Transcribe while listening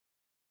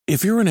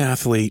If you're an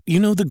athlete, you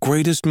know the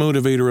greatest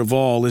motivator of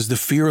all is the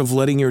fear of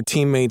letting your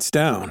teammates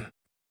down.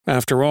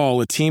 After all,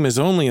 a team is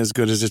only as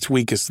good as its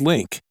weakest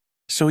link.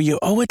 So you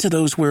owe it to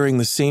those wearing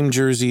the same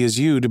jersey as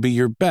you to be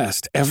your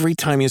best every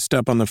time you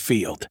step on the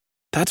field.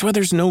 That's why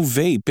there's no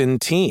vape in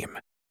team.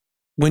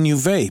 When you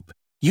vape,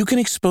 you can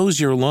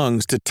expose your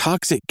lungs to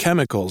toxic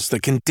chemicals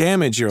that can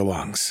damage your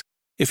lungs.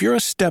 If you're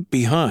a step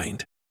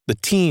behind, the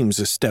team's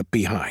a step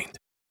behind.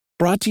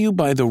 Brought to you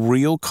by The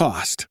Real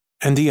Cost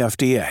and the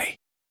FDA.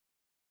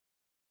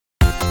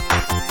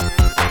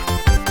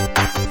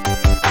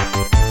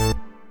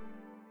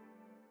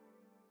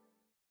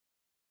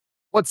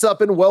 What's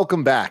up and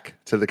welcome back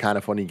to the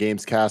Kinda Funny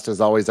Games cast. As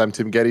always, I'm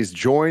Tim Geddes,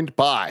 joined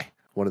by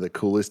one of the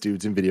coolest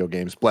dudes in video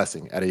games,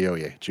 Blessing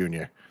Adeoye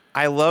Jr.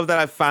 I love that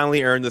I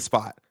finally earned the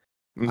spot.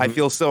 I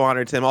feel so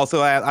honored, Tim.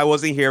 Also, I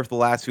wasn't here for the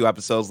last few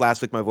episodes.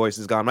 Last week, my voice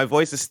is gone. My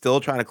voice is still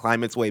trying to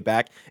climb its way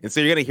back, and so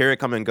you're going to hear it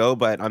come and go,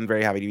 but I'm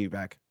very happy to be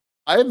back.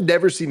 I have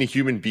never seen a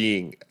human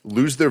being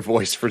lose their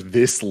voice for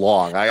this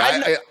long.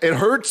 It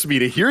hurts me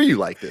to hear you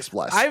like this,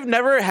 Bless. I've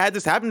never had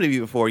this happen to me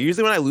before.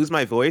 Usually when I lose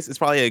my voice, it's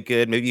probably a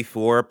good maybe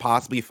 4,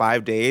 possibly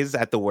 5 days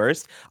at the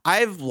worst.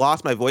 I've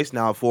lost my voice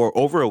now for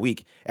over a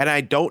week, and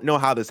I don't know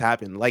how this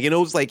happened.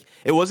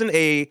 It wasn't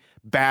a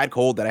bad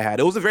cold that I had.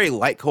 It was a very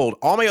light cold.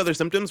 All my other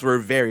symptoms were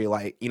very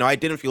light. I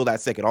didn't feel that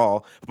sick at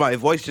all. But my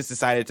voice just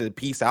decided to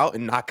peace out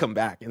and not come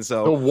back. And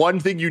so the one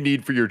thing you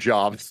need for your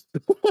job.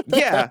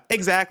 Yeah,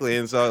 exactly.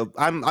 And so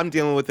I'm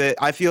dealing with it.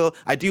 I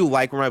do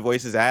like where my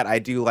voice is at. I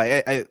do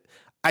like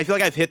I feel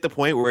like I've hit the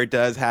point where it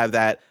does have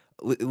that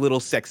little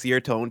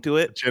sexier tone to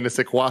it. Je ne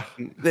sais quoi.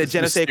 The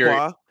je ne sais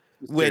quoi.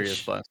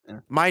 Which Plus, yeah.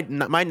 might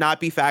not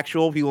be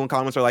factual. People in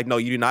comments are like, "No,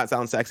 you do not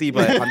sound sexy."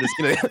 But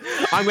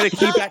I'm gonna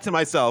keep that to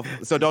myself.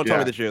 So don't tell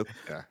me the truth.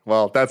 Yeah.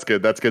 Well, that's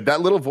good. That's good.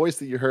 That little voice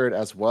that you heard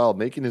as well,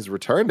 making his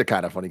return to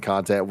Kinda Funny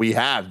content. We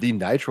have the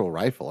Nitro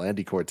Rifle,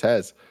 Andy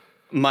Cortez.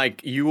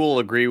 Mike, you will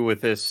agree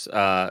with this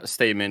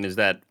statement: is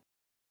that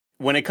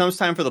when it comes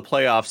time for the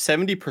playoffs,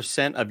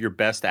 70% of your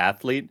best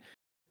athlete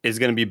is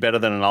going to be better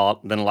than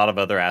a lot of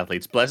other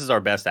athletes. Bless is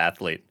our best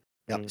athlete.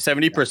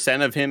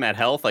 70% of him at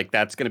health,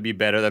 that's going to be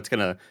better. That's going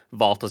to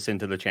vault us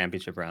into the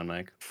championship round,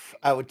 Mike.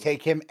 I would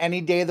take him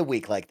any day of the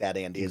week like that,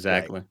 Andy.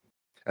 Exactly. Right.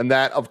 And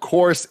that, of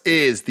course,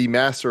 is the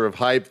master of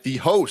hype, the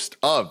host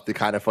of the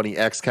Kinda Funny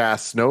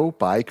X-Cast, Snow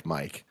Bike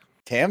Mike.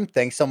 Tim,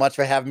 thanks so much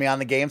for having me on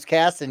the Games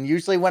Cast. And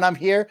usually when I'm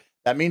here,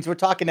 that means we're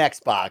talking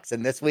Xbox.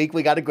 And this week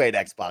we got a great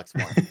Xbox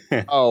one.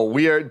 Oh,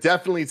 we are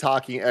definitely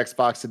talking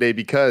Xbox today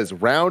because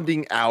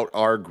rounding out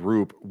our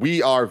group,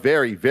 we are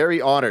very,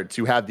 very honored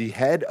to have the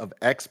head of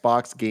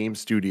Xbox Game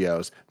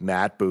Studios,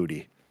 Matt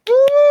Booty.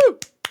 Woo!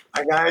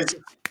 Hi, guys.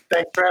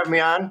 Thanks for having me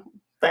on.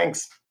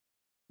 Thanks.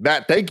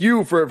 Matt, thank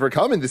you for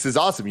coming. This is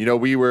awesome. I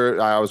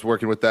was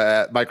working with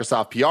the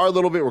Microsoft PR a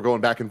little bit. We're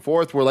going back and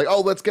forth. We're like,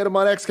 oh, let's get him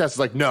on XCast. It's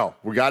like, no,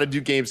 we got to do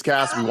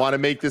Gamescast. We want to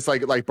make this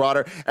like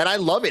broader. And I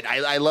love it.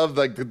 I love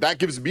that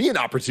gives me an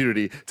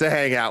opportunity to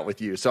hang out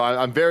with you. So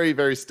I'm very,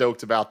 very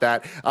stoked about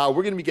that. We're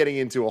going to be getting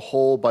into a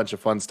whole bunch of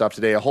fun stuff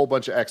today, a whole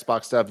bunch of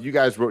Xbox stuff. You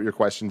guys wrote your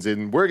questions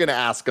in. We're going to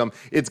ask them.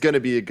 It's going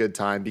to be a good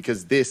time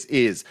because this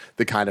is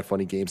the Kinda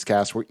Funny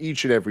Gamescast where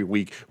each and every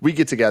week we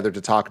get together to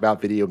talk about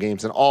video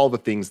games and all the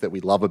things that we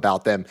love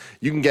about them.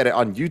 You can get it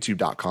on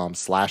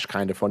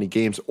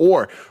youtube.com/kindafunnygames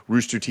or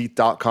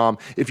roosterteeth.com.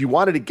 If you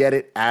wanted to get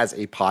it as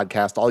a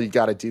podcast, all you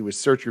got to do is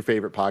search your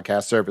favorite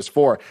podcast service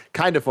for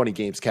Kinda Funny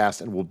Gamescast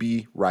and we'll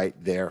be right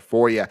there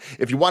for you.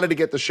 If you wanted to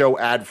get the show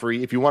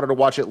ad-free, if you wanted to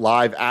watch it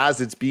live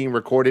as it's being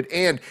recorded,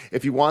 and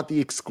if you want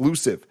the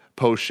exclusive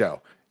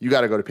post-show, you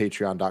got to go to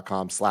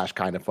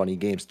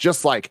patreon.com/kindafunnygames.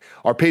 Just like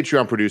our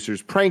Patreon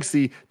producers,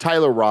 Pranksy,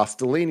 Tyler Ross,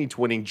 Delaney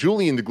Twinning,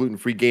 Julian the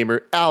Gluten-Free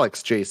Gamer,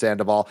 Alex J.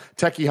 Sandoval,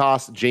 Techie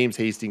Haas, James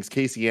Hastings,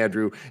 Casey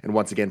Andrew, and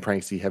once again,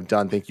 Pranksy have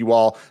done. Thank you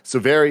all so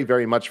very,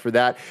 very much for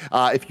that.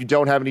 If you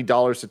don't have any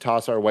dollars to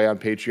toss our way on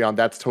Patreon,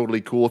 that's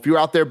totally cool. If you're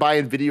out there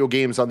buying video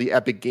games on the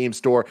Epic Game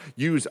Store,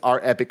 use our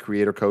Epic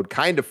creator code,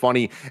 Kinda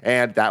Funny,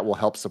 and that will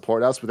help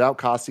support us without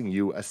costing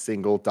you a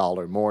single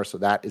dollar more. So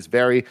that is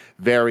very,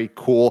 very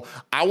cool.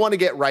 I want to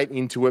get right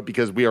into it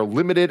because we are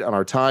limited on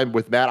our time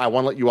with Matt. I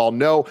want to let you all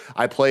know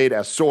I played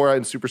as Sora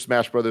in Super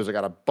Smash Brothers. I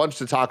got a bunch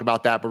to talk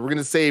about that, but we're going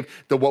to save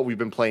the what we've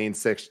been playing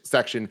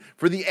section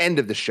for the end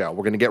of the show.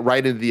 We're going to get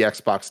right into the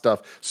Xbox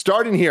stuff.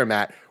 Starting here,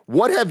 Matt,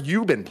 what have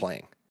you been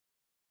playing?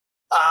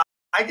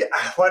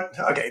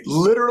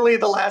 Literally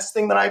the last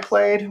thing that I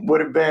played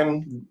would have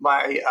been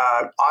my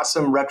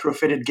awesome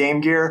retrofitted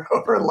Game Gear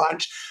over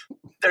lunch.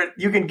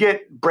 You can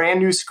get brand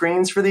new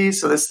screens for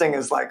these, so this thing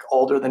is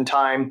older than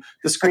time.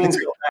 The screens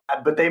go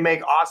bad, but they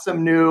make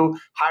awesome new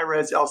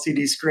high-res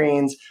LCD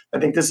screens. I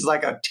think this is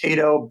a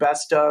Tato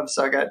best of,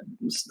 so I got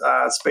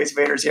Space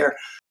Invaders here.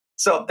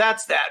 So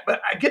that's that.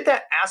 But I get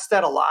asked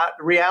that a lot.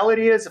 The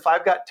reality is, if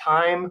I've got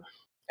time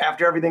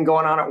after everything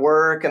going on at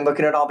work and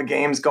looking at all the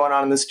games going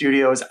on in the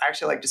studios, I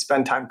actually like to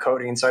spend time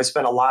coding. So I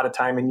spend a lot of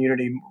time in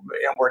Unity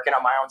working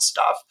on my own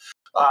stuff.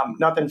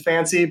 Nothing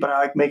fancy, but I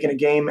like making a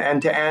game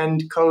end to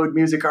end, code,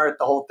 music, art,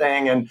 the whole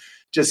thing. And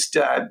just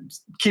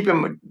keep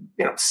him,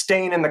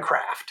 staying in the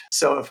craft.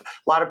 So if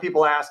a lot of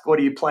people ask, what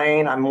are you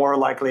playing? I'm more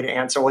likely to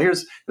answer, well,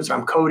 here's what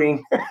I'm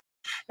coding.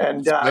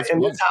 And in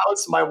this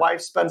house, my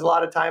wife spends a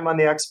lot of time on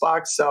the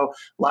Xbox. So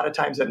a lot of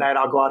times at night,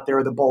 I'll go out there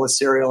with a bowl of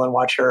cereal and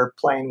watch her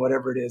playing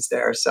whatever it is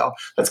there. So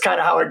that's kind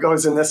of how it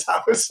goes in this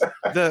house.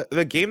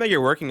 The game that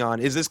you're working on,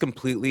 is this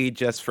completely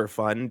just for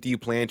fun? Do you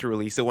plan to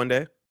release it one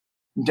day?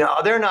 No,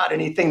 they're not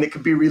anything that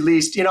could be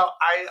released.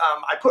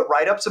 I put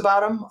write-ups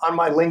about them on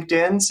my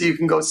LinkedIn, so you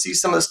can go see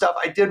some of the stuff.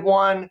 I did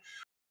one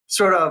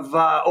sort of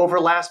over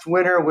last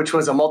winter, which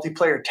was a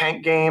multiplayer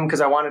tank game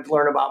because I wanted to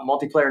learn about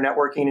multiplayer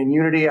networking in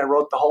Unity. I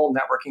wrote the whole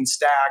networking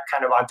stack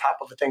kind of on top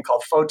of a thing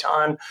called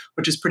Photon,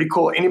 which is pretty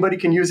cool. Anybody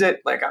can use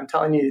it. Like I'm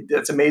telling you,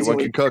 it's amazing.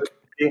 What you cook.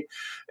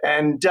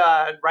 And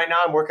right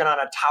now I'm working on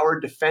a tower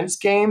defense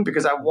game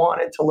because I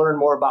wanted to learn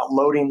more about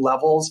loading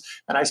levels.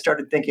 And I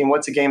started thinking,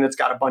 what's a game that's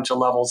got a bunch of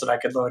levels that I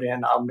could load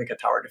in? I'll make a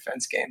tower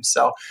defense game.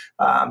 So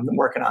I'm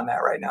working on that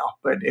right now.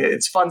 But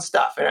it's fun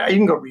stuff. And you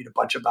can go read a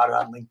bunch about it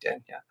on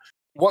LinkedIn. Yeah.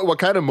 What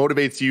kind of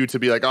motivates you to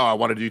be like, oh, I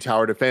want to do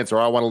tower defense or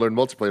I want to learn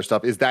multiplayer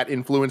stuff? Is that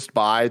influenced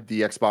by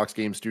the Xbox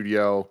Game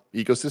Studio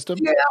ecosystem?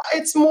 Yeah,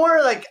 it's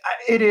more like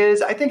it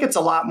is. I think it's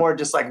a lot more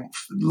just like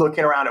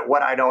looking around at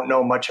what I don't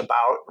know much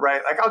about,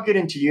 right? Like I'll get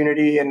into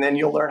Unity and then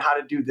you'll learn how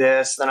to do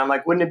this. Then I'm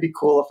like, wouldn't it be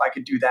cool if I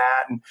could do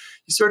that? And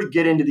you sort of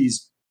get into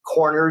these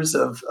corners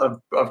of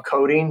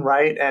coding,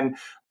 right? And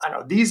I don't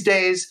know, these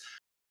days,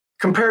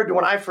 compared to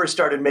when I first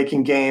started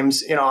making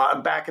games,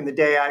 back in the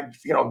day, I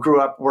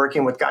grew up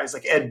working with guys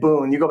like Ed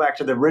Boon. You go back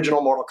to the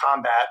original Mortal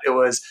Kombat, it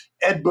was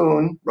Ed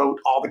Boon wrote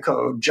all the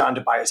code, John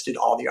Tobias did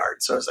all the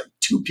art. So it's like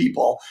two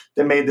people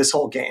that made this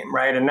whole game,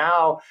 right? And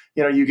now,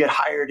 you get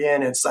hired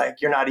in, it's like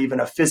you're not even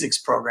a physics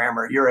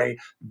programmer, you're a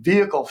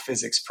vehicle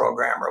physics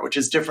programmer, which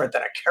is different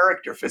than a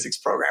character physics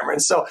programmer.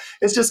 And so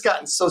it's just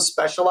gotten so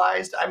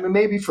specialized. I mean,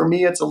 maybe for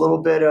me, it's a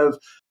little bit of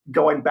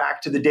going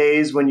back to the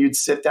days when you'd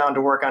sit down to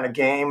work on a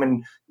game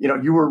and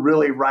you were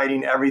really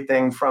writing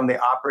everything from the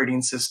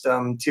operating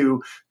system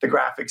to the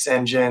graphics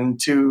engine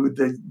to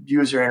the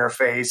user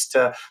interface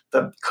to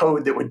the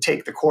code that would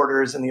take the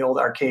quarters in the old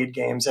arcade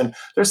games. And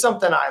there's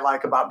something I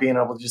like about being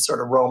able to just sort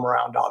of roam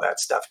around all that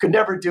stuff. Could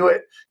never do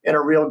it in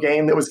a real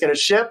game that was going to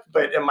ship,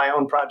 but in my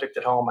own project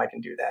at home, I can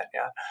do that.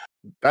 Yeah.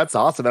 That's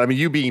awesome. And I mean,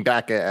 you being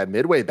back at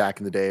Midway back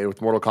in the day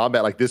with Mortal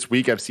Kombat, like this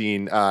week, I've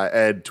seen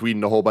Ed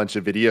tweeting a whole bunch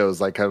of videos,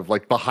 like kind of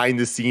like behind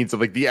the scenes of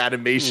like the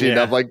animation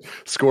of like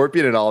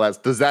Scorpion and all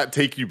that. Does that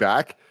take you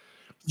back?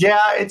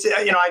 Yeah, it's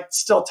I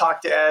still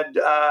talk to Ed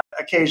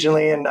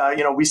occasionally, and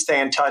we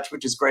stay in touch,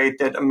 which is great.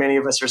 That many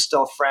of us are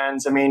still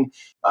friends. I mean,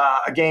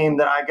 a game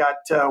that I got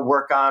to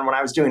work on when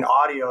I was doing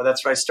audio.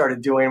 That's what I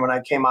started doing when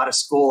I came out of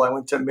school. I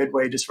went to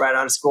Midway just right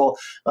out of school.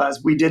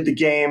 We did the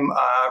game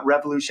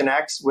Revolution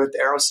X with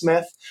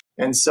Aerosmith.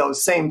 And so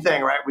same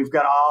thing, right? We've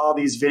got all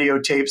these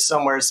videotapes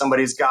somewhere.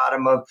 Somebody's got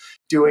them of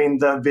doing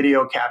the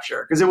video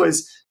capture because it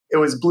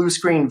was blue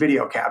screen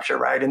video capture,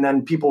 right? And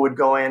then people would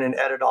go in and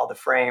edit all the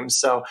frames.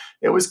 So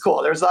it was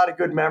cool. There's a lot of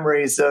good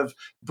memories of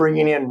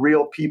bringing in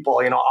real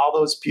people. All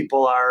those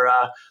people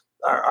are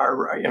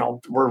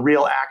were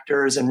real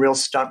actors and real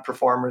stunt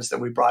performers that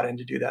we brought in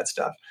to do that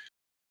stuff.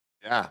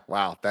 Yeah.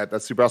 Wow.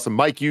 That's super awesome.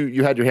 Mike,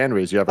 you had your hand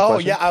raised. You have a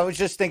question? Yeah. I was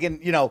just thinking,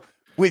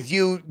 with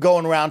you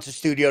going around to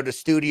studio,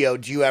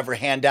 do you ever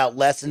hand out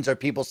lessons or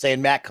people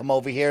saying, Matt, come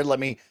over here, let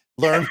me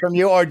learn from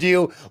you? Or do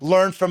you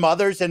learn from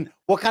others? And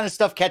what kind of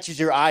stuff catches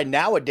your eye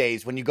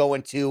nowadays when you go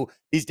into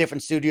these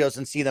different studios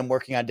and see them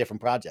working on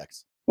different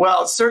projects?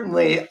 Well,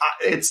 certainly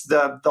it's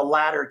the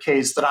latter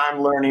case that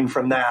I'm learning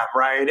from them,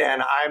 right?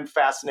 And I'm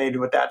fascinated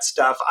with that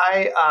stuff.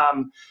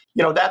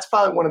 That's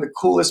probably one of the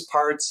coolest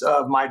parts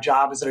of my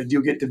job is that I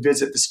do get to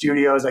visit the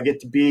studios. I get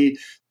to be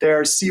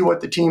there, see what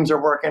the teams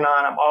are working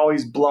on. I'm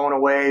always blown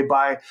away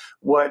by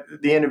what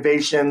the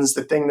innovations,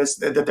 the thing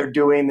that they're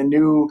doing, the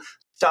new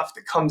stuff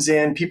that comes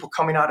in, people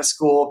coming out of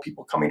school,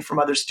 people coming from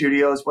other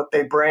studios, what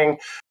they bring.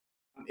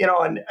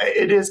 And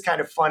it is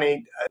kind of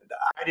funny.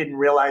 I didn't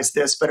realize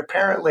this, but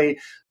apparently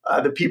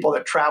the people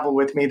that travel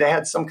with me, they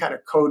had some kind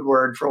of code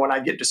word for when I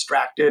get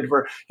distracted.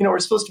 We're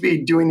supposed to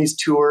be doing these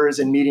tours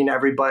and meeting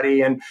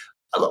everybody. And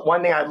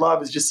one thing I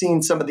love is just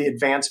seeing some of the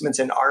advancements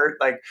in art.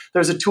 Like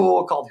there's a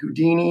tool called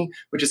Houdini,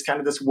 which is kind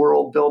of this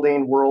world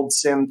building, world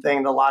sim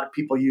thing that a lot of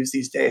people use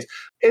these days.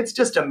 It's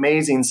just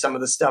amazing some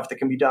of the stuff that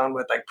can be done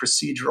with like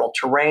procedural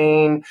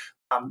terrain,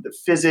 the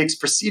physics,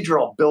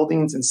 procedural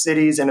buildings and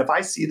cities. And if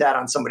I see that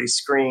on somebody's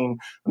screen,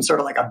 I'm sort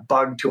of like a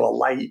bug to a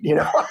light,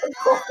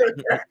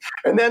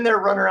 and then they're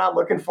running around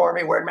looking for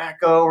me. Where'd Matt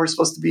go? We're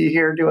supposed to be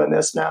here doing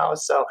this now.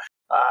 So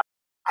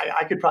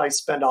I could probably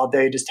spend all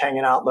day just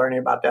hanging out, learning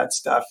about that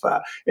stuff.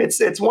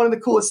 It's one of the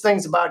coolest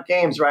things about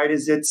games, right?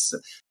 Is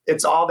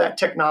it's all that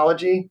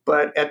technology,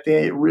 but at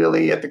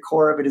the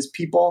core of it is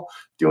people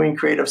doing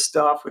creative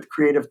stuff with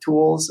creative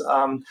tools.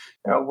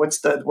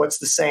 What's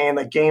the saying?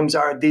 Like games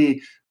are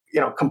the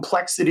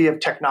complexity of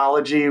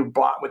technology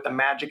brought with the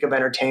magic of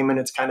entertainment.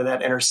 It's kind of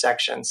that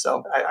intersection.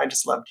 So I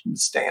just love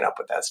staying up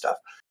with that stuff.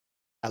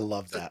 I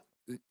love that.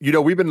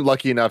 we've been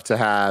lucky enough to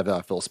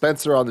have Phil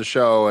Spencer on the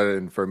show,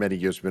 and for many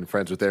years we've been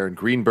friends with Aaron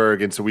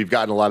Greenberg, and so we've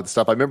gotten a lot of the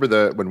stuff. I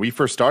remember when we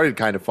first started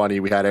Kind of Funny,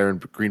 we had Aaron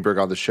Greenberg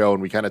on the show,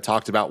 and we kind of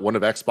talked about one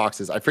of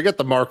Xbox's, I forget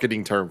the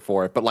marketing term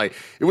for it, but like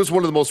it was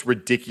one of the most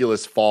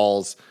ridiculous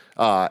falls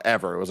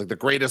ever. It was like the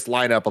greatest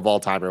lineup of all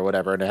time or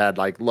whatever, and it had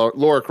like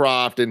Lara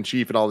Croft and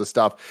Chief and all this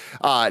stuff.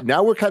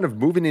 Now we're kind of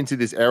moving into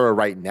this era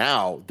right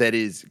now that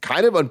is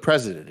kind of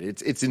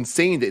unprecedented. It's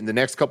insane that in the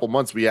next couple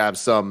months we have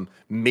some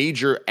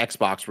major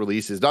Xbox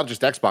releases, not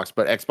just Xbox,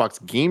 but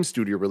Xbox Game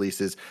Studio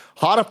releases,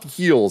 hot off the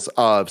heels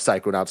of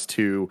Psychonauts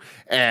 2,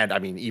 and I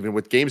mean even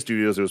with Game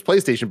Studios it was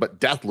PlayStation, but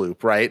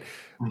Deathloop, right?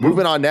 Mm-hmm.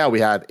 Moving on now, we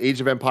have Age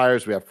of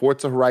Empires, we have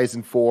Forza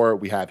Horizon 4,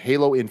 we have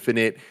Halo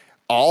Infinite,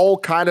 all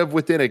kind of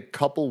within a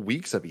couple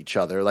weeks of each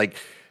other. Like,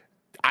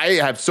 I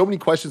have so many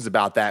questions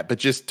about that, but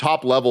just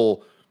top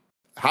level,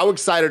 how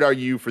excited are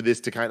you for this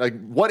to kind of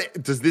like, what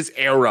does this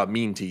era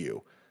mean to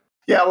you?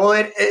 Yeah, well,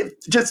 it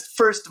just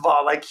first of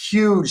all, like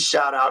huge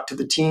shout out to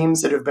the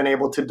teams that have been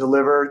able to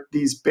deliver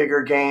these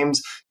bigger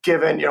games.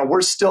 Given, we're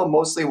still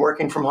mostly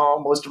working from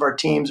home. Most of our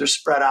teams are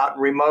spread out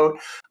and remote.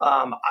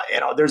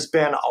 There's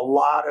been a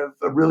lot of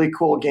really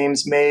cool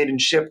games made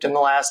and shipped in the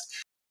last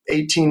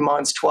 18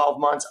 months, 12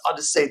 months. I'll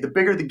just say the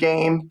bigger the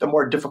game, the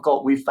more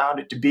difficult we found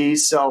it to be.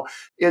 So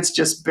it's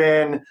just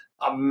been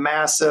a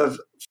massive,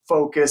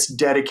 focused,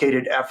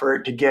 dedicated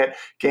effort to get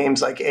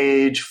games like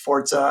Age,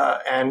 Forza,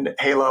 and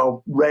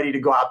Halo ready to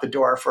go out the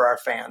door for our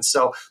fans.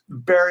 So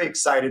very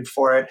excited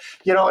for it.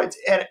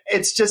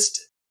 It's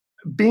just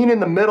being in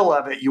the middle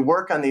of it. You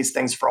work on these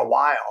things for a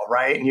while,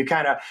 right? And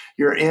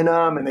you're in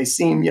them, and they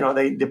seem,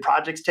 the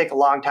projects take a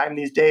long time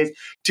these days.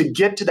 To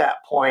get to that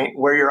point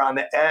where you're on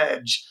the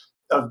edge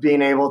of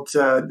being able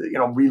to,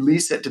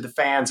 release it to the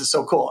fans is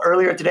so cool.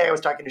 Earlier today, I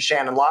was talking to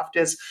Shannon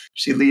Loftus.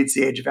 She leads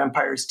the Age of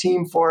Empires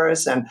team for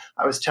us. And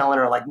I was telling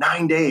her, like,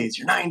 9 days,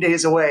 you're 9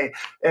 days away.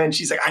 And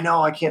she's like, I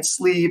know, I can't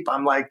sleep.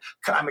 I'm like,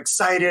 I'm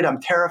excited.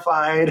 I'm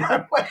terrified.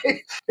 I'm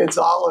like, it's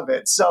all of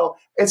it. So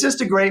it's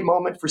just a great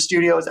moment for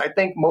studios. I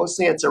think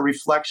mostly it's a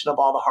reflection of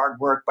all the hard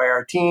work by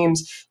our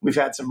teams. We've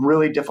had some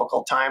really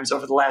difficult times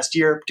over the last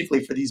year,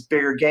 particularly for these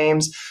bigger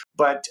games.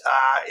 But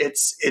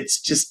it's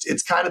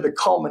kind of the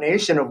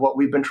culmination of what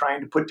we've been trying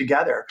to put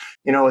together,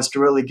 is to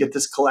really get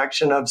this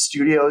collection of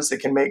studios that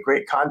can make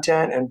great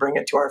content and bring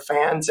it to our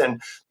fans.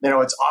 And,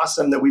 it's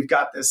awesome that we've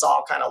got this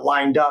all kind of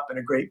lined up in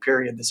a great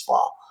period this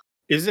fall.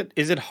 Is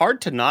it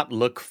hard to not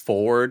look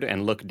forward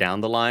and look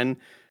down the line?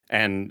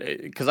 And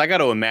because I got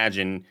to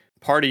imagine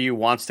part of you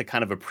wants to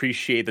kind of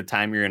appreciate the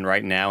time you're in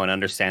right now and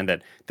understand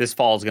that this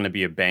fall is going to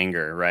be a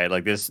banger, right?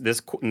 Like this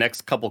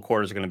next couple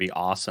quarters are going to be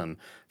awesome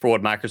for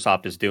what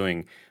Microsoft is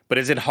doing. But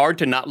is it hard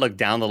to not look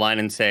down the line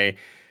and say,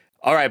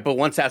 all right, but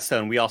once that's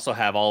done, we also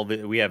have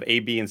we have A,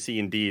 B, and C,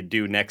 and D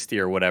due next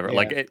year or whatever. Yeah.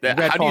 Like,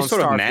 how do you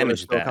sort of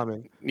manage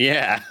that?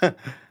 Yeah.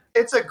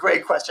 It's a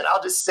great question.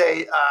 I'll just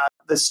say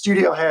the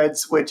studio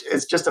heads, which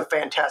is just a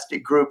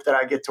fantastic group that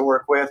I get to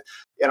work with,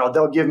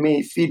 they'll give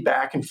me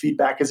feedback, and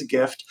feedback is a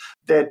gift,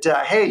 that,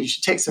 hey, you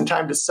should take some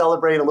time to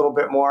celebrate a little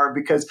bit more,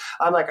 because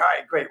I'm like, all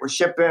right, great. We're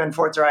shipping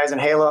Forza Horizon,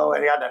 Halo,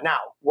 and now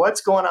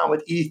what's going on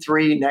with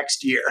E3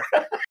 next year?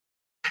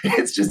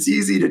 It's just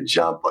easy to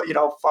jump,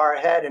 far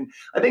ahead. And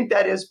I think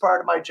that is part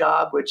of my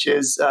job, which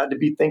is to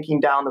be thinking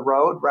down the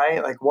road,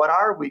 right? Like, what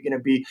are we going to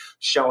be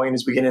showing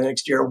as we get into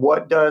next year?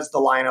 What does the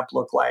lineup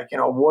look like?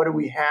 What do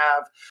we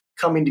have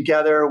coming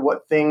together?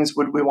 What things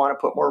would we want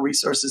to put more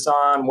resources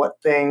on? What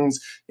things,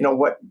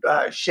 what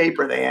shape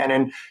are they in?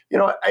 And,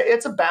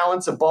 it's a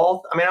balance of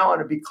both. I mean, I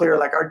want to be clear,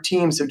 like, our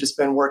teams have just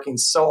been working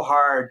so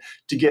hard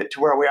to get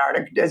to where we are.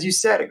 And as you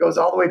said, it goes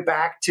all the way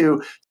back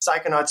to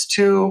Psychonauts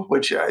 2,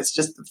 which is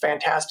just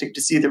fantastic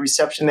to see the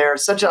reception there.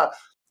 Such a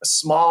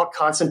small,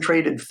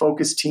 concentrated,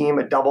 focused team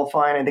at Double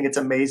Fine. I think it's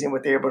amazing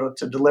what they're able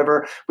to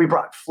deliver. We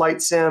brought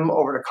Flight Sim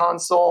over to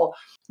console.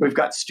 We've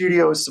got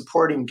studios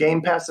supporting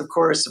Game Pass, of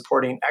course,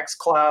 supporting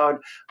xCloud.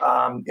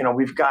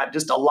 We've got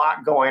just a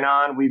lot going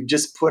on. We've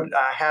just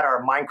had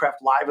our Minecraft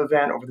Live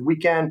event over the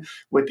weekend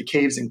with the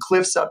Caves and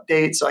Cliffs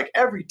update. So, like,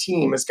 every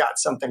team has got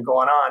something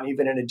going on,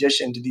 even in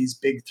addition to these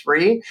big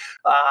three.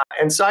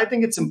 And so I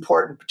think it's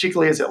important,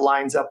 particularly as it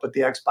lines up with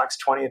the Xbox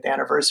 20th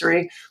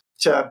anniversary,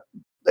 to,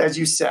 as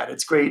you said,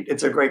 it's great.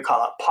 It's a great call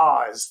out.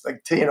 Pause,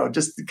 like, to,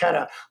 just to kind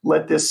of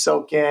let this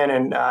soak in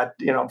and,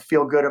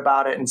 feel good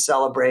about it and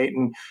celebrate.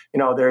 And,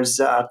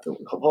 there's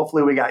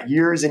hopefully we got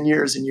years and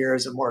years and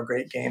years of more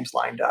great games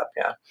lined up.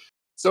 Yeah.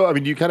 So, I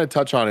mean, you kind of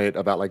touch on it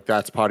about, like,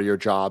 that's part of your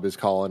job is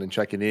calling and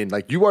checking in.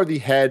 Like, you are the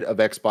head of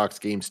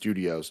Xbox Game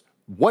Studios.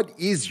 What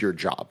is your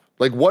job?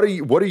 Like, what are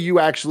you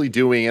actually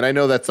doing? And I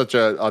know that's such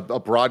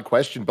a broad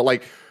question, but,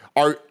 like,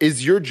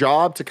 is your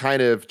job to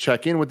kind of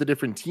check in with the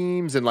different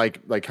teams and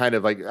like kind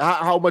of like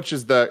how much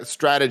is the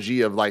strategy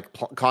of like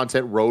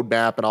content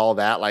roadmap and all of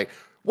that? Like,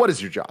 what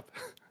is your job?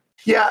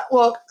 Yeah,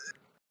 well,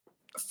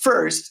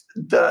 first,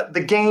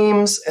 the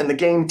games and the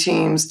game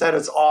teams, that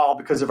is all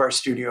because of our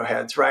studio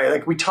heads, right?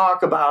 Like, we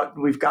talk about,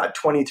 we've got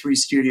 23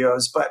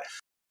 studios, but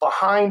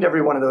behind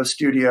every one of those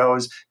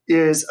studios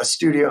is a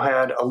studio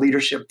head, a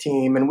leadership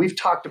team. And we've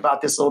talked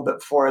about this a little bit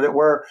before, that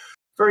we're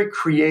very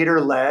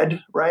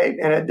creator-led, right?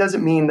 And it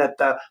doesn't mean that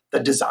the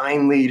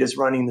design lead is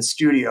running the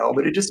studio,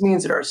 but it just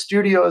means that our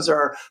studios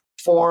are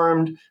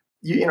formed.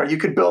 You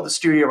could build a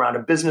studio around a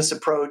business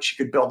approach.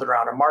 You could build it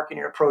around a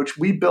marketing approach.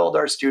 We build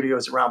our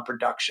studios around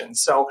production.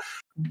 So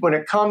when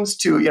it comes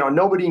to,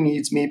 nobody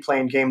needs me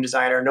playing game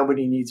designer.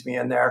 Nobody needs me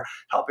in there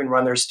helping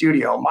run their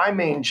studio. My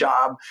main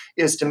job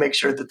is to make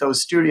sure that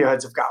those studio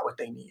heads have got what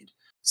they need.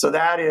 So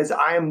that is,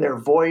 I am their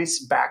voice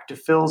back to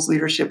Phil's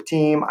leadership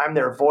team. I'm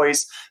their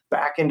voice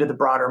back into the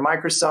broader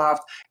Microsoft.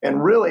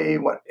 And really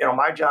what,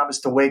 my job is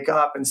to wake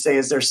up and say,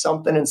 is there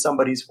something in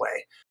somebody's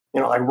way?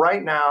 Like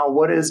right now,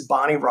 what is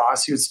Bonnie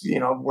Ross, who's,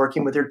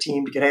 working with her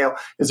team to get Halo,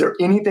 is there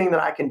anything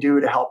that I can do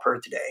to help her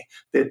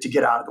today to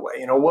get out of the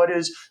way? What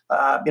is,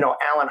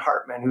 Alan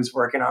Hartman, who's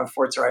working on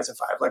Forza Horizon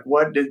 5, like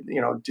what do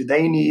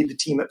they need, the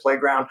team at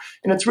Playground?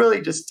 And it's really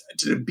just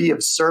to be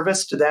of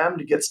service to them,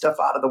 to get stuff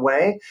out of the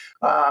way.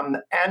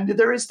 And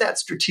there is that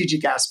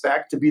strategic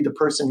aspect to be the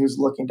person who's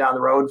looking down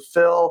the road.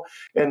 Phil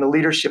and the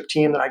leadership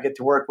team that I get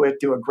to work with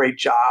do a great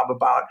job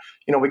about,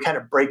 we kind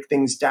of break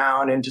things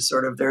down into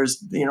sort of,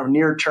 there's,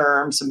 near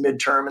term, some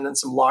midterm, and then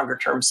some longer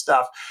term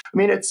stuff. I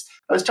mean, I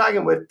was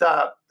talking with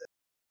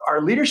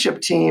our leadership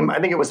team, I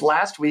think it was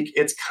last week.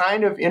 It's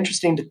kind of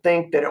interesting to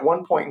think that at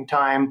one point in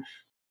time,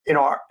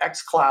 our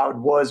xCloud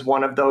was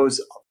one of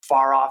those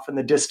far off in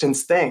the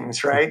distance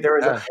things, right? There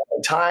was a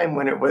time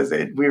when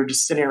we were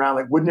just sitting around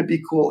like, wouldn't it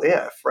be cool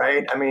if,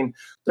 right? I mean,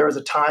 there was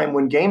a time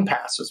when Game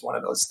Pass was one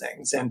of those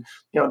things, and,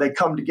 they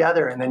come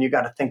together, and then you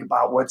got to think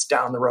about what's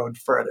down the road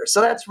further.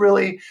 So that's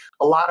really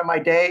a lot of my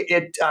day.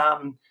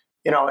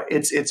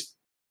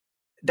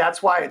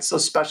 That's why it's so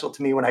special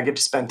to me when I get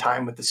to spend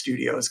time with the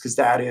studios, because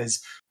that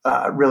is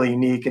really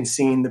unique, and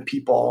seeing the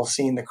people,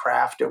 seeing the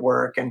craft at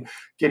work, and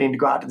getting to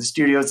go out to the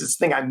studios. It's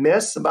the thing I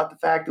miss about the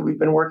fact that we've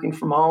been working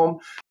from home,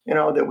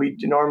 that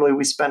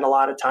we spend a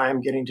lot of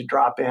time getting to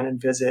drop in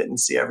and visit and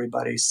see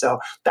everybody. So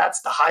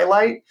that's the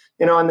highlight,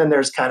 and then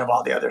there's kind of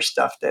all the other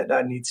stuff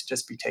that needs to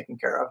just be taken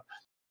care of.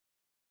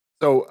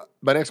 So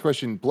my next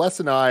question,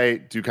 Bless and I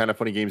do Kind of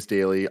Funny Games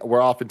daily.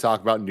 We're often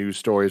talking about news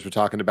stories. We're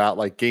talking about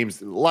like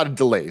games, a lot of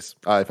delays,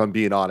 if I'm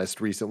being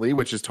honest, recently,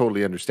 which is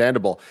totally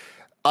understandable.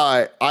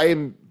 I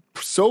am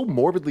so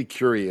morbidly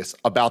curious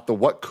about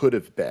what could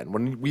have been.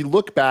 When we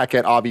look back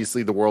at,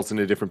 obviously, the world's in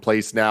a different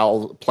place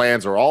now.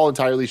 Plans are all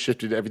entirely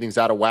shifted. Everything's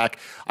out of whack.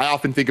 I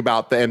often think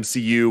about the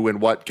MCU and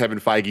what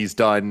Kevin Feige's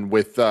done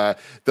with the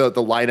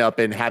lineup,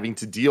 and having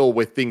to deal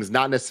with things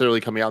not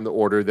necessarily coming out in the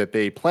order that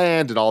they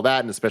planned and all that.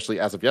 And especially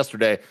as of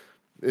yesterday,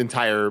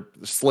 entire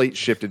slate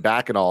shifted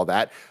back and all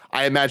that.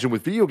 I imagine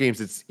with video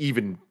games, it's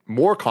even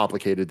more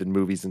complicated than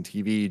movies and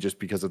TV, just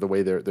because of the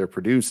way they're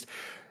produced.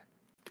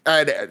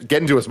 And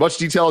get into as much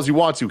detail as you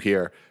want to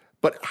here,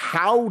 but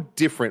how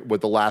different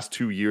would the last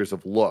 2 years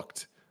have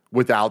looked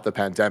without the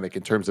pandemic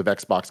in terms of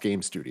Xbox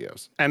Game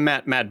Studios? And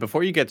Matt,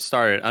 before you get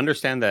started,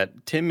 understand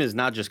that Tim is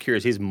not just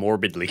curious; he's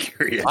morbidly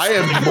curious. I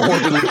am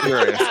morbidly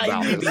curious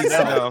about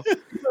this.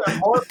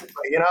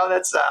 Morbidly,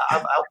 that's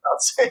I'll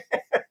say.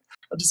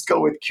 I'll just go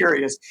with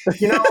curious.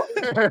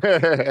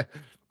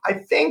 I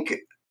think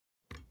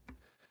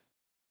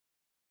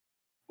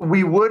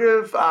we would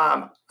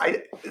have.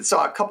 So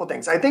a couple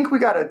things. I think we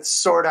got to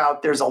sort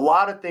out. There's a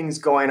lot of things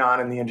going on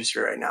in the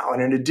industry right now,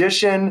 and in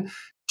addition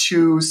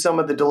to some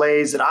of the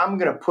delays that I'm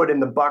going to put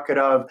in the bucket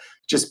of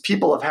just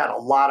people have had a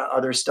lot of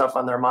other stuff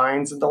on their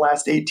minds in the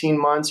last 18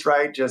 months,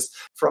 right? Just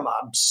from a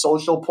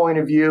social point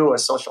of view, a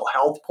social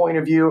health point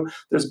of view,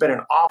 there's been an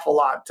awful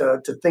lot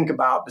to think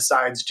about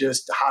besides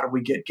just how do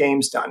we get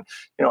games done?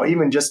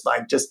 Even just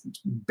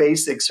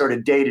basic sort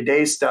of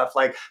day-to-day stuff,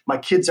 like my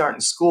kids aren't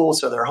in school,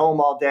 so they're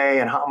home all day,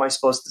 and how am I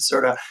supposed to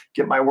sort of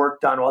get my work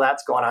done while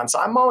that's going on? So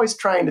I'm always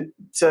trying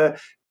to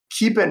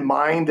keep in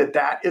mind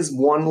that is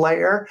one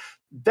layer.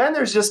 Then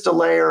there's just a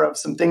layer of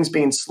some things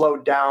being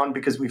slowed down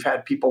because we've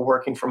had people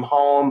working from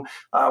home.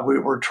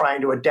 We're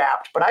trying to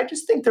adapt. But I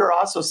just think there are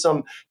also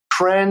some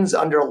trends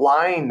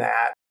underlying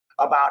that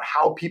about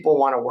how people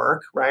want to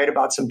work, right?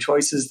 About some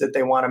choices that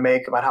they want to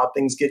make, about how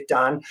things get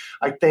done.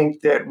 I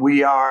think that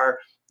we are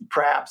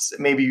perhaps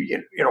maybe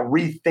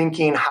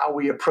rethinking how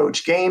we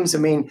approach games. I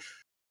mean,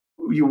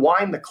 you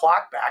wind the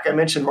clock back. I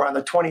mentioned we're on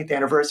the 20th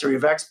anniversary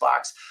of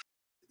Xbox.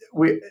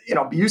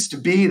 It used to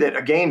be that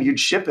a game, you'd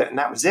ship it and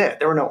that was it.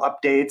 There were no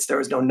updates. There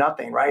was no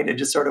nothing, right? It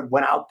just sort of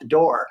went out the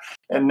door.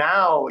 And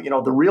now,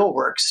 the real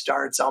work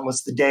starts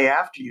almost the day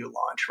after you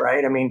launch,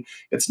 right? I mean,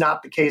 it's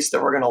not the case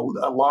that we're going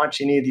to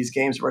launch any of these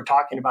games we're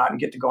talking about and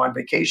get to go on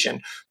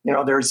vacation.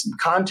 There's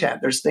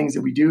content, there's things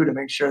that we do to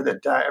make sure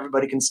that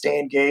everybody can stay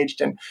engaged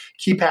and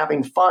keep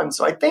having fun.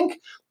 So I think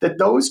that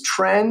those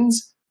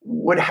trends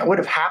would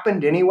have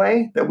happened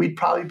anyway, that we'd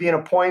probably be in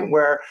a point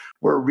where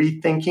we're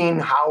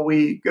rethinking how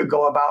we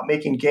go about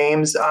making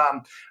games.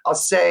 I'll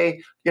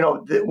say,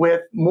 that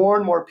with more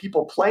and more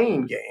people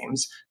playing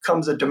games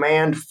comes a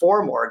demand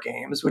for more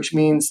games, which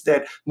means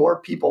that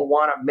more people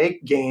want to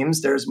make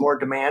games. There's more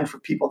demand for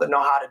people that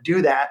know how to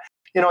do that.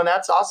 And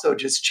that's also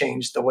just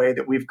changed the way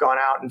that we've gone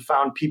out and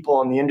found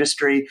people in the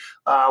industry,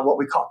 what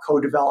we call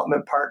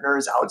co-development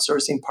partners,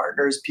 outsourcing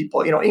partners,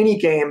 people, any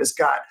game has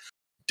got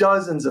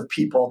dozens of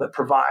people that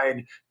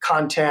provide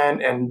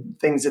content and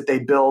things that they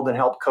build and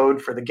help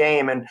code for the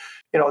game. And,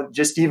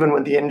 just even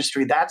with the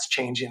industry, that's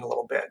changing a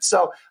little bit.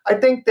 So I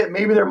think that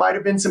maybe there might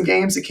have been some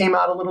games that came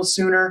out a little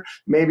sooner.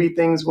 Maybe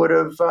things would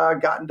have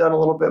gotten done a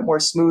little bit more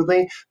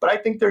smoothly. But I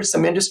think there's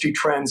some industry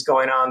trends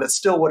going on that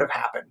still would have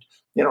happened,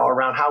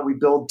 around how we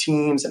build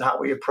teams and how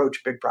we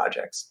approach big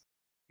projects.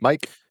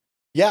 Mike?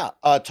 Yeah,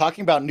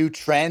 talking about new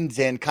trends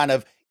and kind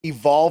of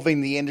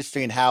evolving the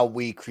industry and how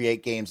we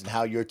create games and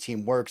how your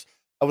team works.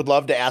 I would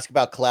love to ask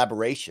about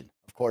collaboration.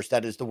 Of course,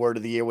 that is the word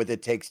of the year with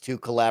It Takes Two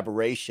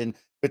collaboration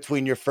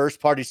between your first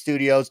party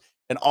studios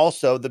and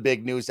also the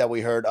big news that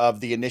we heard of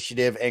the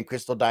Initiative and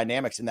Crystal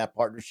Dynamics in that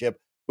partnership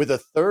with a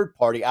third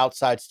party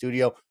outside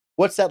studio.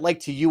 What's that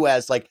like to you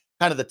as like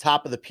kind of the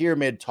top of the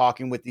pyramid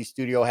talking with these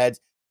studio heads?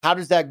 How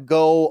does that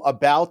go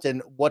about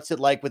and what's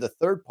it like with a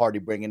third party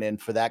bringing in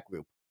for that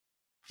group?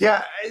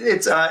 Yeah,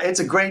 it's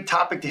a great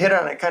topic to hit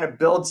on. It kind of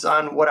builds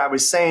on what I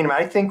was saying.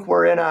 I think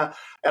we're at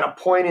a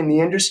point in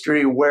the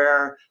industry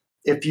where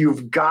if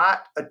you've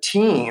got a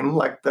team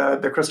like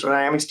the Crystal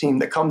Dynamics team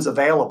that comes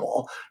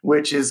available,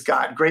 which has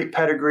got great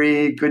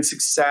pedigree, good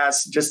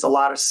success, just a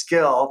lot of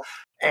skill,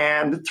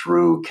 and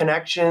through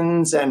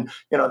connections and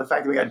the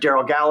fact that we got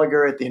Daryl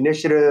Gallagher at the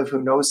Initiative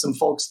who knows some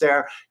folks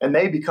there, and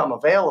they become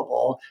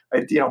available.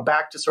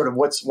 Back to sort of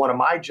what's one of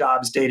my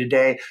jobs day to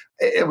day,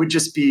 it would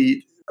just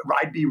be.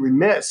 I'd be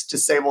remiss to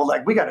say, well,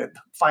 like we got to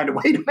find a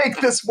way to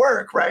make this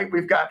work, right?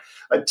 We've got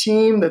a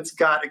team that's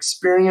got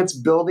experience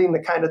building the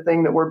kind of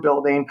thing that we're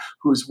building,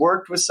 who's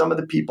worked with some of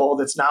the people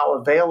that's now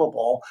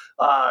available.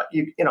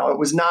 It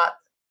was not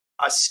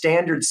a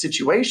standard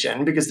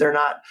situation because they're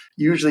not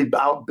usually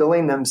out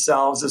billing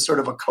themselves as sort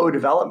of a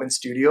co-development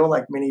studio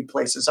like many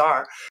places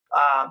are.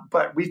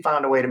 But we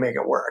found a way to make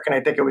it work. And I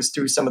think it was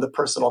through some of the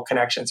personal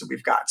connections that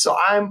we've got. So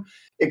I'm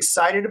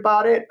excited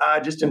about it,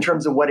 just in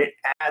terms of what it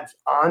adds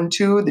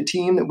onto the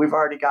team that we've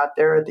already got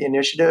there at the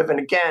Initiative. And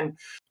again,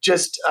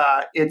 just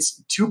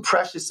it's too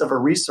precious of a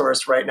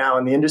resource right now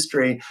in the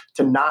industry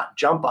to not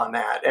jump on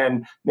that.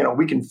 And,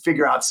 we can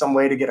figure out some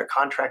way to get a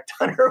contract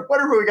done or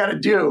whatever we got to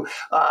do.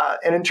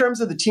 And in terms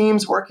of the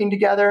teams working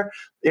together,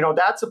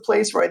 that's a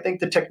place where I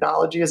think the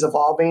technology is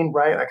evolving,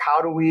 right? Like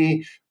how do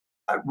we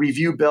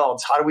review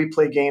builds? How do we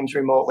play games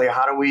remotely?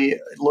 How do we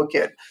look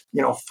at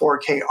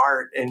 4K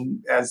art and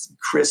as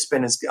crisp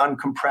and as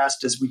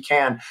uncompressed as we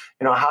can?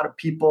 How do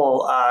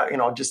people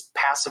just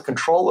pass a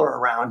controller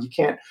around? You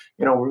can't,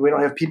 we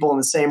don't have people in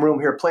the same room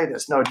here play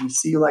this. No, do you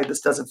see like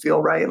this doesn't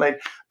feel right?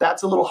 Like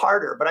that's a little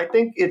harder, but I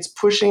think it's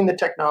pushing the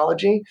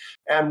technology.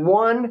 And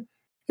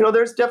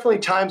there's definitely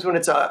times when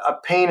it's a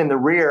pain in the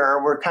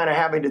rear. We're kind of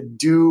having to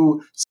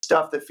do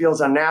stuff that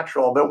feels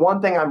unnatural. But one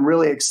thing I'm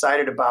really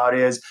excited about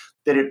is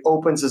that it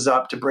opens us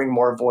up to bring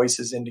more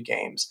voices into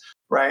games,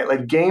 right?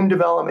 Like game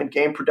development,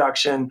 game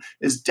production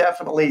is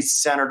definitely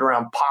centered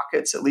around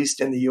pockets, at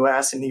least in the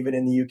US and even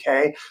in the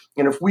UK.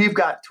 And if we've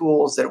got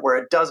tools where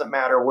it doesn't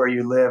matter where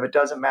you live, it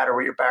doesn't matter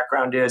what your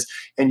background is,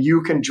 and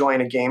you can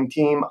join a game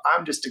team,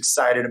 I'm just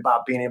excited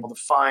about being able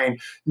to find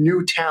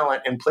new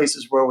talent in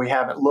places where we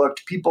haven't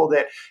looked, people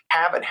that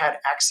haven't had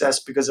access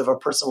because of a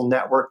personal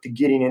network to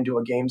getting into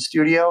a game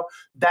studio.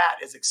 That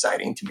is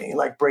exciting to me,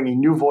 like bringing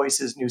new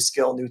voices, new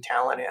skill, new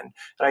talent in.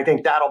 And I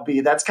think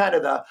that's kind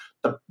of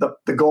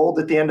the gold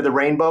at the end of the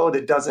rainbow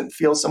that doesn't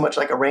feel so much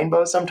like a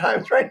rainbow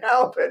sometimes right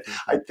now, but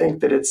I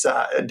think that it's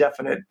a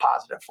definite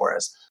positive for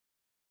us.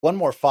 One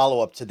more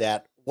follow-up to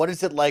that. What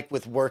is it like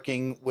with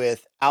working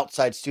with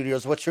outside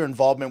studios? What's your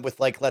involvement with,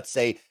 like, let's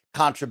say,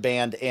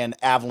 Contraband and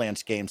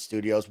Avalanche Game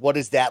Studios? What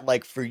is that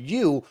like for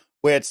you,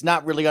 where it's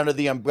not really under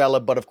the umbrella,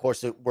 but of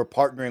course we're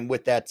partnering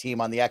with that team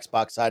on the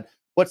Xbox side?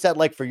 What's that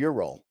like for your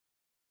role?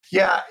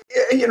 Yeah,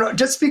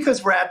 just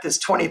because we're at this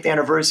 20th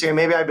anniversary,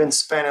 maybe I've been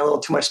spending a little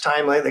too much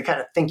time lately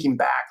kind of thinking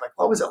back, like,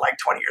 what was it like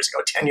 20 years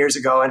ago, 10 years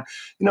ago? And,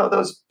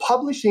 those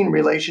publishing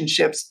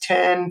relationships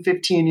 10,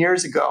 15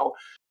 years ago,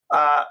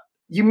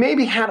 you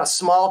maybe had a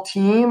small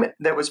team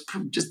that was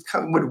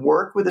would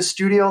work with a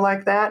studio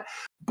like that.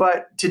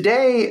 But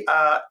today,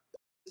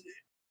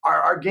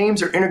 our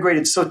games are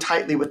integrated so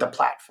tightly with the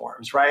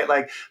platforms, right?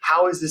 Like,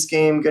 how is this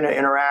game going to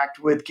interact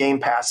with Game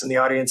Pass and the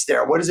audience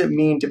there? What does it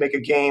mean to make a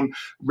game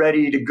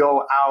ready to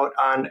go out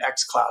on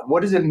xCloud?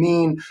 What does it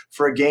mean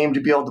for a game to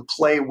be able to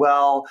play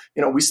well?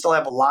 We still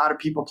have a lot of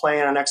people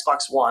playing on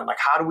Xbox One. Like,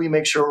 how do we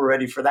make sure we're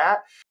ready for that?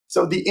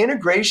 So the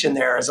integration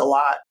there is a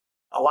lot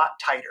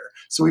tighter.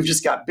 So we've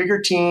just got bigger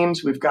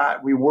teams.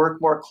 We work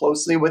more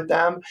closely with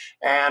them.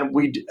 And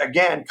we,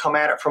 again, come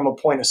at it from a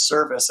point of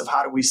service of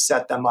how do we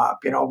set them up.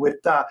 With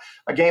a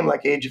game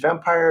like Age of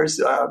Empires,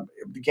 the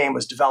game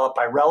was developed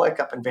by Relic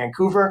up in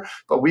Vancouver,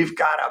 but we've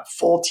got a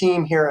full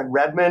team here in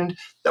Redmond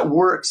that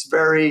works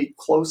very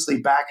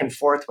closely back and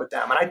forth with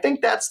them. And I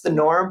think that's the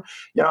norm.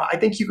 I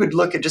think you could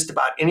look at just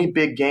about any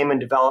big game in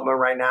development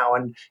right now,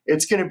 and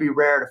it's going to be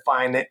rare to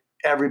find that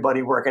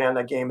everybody working on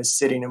that game is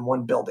sitting in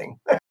one building.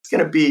 It's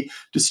going to be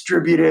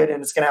distributed,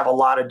 and it's going to have a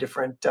lot of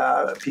different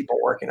people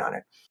working on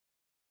it.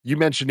 You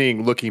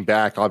mentioning looking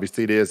back,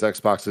 obviously it is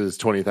Xbox's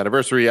 20th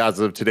anniversary as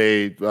of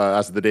today,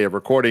 as of the day of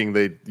recording.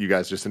 You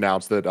guys just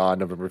announced that on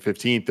November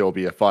 15th, there will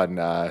be a fun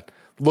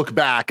look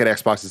back at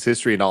Xbox's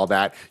history and all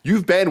that.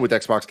 You've been with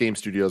Xbox Game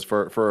Studios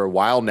for a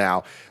while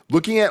now.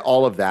 Looking at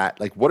all of that,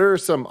 like what are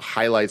some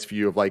highlights for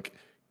you of like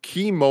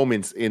key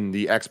moments in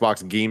the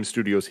Xbox Game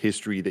Studios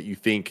history that you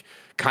think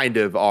kind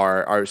of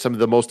are some of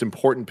the most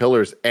important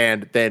pillars?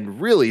 And then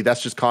really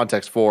that's just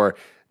context for,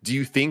 do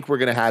you think we're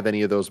going to have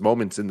any of those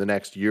moments in the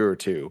next year or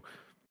two?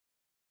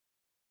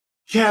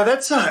 Yeah,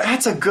 that's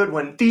a good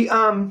one.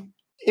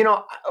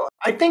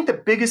 I think the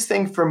biggest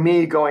thing for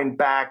me going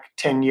back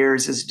 10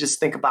 years is just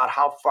think about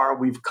how far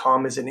we've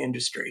come as an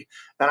industry.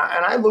 And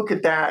I look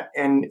at that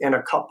in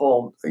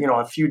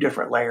a few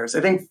different layers.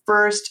 I think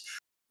first,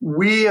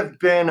 we have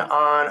been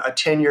on a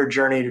 10-year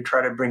journey to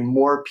try to bring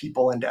more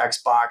people into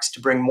Xbox,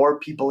 to bring more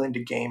people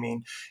into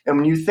gaming. And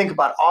when you think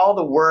about all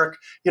the work,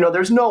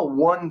 there's no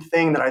one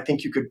thing that I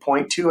think you could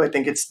point to. I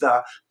think it's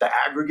the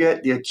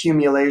aggregate, the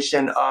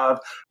accumulation of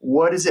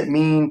what does it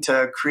mean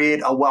to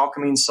create a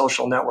welcoming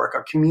social network,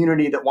 a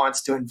community that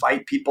wants to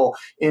invite people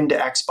into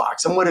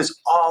Xbox, and what is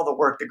all the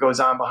work that goes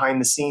on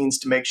behind the scenes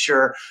to make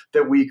sure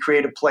that we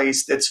create a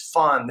place that's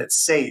fun,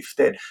 that's safe,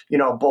 that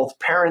both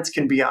parents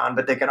can be on,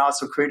 but they can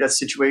also create a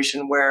situation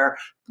where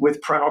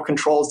with parental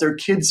controls, their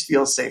kids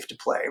feel safe to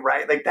play,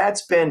 right? Like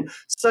that's been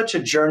such a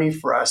journey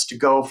for us to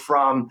go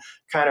from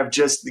kind of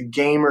just the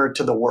gamer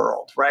to the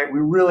world, right? We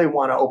really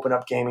want to open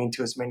up gaming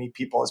to as many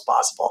people as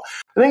possible.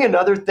 I think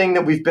another thing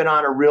that we've been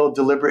on a real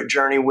deliberate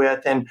journey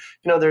with, and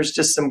there's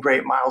just some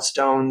great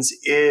milestones,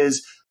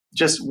 is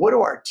just what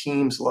do our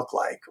teams look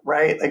like,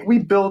 right? Like we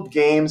build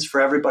games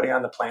for everybody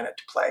on the planet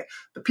to play.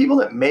 The people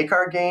that make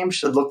our games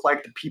should look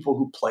like the people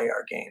who play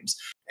our games.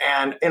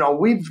 And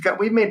we've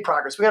made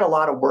progress. We got a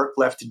lot of work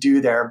left to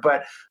do there,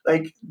 but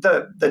like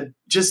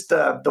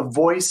the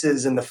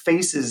voices and the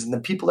faces and the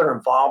people that are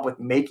involved with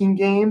making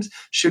games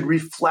should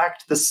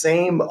reflect the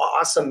same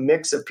awesome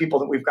mix of people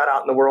that we've got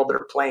out in the world that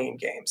are playing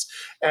games.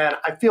 And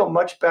I feel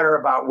much better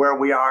about where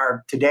we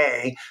are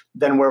today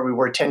than where we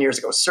were 10 years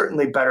ago.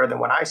 Certainly better than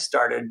when I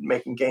started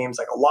making games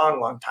like a long,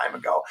 long time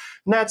ago.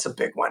 And that's a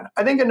big one.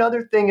 I think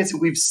another thing is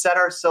that we've set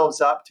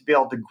ourselves up to be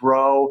able to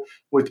grow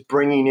with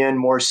bringing in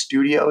more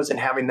studios and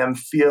having them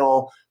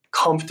feel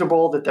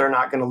comfortable that they're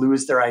not going to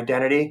lose their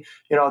identity.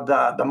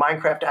 The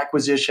Minecraft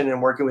acquisition and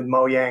working with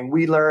Mojang,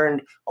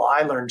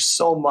 I learned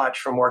so much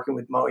from working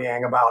with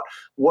Mojang about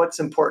what's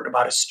important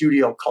about a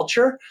studio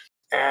culture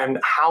and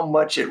how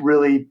much it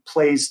really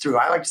plays through.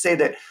 I like to say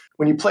that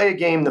when you play a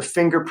game, the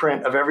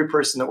fingerprint of every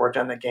person that worked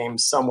on the game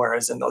somewhere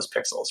is in those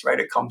pixels, right?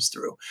 It comes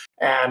through.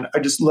 And I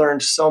just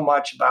learned so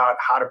much about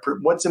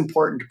what's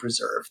important to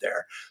preserve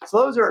there.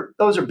 So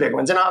those are big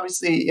ones. And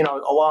obviously,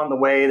 along the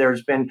way,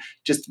 there's been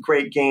just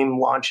great game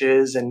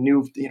launches and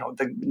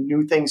the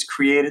new things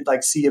created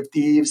like Sea of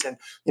Thieves. And,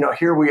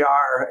 here we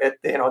are at,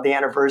 the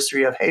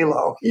anniversary of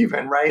Halo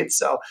even, right?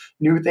 So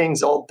new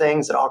things, old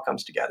things, it all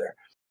comes together.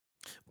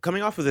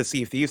 Coming off of the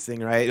Sea of Thieves thing,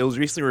 right? It was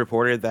recently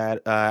reported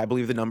that I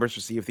believe the numbers for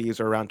Sea of Thieves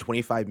are around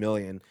 25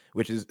 million,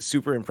 which is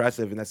super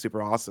impressive and that's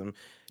super awesome.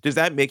 Does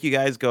that make you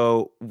guys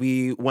go,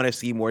 we want to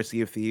see more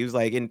Sea of Thieves,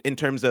 like in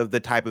terms of the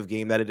type of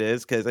game that it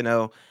is? Because I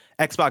know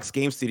Xbox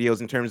Game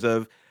Studios, in terms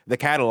of the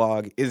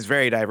catalog, is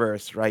very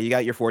diverse, right? You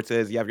got your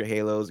Forzas, you have your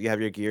Halos, you have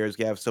your Gears,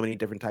 you have so many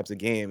different types of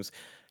games.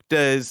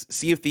 Does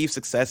Sea of Thieves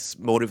success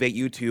motivate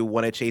you to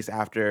want to chase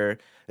after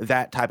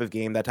that type of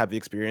game, that type of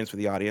experience for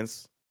the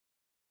audience?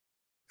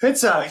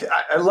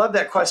 I love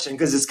that question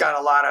because it's got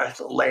a lot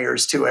of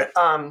layers to it.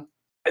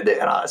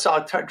 So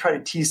I'll try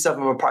to tease some of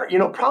them apart.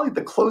 Probably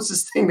the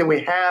closest thing that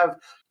we have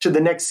to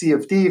the next Sea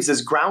of Thieves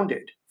is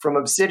Grounded from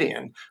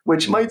Obsidian,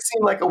 which might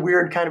seem like a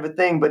weird kind of a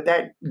thing, but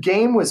that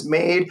game was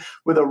made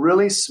with a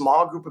really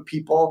small group of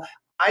people.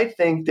 I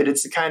think that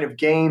it's the kind of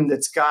game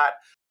that's got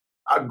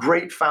a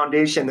great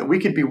foundation that we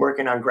could be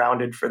working on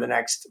Grounded for the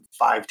next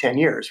 5-10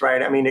 years,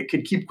 right? I mean, it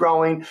could keep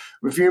growing.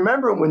 If you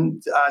remember when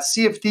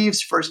Sea of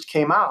Thieves first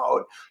came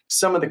out,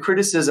 some of the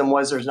criticism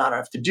was there's not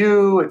enough to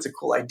do. It's a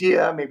cool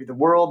idea. Maybe the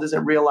world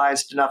isn't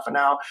realized enough.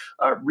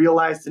 But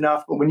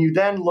when you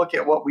then look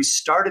at what we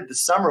started the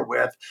summer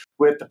with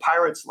the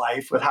Pirate's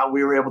Life, with how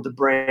we were able to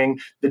bring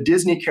the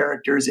Disney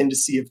characters into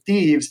Sea of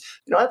Thieves,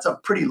 that's a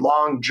pretty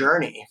long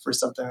journey for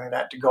something like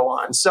that to go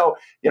on. So,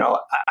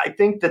 I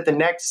think that the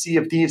next Sea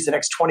of Thieves, the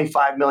next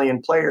 25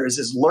 million players,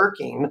 is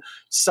lurking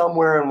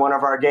somewhere in one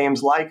of our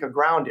games like a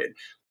Grounded.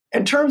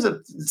 In terms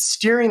of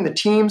steering the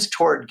teams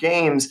toward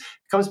games,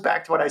 it comes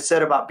back to what I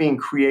said about being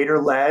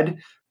creator-led.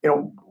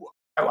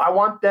 I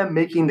want them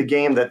making the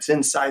game that's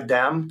inside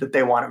them that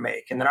they want to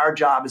make. And then our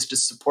job is to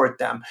support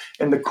them.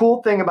 And the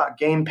cool thing about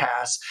Game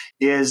Pass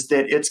is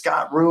that it's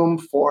got room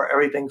for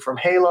everything from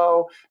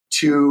Halo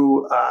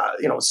to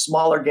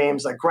smaller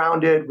games like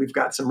Grounded. We've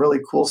got some really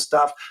cool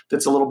stuff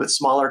that's a little bit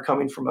smaller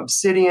coming from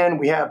Obsidian.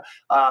 We have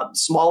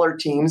smaller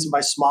teams.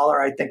 By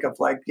smaller, I think of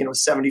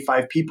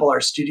 75 people.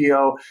 Our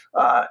studio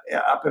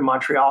up in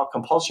Montreal,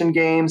 Compulsion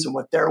Games, and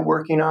what they're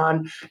working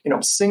on.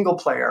 Single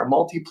player,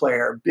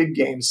 multiplayer, big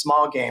game,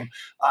 small game.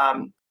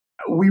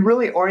 We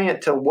really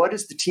orient to what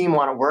does the team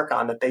want to work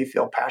on that they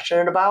feel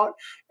passionate about.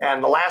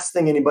 And the last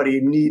thing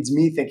anybody needs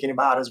me thinking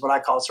about is what I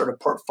call sort of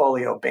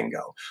portfolio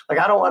bingo. Like,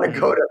 I don't want to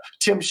go to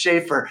Tim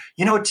Schafer.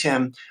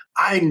 Tim,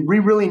 we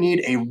really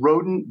need a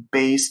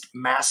rodent-based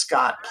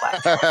mascot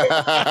platform.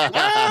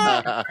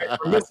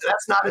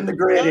 That's not in the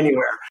grid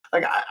anywhere.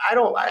 Like,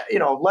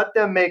 let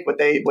them make what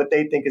they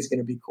think is going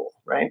to be cool,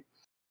 right?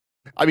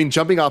 I mean,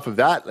 jumping off of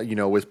that,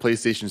 with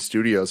PlayStation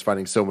Studios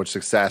finding so much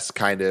success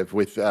kind of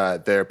with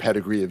their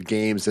pedigree of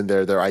games and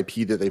their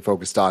IP that they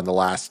focused on the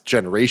last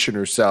generation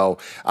or so,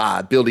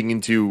 building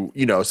into,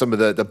 some of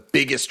the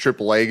biggest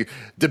AAA,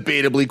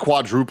 debatably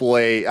quadruple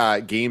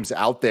A games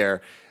out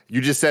there. You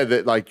just said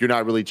that you're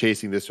not really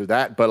chasing this or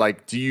that,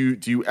 but do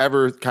you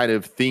ever kind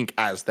of think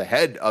as the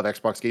head of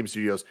Xbox Game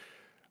Studios,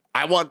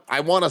 I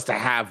want us to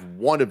have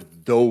one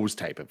of those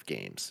type of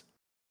games?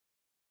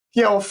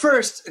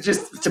 First,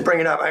 just to bring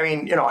it up, I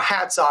mean,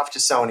 hats off to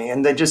Sony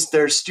and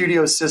their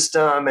studio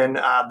system and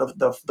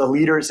the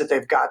leaders that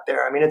they've got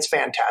there. I mean, it's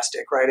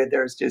fantastic, right?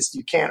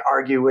 You can't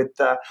argue with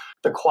the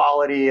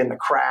quality and the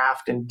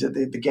craft and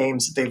the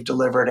games that they've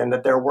delivered and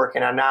that they're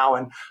working on now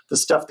and the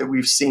stuff that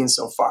we've seen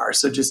so far.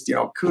 So just,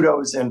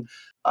 kudos and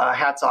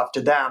hats off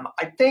to them.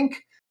 I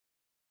think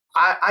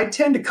I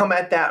tend to come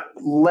at that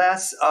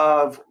less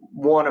of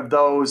one of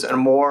those and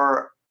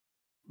more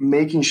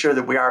making sure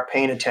that we are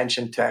paying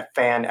attention to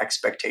fan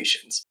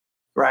expectations,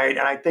 right?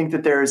 And I think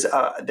that there's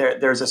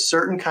a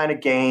certain kind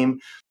of game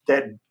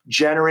that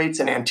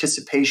generates an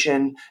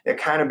anticipation. It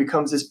kind of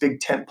becomes this big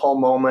tentpole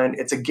moment.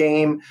 It's a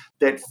game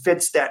that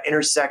fits that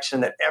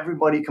intersection that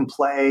everybody can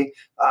play,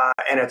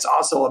 and it's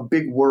also a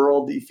big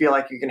world that you feel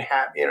like you can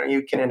have,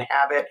 you can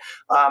inhabit.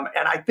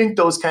 And I think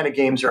those kind of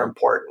games are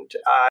important.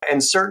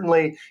 And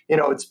certainly,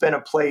 it's been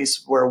a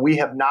place where we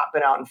have not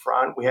been out in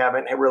front. We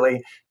haven't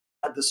really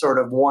had the sort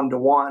of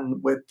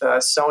one-to-one with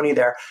Sony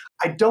there.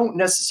 I don't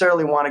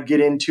necessarily want to get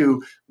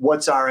into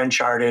what's our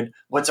Uncharted,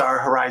 what's our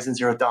Horizon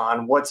Zero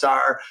Dawn, what's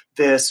our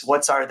this,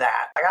 what's our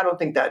that. I don't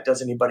think that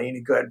does anybody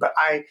any good. But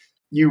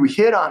you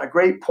hit on a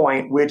great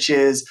point, which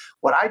is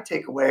what I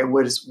take away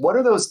was what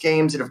are those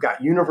games that have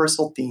got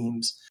universal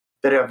themes,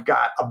 that have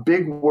got a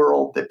big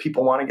world that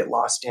people want to get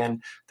lost in,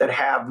 that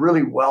have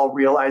really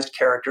well-realized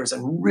characters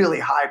and really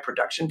high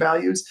production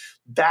values.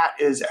 That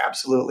is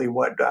absolutely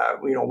what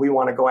we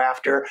want to go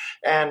after.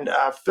 And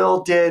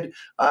Phil did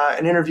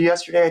an interview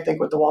yesterday, I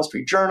think, with the Wall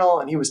Street Journal,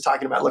 and he was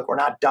talking about, look, we're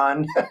not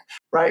done,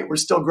 right? We're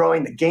still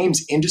growing. The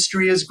games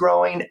industry is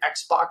growing.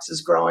 Xbox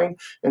is growing.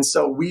 And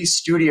so we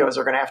studios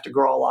are going to have to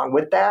grow along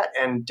with that.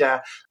 And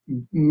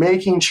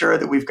making sure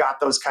that we've got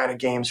those kind of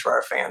games for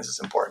our fans is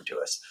important to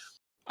us.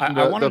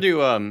 I wanted to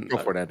go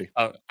for it, Andy.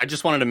 I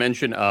just wanted to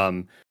mention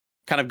kind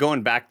of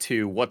going back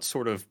to what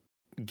sort of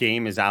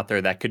game is out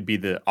there that could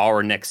be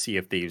our next Sea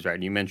of Thieves,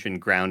 right? You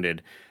mentioned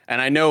Grounded,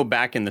 and I know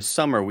back in the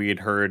summer we had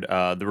heard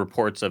the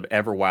reports of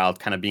Everwild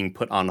kind of being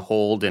put on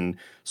hold and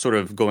sort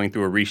of going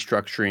through a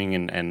restructuring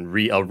and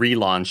a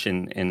relaunch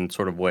in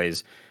sort of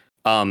ways.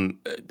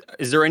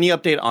 Is there any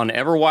update on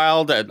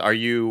Everwild?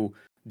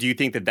 Do you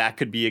think that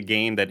could be a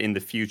game that in the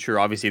future?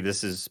 Obviously,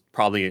 this is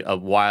probably a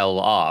while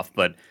off,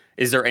 but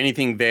is there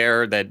anything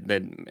there that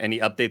any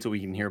updates that we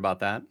can hear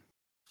about that?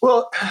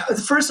 Well,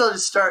 first I'll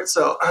just start.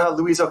 So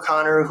Louise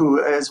O'Connor,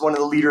 who is one of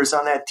the leaders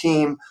on that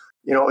team,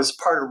 is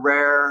part of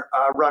Rare,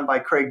 run by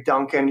Craig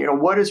Duncan.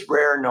 What is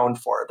Rare known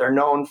for? They're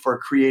known for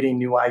creating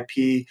new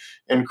IP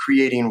and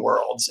creating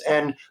worlds.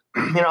 And,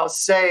 I'll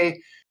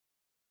say,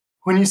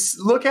 when you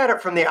look at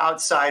it from the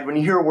outside, when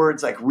you hear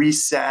words like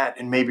reset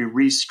and maybe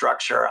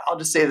restructure, I'll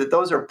just say that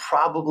those are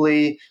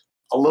probably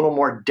a little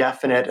more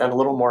definite and a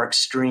little more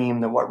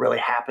extreme than what really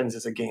happens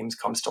as a game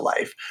comes to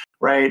life,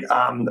 right?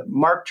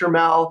 Mark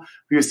Turmel,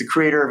 who is the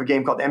creator of a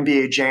game called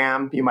NBA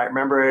Jam, you might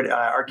remember it,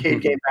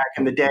 arcade game back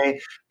in the day,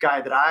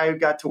 guy that I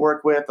got to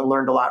work with and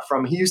learned a lot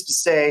from. He used to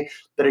say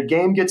that a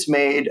game gets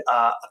made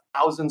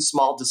 1,000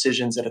 small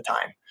decisions at a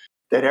time.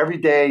 That every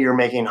day you're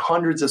making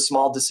hundreds of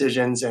small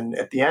decisions, and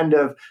at the end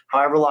of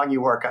however long you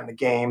work on the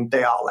game,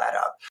 they all add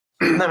up.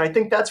 And I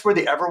think that's where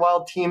the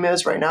Everwild team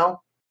is right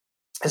now.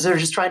 Is they're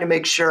just trying to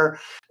make sure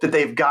that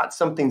they've got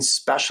something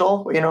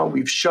special.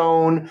 We've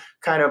shown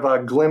kind of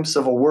a glimpse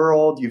of a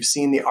world. You've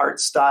seen the art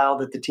style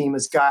that the team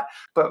has got,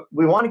 but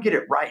we want to get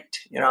it right,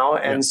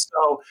 And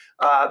so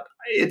I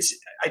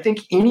think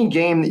any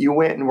game that you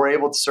went and were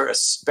able to sort of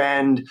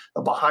spend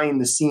a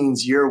behind the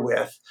scenes year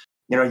with,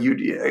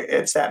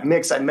 it's that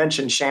mix. I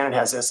mentioned Shannon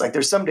has this,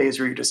 there's some days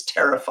where you're just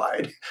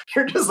terrified.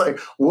 You're just like,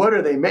 what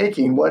are they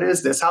making? What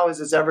is this? How is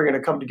this ever going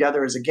to come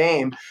together as a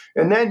game?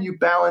 And then you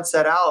balance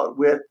that out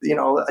with,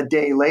 a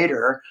day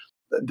later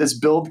this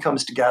build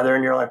comes together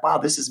and you're like, wow,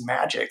 this is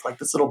magic. Like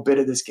this little bit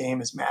of this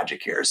game is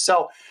magic here.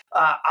 So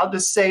I'll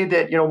just say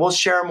that, we'll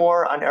share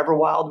more on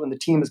Everwild when the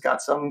team has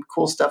got some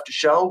cool stuff to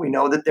show. We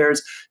know that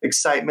there's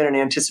excitement and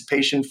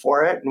anticipation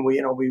for it. And we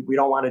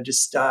don't want to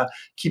just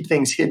keep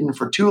things hidden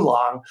for too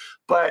long,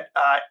 but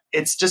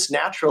it's just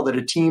natural that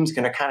a team's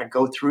going to kind of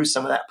go through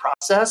some of that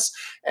process.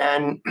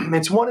 And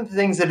it's one of the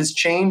things that has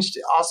changed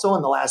also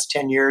in the last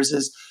 10 years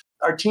is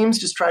our teams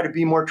just try to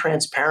be more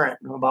transparent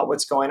about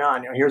what's going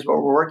on. Here's what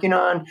we're working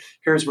on.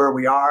 Here's where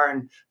we are.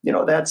 And,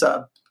 that's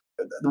the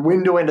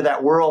window into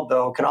that world,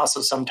 though, can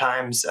also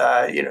sometimes,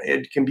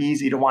 it can be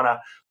easy to want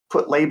to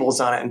put labels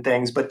on it and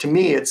things. But to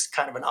me, it's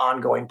kind of an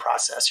ongoing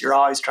process. You're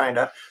always trying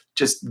to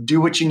just do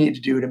what you need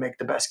to do to make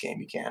the best game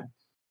you can.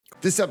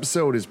 This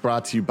episode is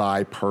brought to you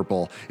by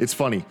Purple. It's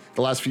funny,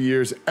 the last few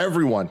years,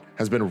 everyone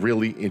has been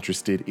really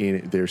interested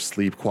in their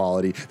sleep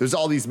quality. There's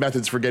all these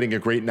methods for getting a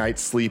great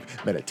night's sleep,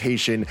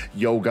 meditation,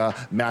 yoga,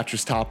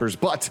 mattress toppers,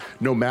 but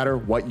no matter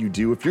what you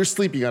do, if you're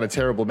sleeping on a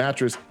terrible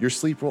mattress, your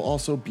sleep will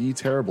also be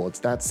terrible. It's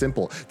that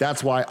simple.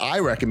 That's why I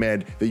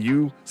recommend that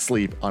you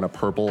sleep on a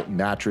Purple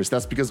mattress.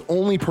 That's because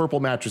only Purple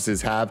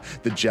mattresses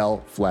have the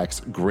Gel Flex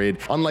Grid.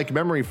 Unlike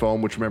memory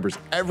foam, which remembers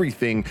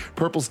everything,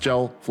 Purple's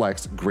Gel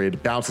Flex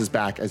Grid bounces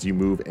back as you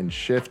move and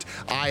shift.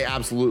 I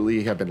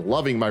absolutely have been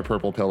loving my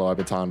Purple pillow. I've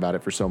been talking about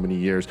it for so many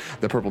years.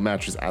 The Purple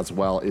mattress as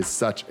well is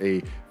such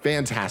a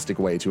fantastic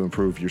way to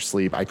improve your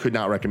sleep. I could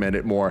not recommend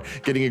it more.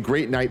 Getting a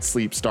great night's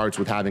sleep starts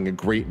with having a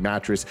great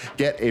mattress.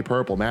 Get a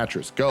Purple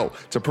mattress. Go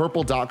to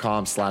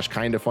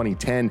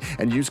purple.com/kindafunny10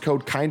 and use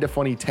code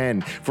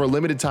kindafunny10. For a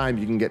limited time,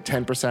 you can get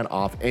 10%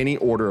 off any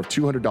order of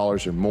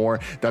 $200 or more.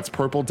 That's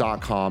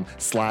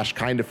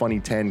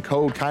purple.com/kindafunny10.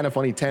 Code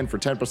kindafunny10 for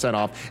 10%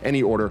 off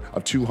any order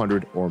of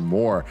 $200 or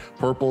more.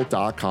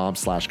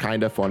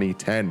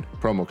 Purple.com/kindafunny10.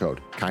 Promo code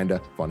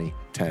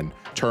kindafunny10.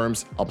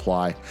 Terms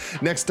apply.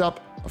 Next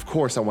up, of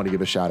course, I want to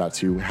give a shout out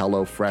to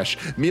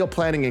HelloFresh. Meal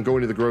planning and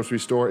going to the grocery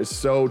store is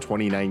so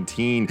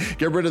 2019.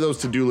 Get rid of those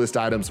to-do list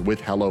items with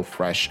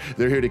HelloFresh.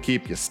 They're here to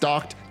keep you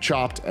stocked,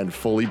 chopped, and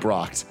fully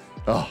brocked.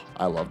 Oh,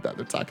 I love that.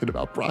 They're talking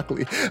about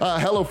broccoli.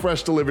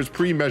 HelloFresh delivers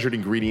pre-measured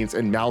ingredients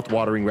and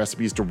mouth-watering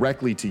recipes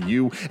directly to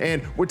you.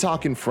 And we're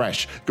talking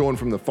fresh, going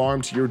from the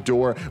farm to your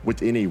door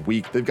within a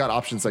week. They've got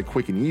options like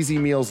quick and easy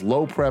meals,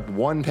 low prep,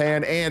 one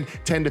pan, and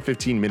 10 to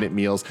 15 minute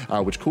meals,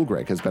 which Cool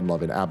Greg has been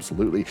loving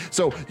absolutely.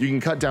 So you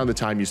can cut down the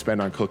time you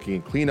spend on cooking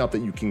and cleanup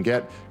that you can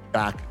get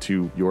back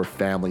to your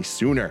family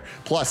sooner.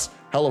 Plus,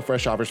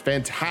 HelloFresh offers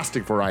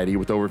fantastic variety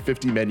with over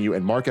 50 menu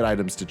and market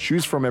items to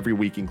choose from every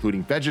week,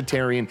 including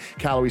vegetarian,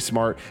 calorie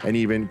smart, and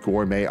even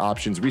gourmet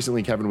options.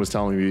 Recently, Kevin was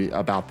telling me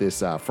about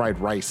this fried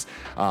rice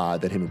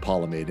that him and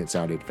Paula made. It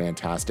sounded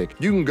fantastic.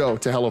 You can go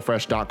to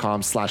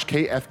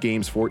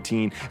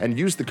HelloFresh.com/KFGames14 and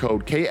use the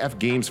code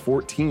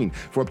KFGames14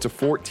 for up to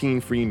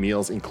 14 free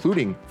meals,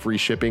 including free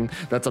shipping.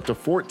 That's up to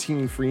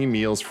 14 free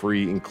meals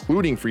free,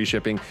 including free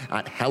shipping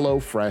at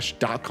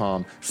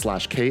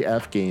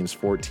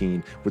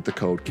HelloFresh.com/KFGames14 with the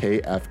code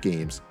KFGames14.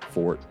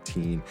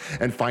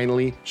 And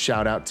finally,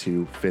 shout out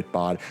to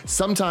Fitbod.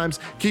 Sometimes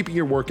keeping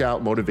your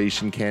workout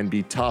motivation can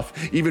be tough,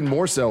 even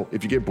more so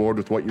if you get bored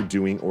with what you're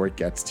doing or it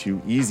gets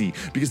too easy,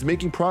 because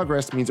making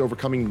progress means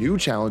overcoming new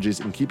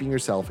challenges and keeping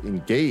yourself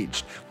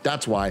engaged.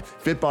 That's why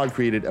Fitbod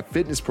created a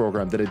fitness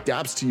program that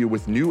adapts to you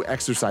with new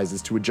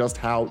exercises to adjust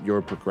how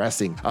you're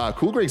progressing.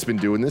 Cool Greg's been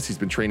doing this. He's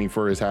been training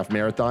for his half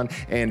marathon,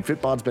 and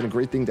Fitbod's been a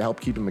great thing to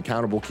help keep him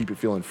accountable, keep it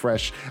feeling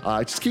fresh,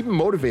 just keep him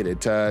motivated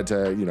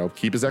to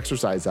keep his exercise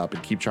up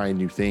and keep trying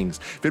new things.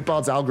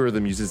 Fitbod's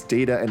algorithm uses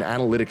data and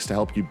analytics to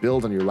help you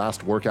build on your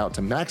last workout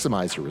to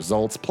maximize your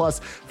results.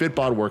 Plus,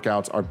 Fitbod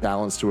workouts are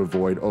balanced to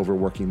avoid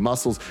overworking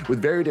muscles with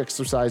varied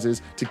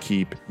exercises to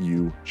keep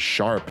you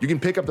sharp. You can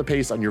pick up the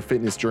pace on your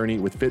fitness journey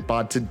with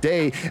Fitbod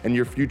today, and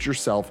your future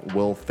self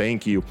will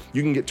thank you.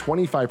 You can get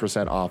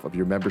 25% off of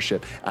your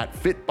membership at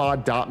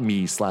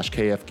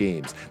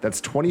fitbod.me/KFGames.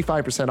 That's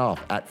 25%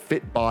 off at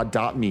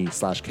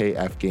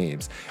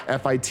fitbod.me/KFGames.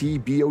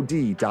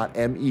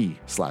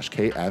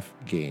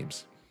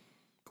 fitbod.me/KFGames.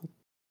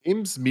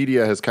 Games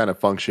media has kind of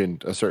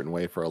functioned a certain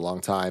way for a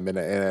long time. And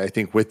I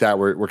think with that,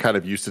 we're kind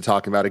of used to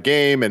talking about a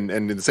game and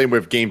in the same way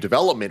of game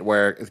development,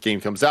 where the game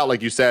comes out,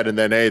 like you said, and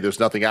then, hey, there's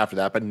nothing after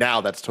that. But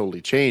now that's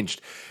totally changed.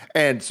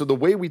 And so the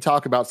way we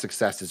talk about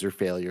successes or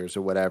failures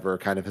or whatever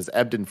kind of has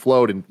ebbed and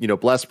flowed. And,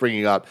 Bless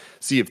bringing up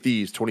Sea of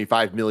Thieves,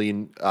 25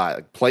 million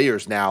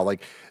players now.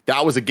 Like,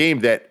 that was a game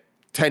that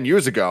 10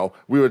 years ago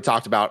we would have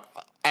talked about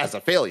as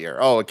a failure.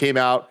 Oh, it came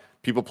out,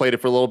 people played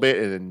it for a little bit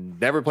and then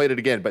never played it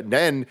again. But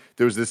then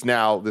there was this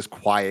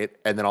quiet.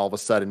 And then all of a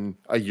sudden,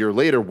 a year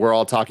later, we're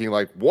all talking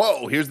like,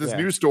 whoa, here's this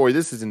news story.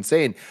 This is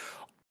insane.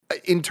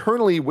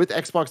 Internally with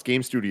Xbox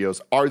Game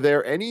Studios, are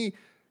there any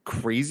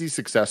crazy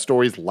success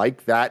stories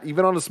like that,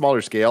 even on a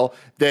smaller scale,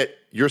 that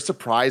you're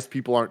surprised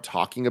people aren't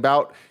talking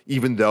about,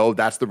 even though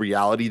that's the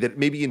reality, that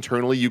maybe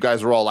internally you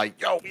guys are all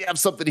like, yo, we have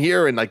something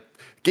here. And like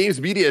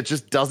games media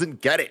just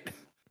doesn't get it?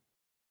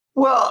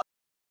 Well,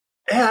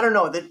 I don't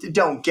know, that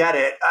don't get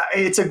it.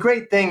 It's a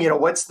great thing.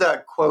 What's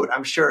the quote?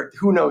 I'm sure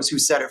who knows who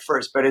said it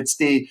first, but it's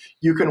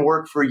you can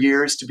work for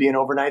years to be an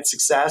overnight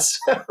success,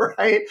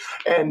 right?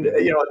 And,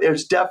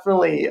 there's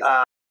definitely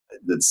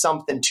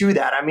something to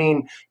that. I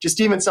mean, just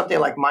even something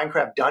like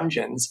Minecraft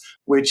Dungeons,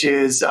 which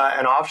is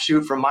an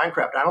offshoot from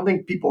Minecraft. I don't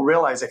think people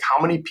realize like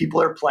how many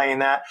people are playing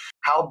that,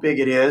 how big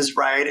it is,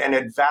 right? And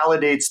it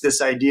validates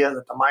this idea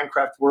that the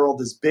Minecraft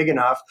world is big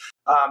enough.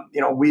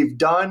 We've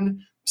done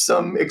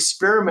some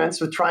experiments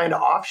with trying to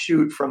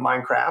offshoot from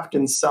Minecraft,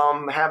 and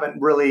some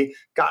haven't really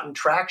gotten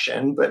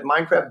traction, but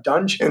Minecraft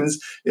Dungeons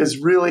is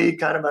really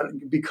kind of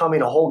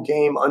becoming a whole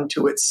game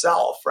unto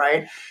itself,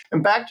 right?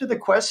 And back to the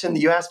question that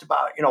you asked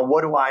about,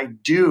 what do I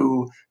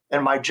do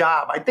in my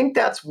job? I think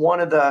that's one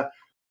of the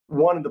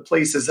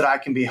places that I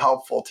can be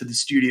helpful to the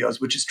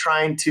studios, which is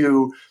trying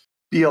to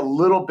be a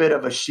little bit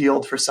of a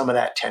shield for some of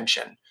that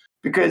tension.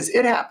 Because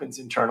it happens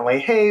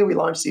internally. Hey, we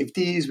launched Sea of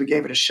Thieves. We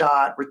gave it a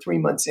shot. We're 3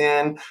 months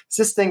in. Is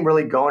this thing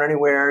really going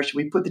anywhere? Should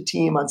we put the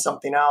team on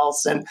something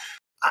else? And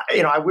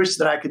I wish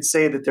that I could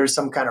say that there's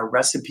some kind of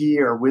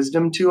recipe or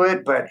wisdom to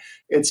it, but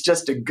it's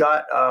just a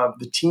gut of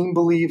the team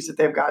believes that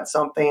they've got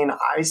something.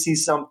 I see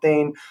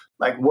something.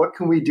 Like, what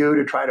can we do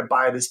to try to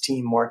buy this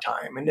team more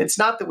time? And it's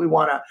not that we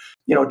want to,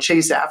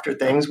 chase after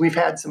things. We've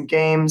had some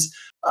games,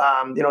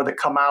 that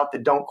come out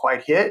that don't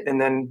quite hit, and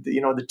then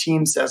the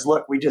team says,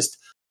 "Look, we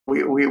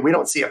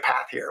don't see a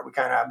path here.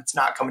 It's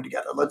not coming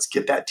together. Let's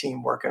get that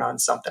team working on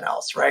something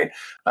else," right?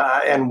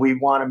 And we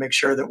want to make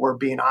sure that we're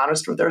being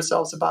honest with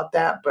ourselves about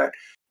that. But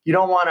you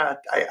don't want to.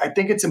 I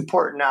think it's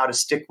important now to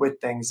stick with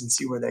things and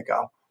see where they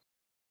go.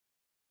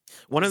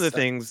 One of the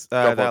things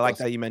that I like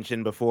that you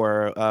mentioned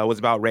before was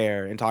about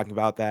Rare, and talking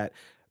about that.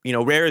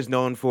 Rare is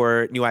known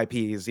for new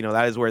IPs.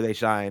 That is where they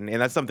shine.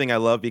 And that's something I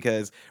love,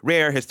 because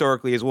Rare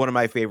historically is one of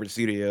my favorite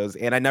studios.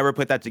 And I never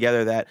put that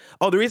together that,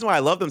 the reason why I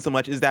love them so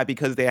much is that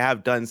because they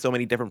have done so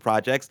many different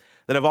projects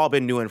that have all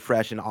been new and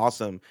fresh and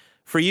awesome.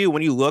 For you,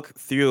 when you look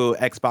through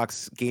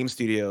Xbox Game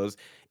Studios,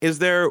 is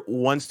there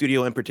one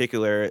studio in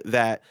particular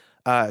that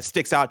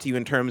sticks out to you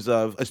in terms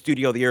of a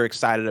studio that you're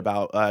excited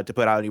about to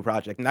put out a new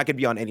project? And that could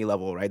be on any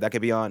level, right? That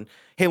could be on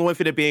Halo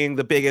Infinite being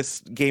the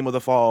biggest game of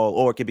the fall,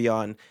 or it could be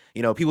on,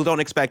 people don't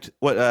expect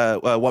what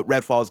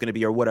Redfall is going to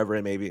be, or whatever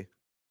it may be.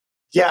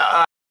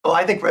 Yeah, well,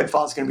 I think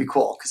Redfall is going to be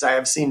cool, because I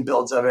have seen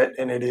builds of it,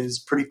 and it is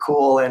pretty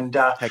cool. And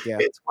Heck yeah.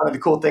 It's one of the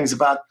cool things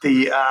about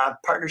the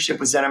partnership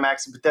with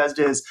ZeniMax and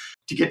Bethesda is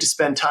to get to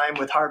spend time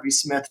with Harvey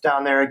Smith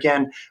down there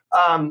again.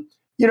 As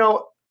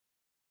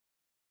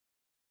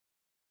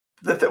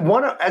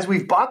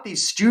we've bought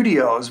these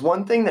studios,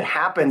 one thing that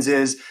happens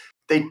is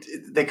they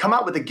come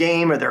out with a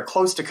game, or they're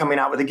close to coming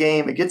out with a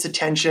game. It gets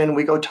attention.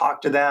 We go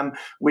talk to them.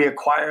 We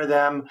acquire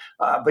them.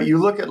 But you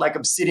look at like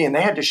Obsidian,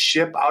 they had to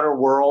ship Outer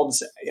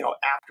Worlds,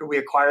 after we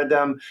acquired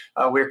them.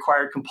 We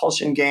acquired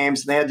Compulsion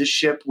Games, and they had to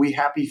ship We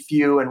Happy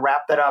Few and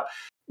wrap that up.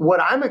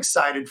 What I'm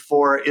excited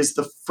for is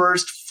the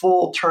first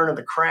full turn of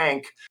the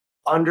crank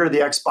under the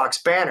Xbox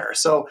banner.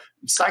 So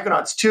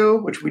Psychonauts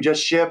 2, which we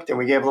just shipped and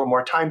we gave a little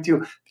more time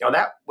to,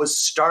 that was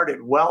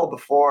started well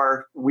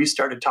before we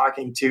started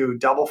talking to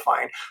Double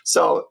Fine.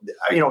 So,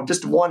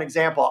 just one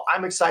example,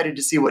 I'm excited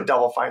to see what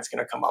Double Fine's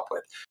going to come up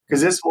with,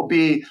 because this will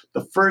be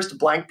the first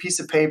blank piece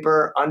of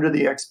paper under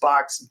the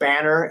Xbox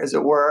banner, as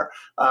it were.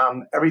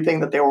 Everything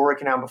that they were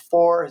working on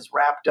before is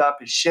wrapped up,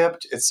 is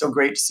shipped. It's so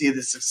great to see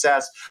the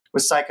success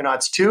with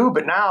Psychonauts 2,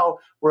 but now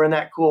we're in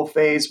that cool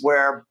phase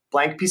where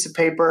blank piece of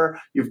paper,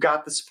 you've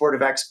got the support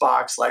of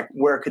Xbox, like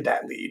where could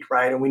that lead,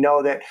 right? And we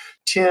know that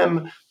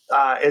Tim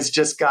has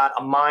just got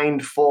a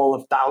mind full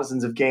of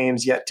thousands of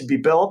games yet to be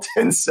built.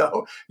 And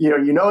so,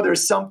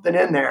 there's something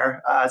in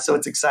there. So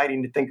it's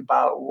exciting to think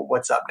about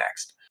what's up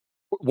next.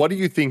 What do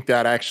you think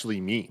that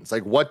actually means?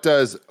 Like, what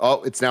does,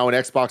 it's now an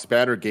Xbox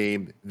banner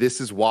game, this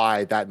is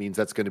why that means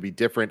that's going to be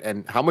different?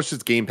 And how much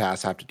does Game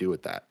Pass have to do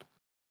with that?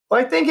 Well,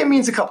 I think it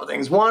means a couple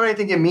things. One, I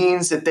think it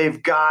means that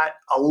they've got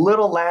a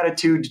little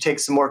latitude to take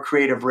some more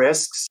creative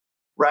risks,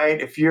 right?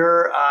 If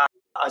you're a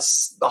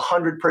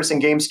 100-person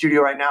game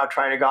studio right now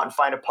trying to go out and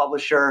find a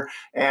publisher,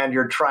 and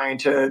you're trying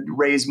to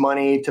raise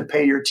money to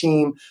pay your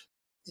team,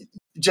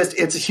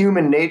 it's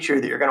human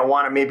nature that you're going to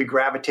want to maybe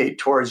gravitate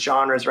towards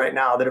genres right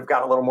now that have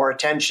got a little more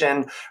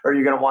attention, or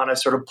you're going to want to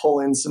sort of pull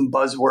in some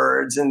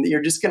buzzwords, and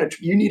you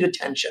need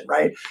attention,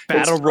 right?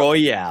 Battle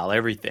Royale,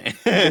 everything.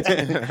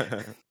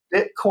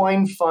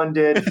 Bitcoin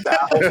funded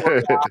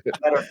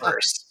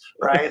metaverse,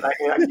 right? I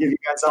give you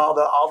guys all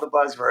the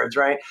buzzwords,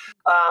 right?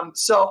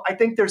 So I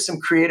think there's some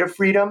creative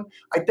freedom.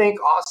 I think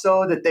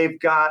also that they've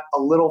got a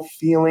little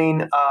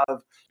feeling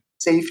of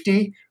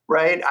safety,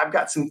 right? I've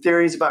got some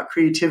theories about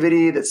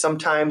creativity, that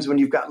sometimes when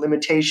you've got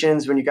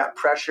limitations, when you've got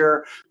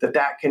pressure,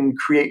 that can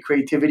create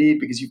creativity,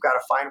 because you've got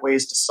to find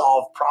ways to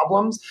solve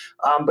problems.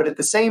 But at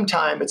the same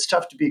time, it's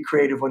tough to be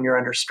creative when you're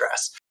under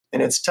stress.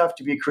 And it's tough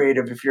to be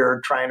creative if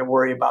you're trying to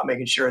worry about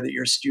making sure that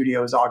your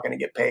studio is all going to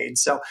get paid.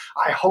 So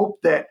I hope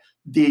that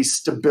the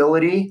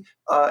stability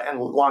and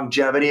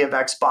longevity of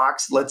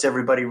Xbox lets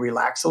everybody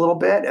relax a little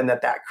bit, and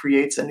that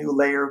creates a new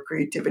layer of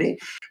creativity.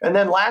 And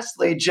then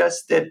lastly,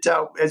 just that,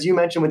 as you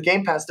mentioned with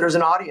Game Pass, there's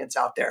an audience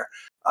out there.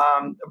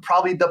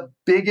 Probably the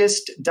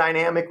biggest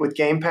dynamic with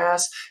Game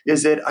Pass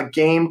is that a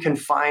game can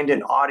find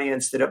an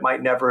audience that it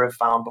might never have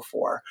found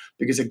before,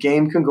 because a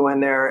game can go in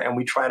there and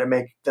we try to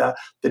make the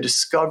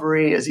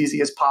discovery as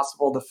easy as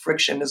possible, the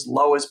friction as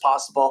low as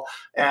possible.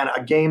 And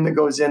a game that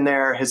goes in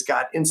there has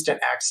got instant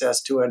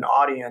access to an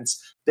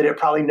audience that it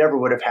probably never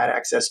would have had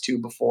access to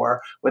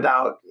before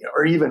without,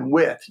 or even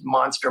with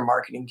monster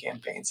marketing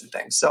campaigns and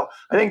things. So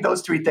I think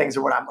those three things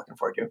are what I'm looking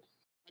forward to.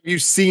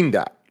 You've seen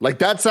that. Like,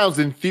 that sounds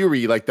in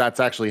theory like that's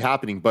actually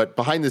happening, but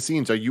behind the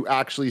scenes, are you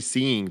actually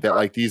seeing that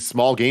like these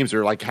small games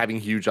are like having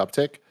huge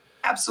uptick?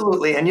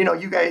 Absolutely. And,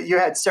 you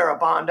had Sarah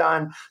Bond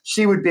on.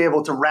 She would be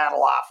able to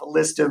rattle off a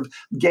list of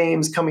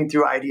games coming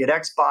through ID at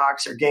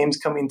Xbox or games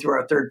coming through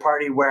our third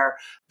party where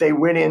they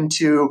went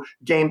into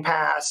Game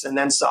Pass and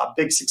then saw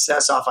big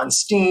success off on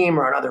Steam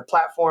or on other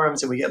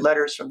platforms. And we get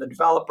letters from the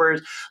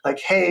developers like,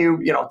 hey,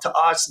 to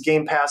us,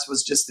 Game Pass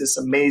was just this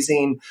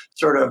amazing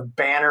sort of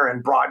banner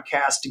and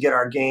broadcast to get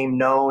our game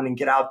known and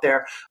get out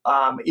there.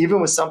 Even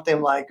with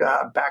something like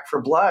Back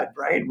 4 Blood,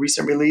 right?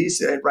 Recent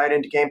release, right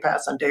into Game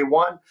Pass on day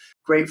one.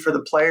 Great for the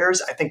players.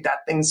 I think that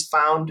thing's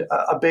found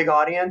a big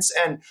audience.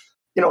 And,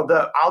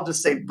 I'll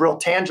just say real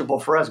tangible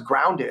for us,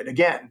 Grounded.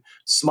 Again,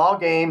 small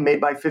game made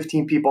by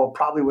 15 people,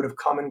 probably would have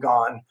come and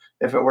gone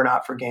if it were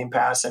not for Game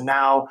Pass. And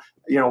now,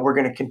 we're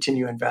going to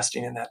continue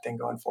investing in that thing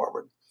going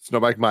forward. Snow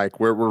Mike,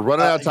 we're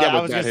running out of time.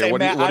 I was going to say,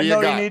 Matt, I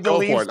know you need to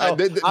leave. So I'm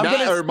going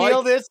to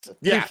steal this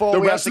before we have to go.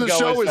 The rest of the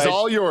show is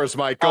all yours,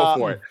 Mike. Go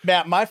for it.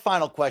 Matt, my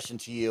final question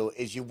to you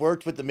is, you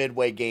worked with the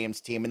Midway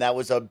Games team, and that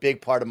was a big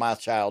part of my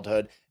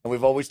childhood. And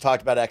we've always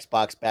talked about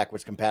Xbox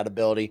backwards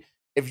compatibility.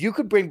 If you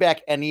could bring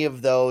back any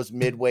of those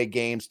Midway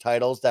Games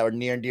titles that were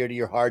near and dear to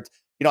your heart,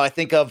 I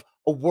think of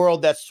a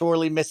world that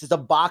sorely misses a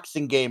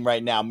boxing game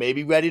right now,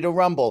 maybe Ready to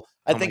Rumble.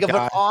 I think of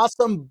an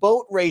awesome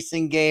boat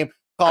racing game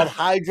called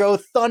Hydro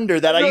Thunder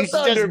that I used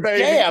to just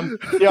jam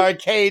the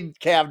arcade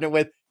cabinet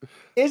with.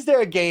 Is there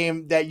a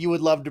game that you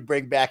would love to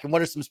bring back, and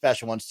what are some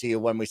special ones to you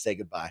when we say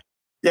goodbye?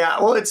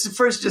 Yeah, well, it's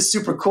first just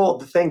super cool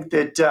to think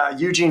that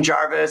Eugene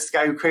Jarvis, the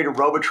guy who created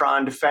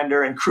Robotron,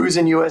 Defender, and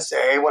Cruisin'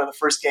 USA, one of the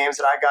first games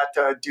that I got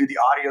to do the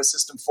audio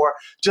system for,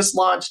 just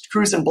launched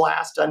Cruisin'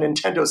 Blast on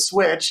Nintendo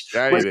Switch.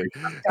 Yeah, you did.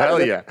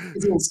 Hell yeah.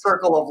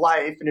 Circle of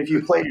Life, and if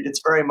you played it,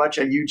 it's very much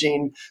a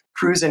Eugene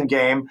Cruisin'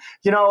 game.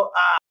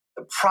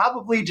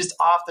 Probably just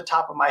off the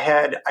top of my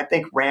head, I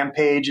think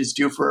Rampage is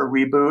due for a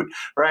reboot,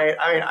 right?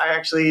 I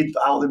mean,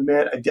 I'll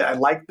admit, I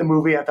liked the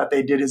movie. I thought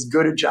they did as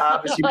good a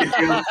job as you could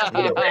do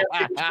in a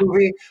Rampage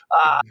movie.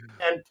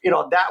 And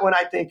that one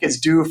I think is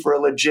due for a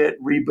legit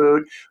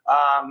reboot.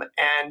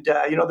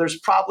 There's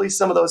probably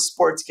some of those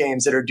sports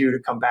games that are due to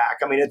come back.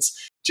 I mean,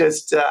 it's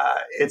just,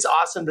 it's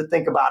awesome to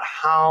think about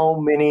how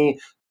many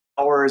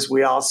hours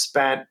we all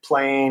spent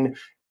playing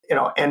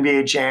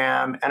NBA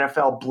Jam,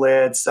 NFL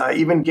Blitz,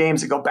 even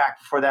games that go back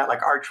before that,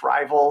 like Arch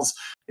Rivals,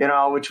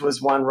 which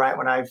was one right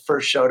when I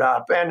first showed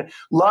up. And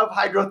love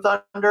Hydro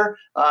Thunder.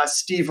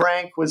 Steve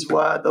Rank was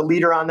the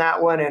leader on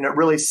that one, and it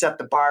really set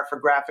the bar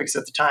for graphics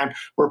at the time.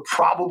 We're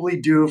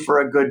probably due for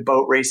a good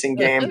boat racing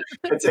game.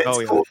 It's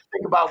cool to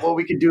think about what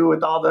we could do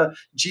with all the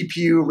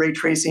GPU ray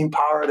tracing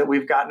power that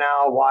we've got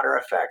now, water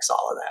effects,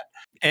 all of that.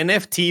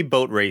 NFT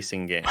boat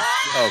racing game.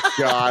 Oh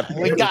God,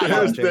 we got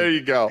it. There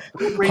you go.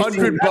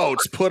 100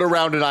 boats put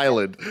around an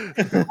island.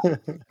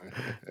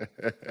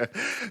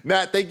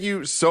 Matt, thank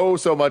you so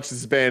much. This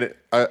has been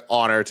an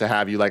honor to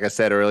have you. Like I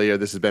said earlier,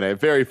 this has been a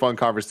very fun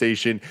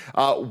conversation.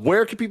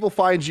 Where can people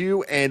find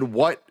you, and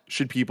what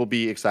should people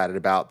be excited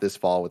about this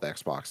fall with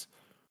Xbox?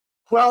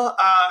 Well,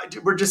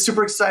 we're just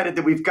super excited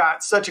that we've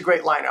got such a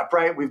great lineup,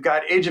 right? We've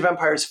got Age of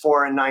Empires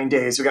 4 in 9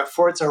 days. We've got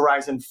Forza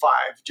Horizon 5,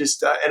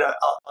 just and a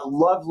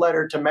love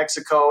letter to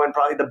Mexico, and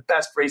probably the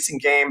best racing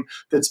game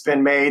that's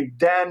been made.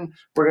 Then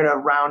we're going to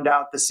round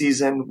out the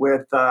season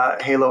with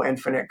Halo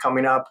Infinite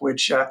coming up,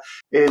 which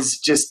is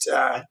just,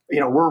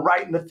 we're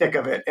right in the thick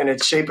of it, and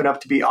it's shaping up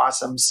to be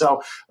awesome.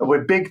 So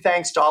with big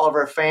thanks to all of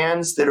our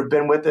fans that have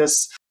been with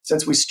us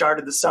since we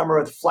started the summer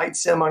with Flight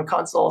Sim on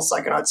console,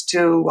 Psychonauts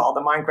 2, all the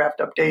Minecraft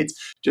updates.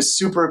 Just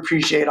super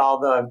appreciate all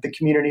the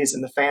communities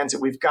and the fans that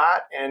we've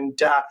got. And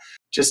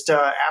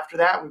after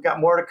that, we've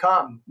got more to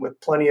come with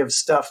plenty of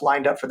stuff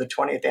lined up for the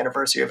 20th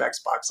anniversary of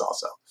Xbox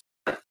also.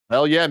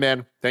 Hell yeah,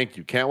 man. Thank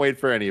you. Can't wait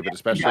for any of it,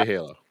 especially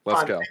Halo.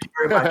 Let's go. Thank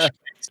you very much.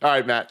 All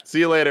right, Matt. See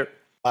you later.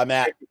 Bye,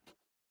 Matt.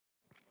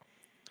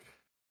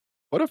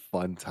 What a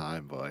fun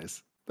time,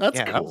 boys. That's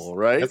cool,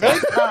 right?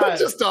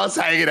 Just us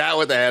hanging out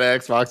with the head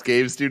of Xbox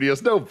Game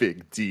Studios. No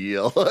big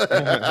deal.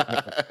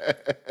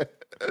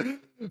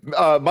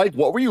 Mike,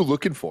 what were you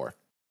looking for?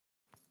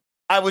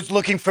 I was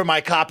looking for my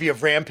copy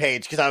of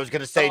Rampage because I was going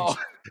to say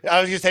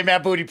I was gonna say,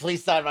 Matt Booty,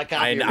 please sign my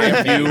copy. I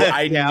knew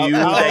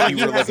that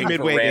you were That's looking for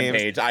Midway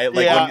games. Rampage.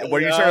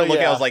 When you Yeah, started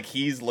looking, yeah. I was like,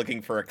 he's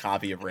looking for a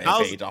copy of I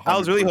Rampage.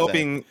 was really 100%.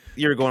 hoping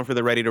you were going for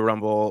the Ready to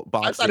Rumble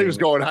box. I thought he was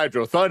going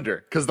Hydro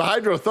Thunder because the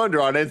Hydro Thunder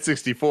on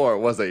N64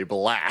 was a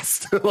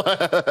blast.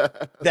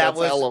 That's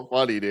was- hella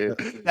funny,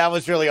 dude. That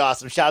was really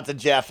awesome. Shout out to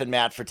Jeff and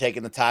Matt for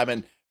taking the time,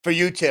 and for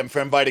you, Tim,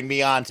 for inviting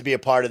me on to be a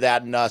part of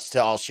that and us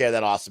to all share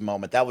that awesome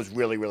moment. That was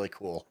really, really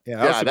cool. Yeah,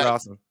 that was super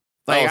awesome.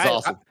 That Like,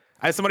 was awesome.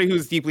 As somebody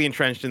who's deeply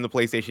entrenched in the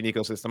PlayStation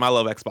ecosystem, I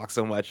love Xbox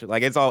so much.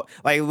 Like, it's all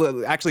like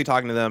actually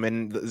talking to them,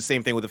 and the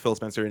same thing with the Phil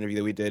Spencer interview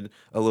that we did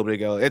a little bit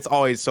ago. It's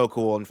always so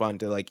cool and fun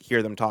to like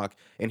hear them talk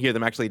and hear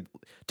them actually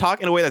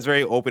talk in a way that's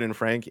very open and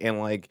frank and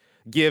like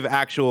give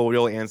actual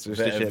real answers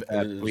to shit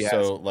that we ask.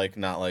 So, like,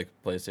 not like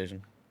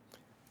PlayStation.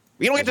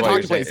 We don't get to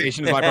That's talk what to you're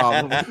saying. PlayStation is my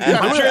problem. Yeah,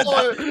 I'm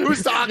sure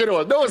who's talking to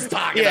us? No one's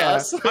talking to yeah,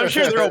 us. I'm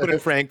sure they're open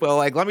and frank, but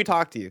like, let me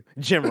talk to you,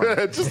 Jim.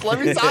 Just let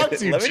me talk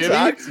to you, Let me Jimmy.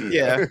 talk to you.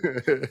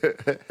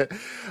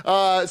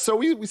 Yeah. So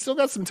we still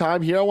got some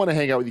time here. I want to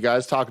hang out with you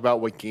guys, talk about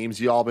what games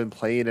you all been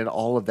playing and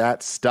all of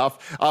that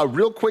stuff.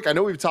 Real quick, I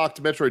know we've talked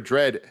to Metroid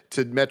Dread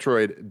to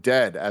Metroid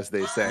Dead, as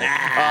they say.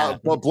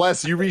 But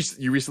Bless, you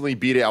recently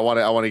beat it. I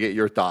want to get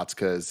your thoughts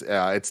because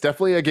it's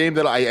definitely a game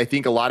that I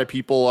think a lot of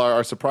people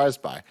are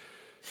surprised by.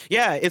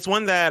 Yeah, it's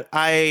one that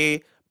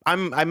I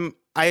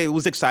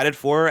was excited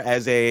for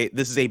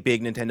this is a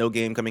big Nintendo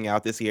game coming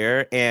out this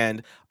year,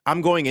 and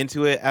I'm going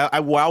into it. I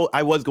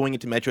was going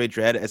into Metroid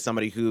Dread as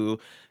somebody who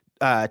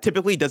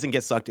typically doesn't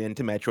get sucked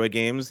into Metroid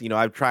games. You know,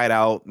 I've tried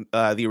out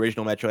the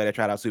original Metroid, I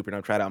tried out Super, and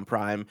I've tried out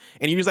Prime,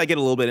 and usually I get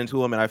a little bit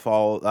into them and I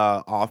fall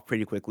off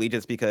pretty quickly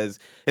just because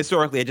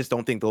historically I just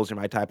don't think those are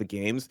my type of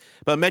games.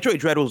 But Metroid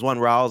Dread was one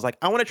where I was like,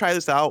 I want to try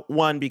this out.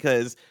 One,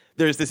 because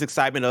there's this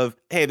excitement of,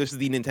 hey, this is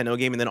the Nintendo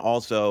game, and then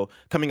also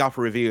coming off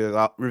of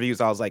reviews,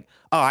 I was like,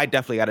 oh, I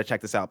definitely got to check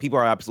this out. People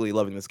are absolutely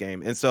loving this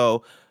game. And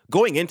so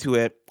going into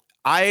it,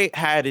 I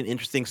had an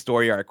interesting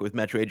story arc with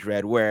Metroid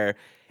Dread where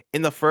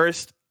in the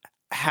first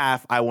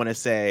half, I want to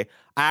say,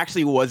 I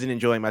actually wasn't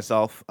enjoying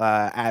myself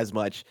as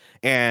much.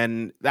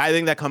 And I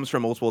think that comes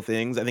from multiple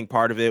things. I think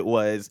part of it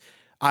was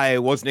I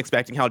wasn't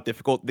expecting how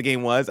difficult the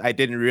game was. I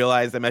didn't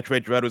realize that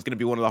Metroid Dread was going to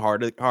be one of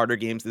the harder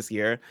games this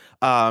year.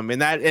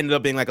 And that ended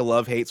up being like a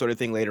love-hate sort of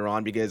thing later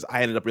on because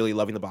I ended up really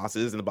loving the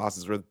bosses, and the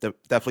bosses were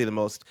definitely the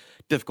most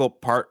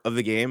difficult part of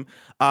the game.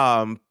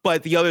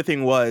 But the other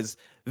thing was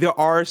there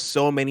are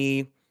so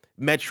many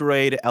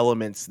Metroid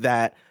elements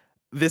that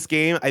this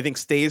game, I think,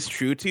 stays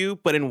true to,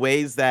 but in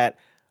ways that,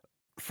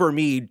 for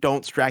me,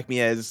 don't strike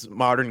me as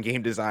modern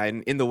game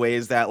design in the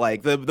ways that,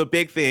 like, the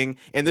big thing,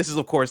 and this is,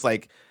 of course,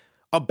 like,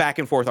 a back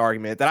and forth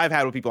argument that I've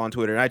had with people on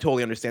Twitter, and I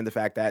totally understand the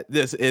fact that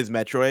this is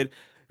Metroid.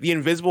 The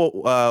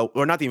invisible,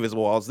 or not the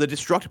invisible walls, the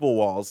destructible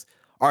walls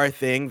are a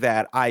thing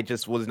that I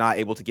just was not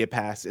able to get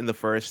past in the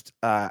first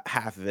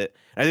half of it.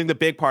 And I think the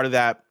big part of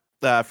that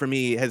for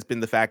me has been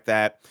the fact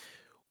that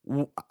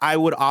I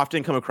would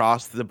often come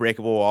across the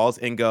breakable walls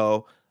and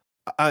go,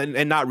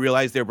 and not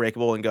realize they're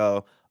breakable and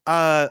go,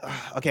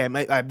 okay,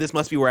 this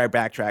must be where I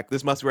backtrack.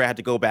 This must be where I had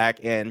to go back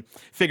and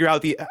figure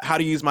out how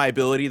to use my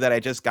ability that I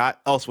just got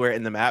elsewhere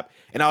in the map.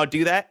 And I would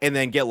do that and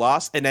then get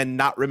lost and then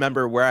not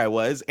remember where I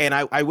was. And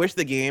I wish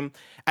the game,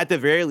 at the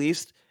very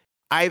least,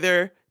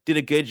 either did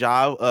a good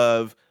job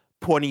of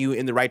pointing you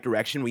in the right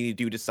direction when you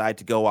do decide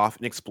to go off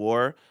and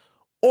explore,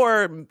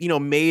 or, you know,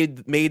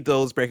 made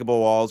those breakable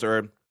walls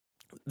or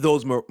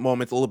those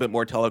moments a little bit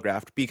more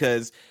telegraphed,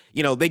 because,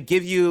 you know, they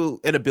give you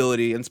an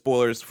ability, and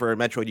spoilers for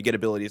Metroid, you get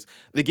abilities.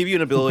 They give you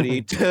an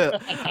ability to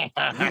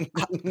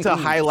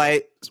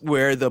highlight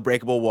where the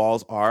breakable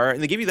walls are,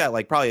 and they give you that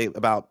like probably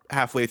about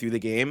halfway through the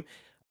game.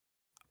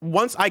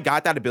 Once I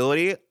got that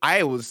ability,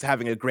 I was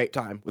having a great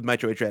time with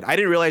Metroid Dread. I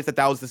didn't realize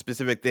that was the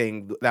specific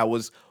thing that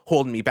was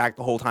holding me back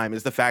the whole time,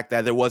 is the fact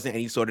that there wasn't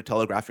any sort of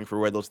telegraphing for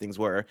where those things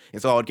were.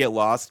 And so I would get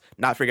lost,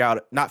 not figure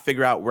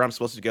out where I'm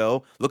supposed to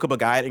go, look up a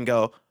guide and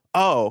go,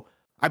 oh,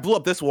 I blew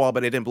up this wall,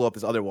 but I didn't blow up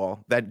this other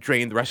wall that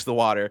drained the rest of the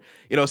water.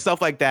 You know, stuff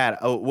like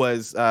that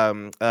was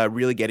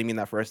really getting me in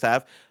that first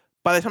half.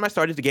 By the time I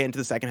started to get into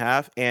the second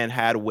half and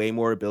had way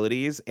more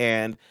abilities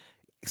and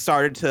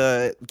started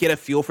to get a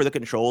feel for the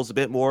controls a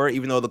bit more,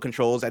 even though the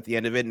controls at the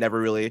end of it never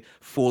really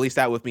fully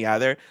sat with me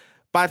either.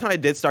 By the time I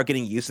did start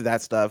getting used to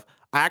that stuff,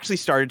 I actually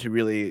started to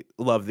really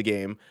love the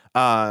game,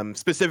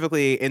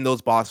 specifically in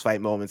those boss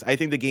fight moments. I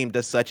think the game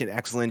does such an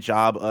excellent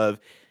job of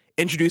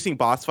introducing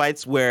boss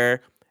fights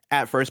where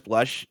at first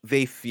blush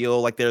they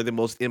feel like they're the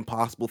most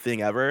impossible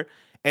thing ever,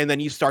 and then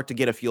you start to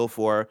get a feel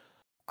for,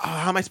 oh,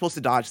 how am I supposed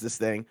to dodge this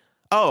thing?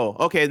 Oh,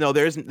 okay, no,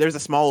 there's a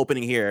small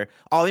opening here.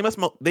 Oh, they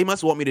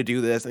must want me to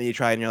do this, and then you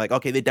try and you're like,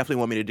 okay, they definitely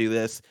want me to do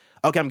this.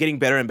 Okay, I'm getting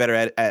better and better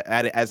at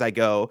it as I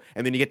go,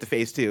 and then you get to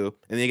phase 2,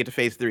 and then you get to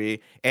phase 3,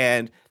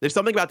 and there's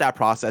something about that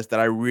process that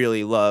I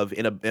really love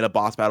in a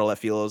boss battle that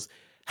feels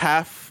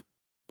half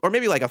or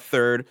maybe like a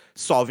third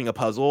solving a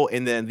puzzle,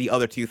 and then the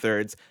other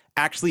 2/3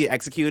 actually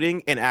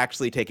executing and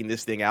actually taking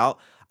this thing out.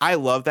 I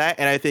love that,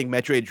 and I think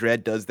Metroid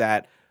Dread does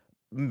that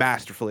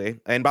masterfully.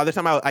 And by the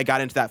time I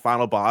got into that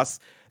final boss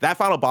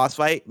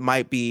fight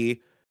might be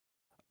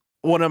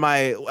one of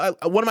my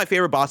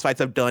favorite boss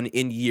fights I've done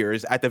in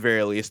years, at the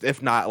very least,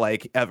 if not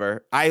like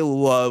ever. I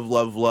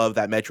love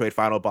that Metroid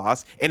final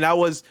boss, and that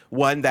was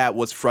one that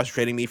was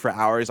frustrating me for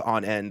hours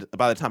on end.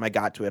 By the time I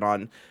got to it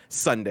on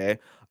Sunday,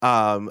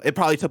 it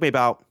probably took me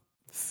about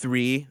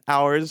 3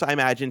 hours, I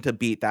imagine, to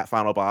beat that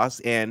final boss.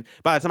 And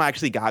by the time I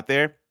actually got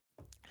there,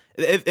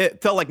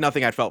 it felt like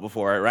nothing I'd felt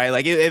before, right?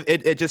 Like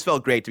it just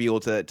felt great to be able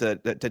to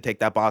take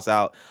that boss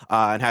out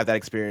and have that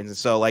experience. And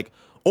so, like,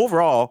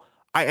 overall,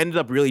 I ended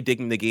up really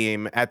digging the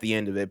game at the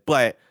end of it.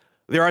 But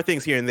there are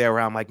things here and there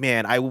where I'm like,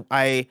 man,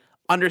 I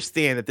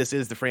understand that this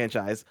is the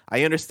franchise.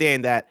 I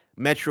understand that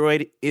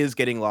Metroid is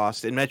getting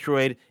lost, and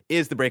Metroid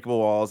is the breakable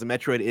walls, and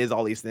Metroid is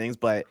all these things,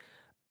 but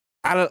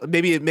I don't.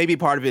 Maybe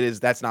part of it is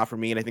that's not for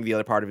me, and I think the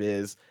other part of it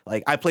is,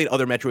 like, I played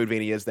other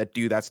Metroidvanias that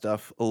do that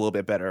stuff a little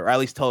bit better, or at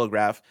least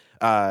telegraph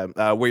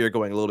where you're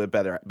going a little bit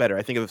better.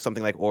 I think of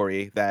something like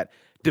Ori that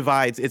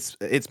divides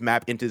its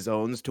map into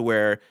zones to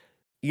where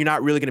you're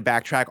not really going to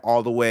backtrack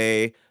all the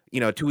way,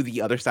 to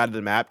the other side of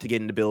the map to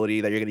get an ability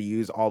that you're going to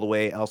use all the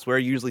way elsewhere.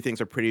 Usually things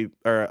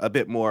are a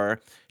bit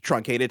more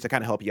truncated to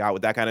kind of help you out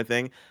with that kind of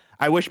thing.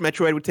 I wish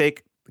Metroid would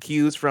take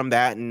cues from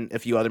that and a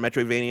few other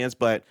Metroidvanias,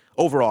 but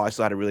overall, I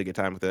still had a really good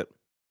time with it.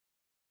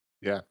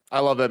 Yeah, I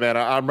love that, man.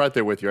 I'm right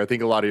there with you. I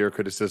think a lot of your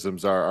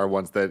criticisms are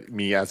ones that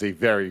me, as a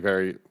very,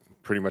 very,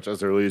 pretty much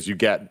as early as you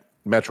get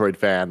Metroid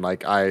fan,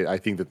 like I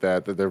think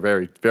that they're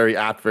very, very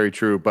apt, very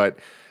true. But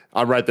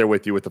I'm right there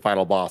with you with the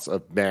final boss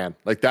of, man,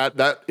 like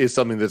that is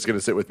something that's going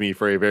to sit with me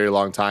for a very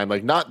long time.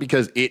 Like, not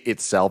because it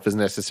itself is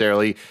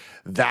necessarily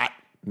that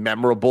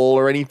memorable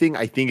or anything.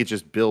 I think it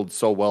just builds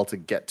so well to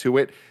get to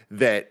it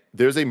that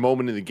there's a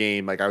moment in the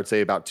game, like I would say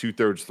about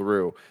 2/3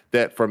 through,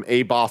 that from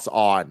a boss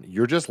on,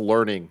 you're just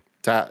learning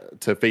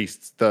to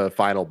face the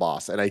final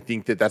boss. And I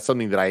think that that's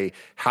something that I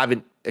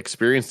haven't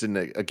experienced in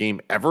a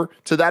game ever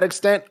to that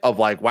extent of,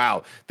 like,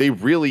 wow, they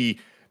really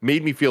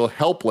made me feel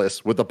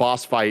helpless with the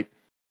boss fight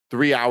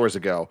 3 hours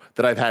ago,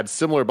 that I've had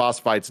similar boss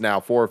fights now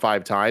 4 or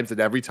 5 times,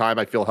 and every time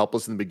I feel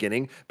helpless in the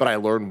beginning, but I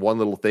learn one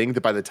little thing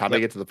that by the time I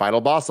get to the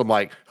final boss, I'm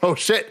like, oh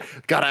shit,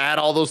 gotta add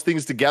all those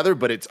things together.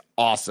 But it's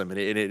awesome, and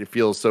it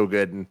feels so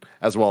good, and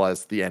as well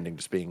as the ending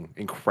just being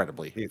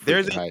incredibly.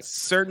 There's a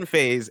certain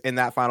phase in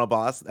that final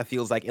boss that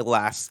feels like it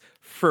lasts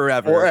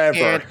forever.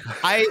 And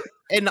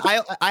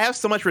I have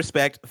so much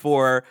respect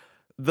for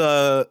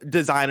the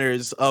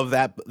designers of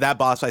that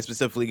boss fight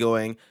specifically,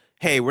 going,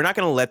 hey, we're not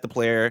going to let the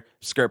player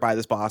skirt by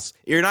this boss.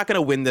 You're not going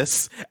to win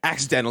this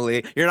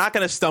accidentally. You're not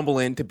going to stumble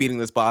into beating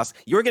this boss.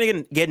 You're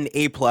going to get an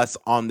A+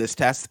 on this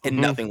test and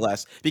nothing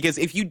less. Because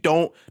if you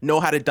don't know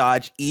how to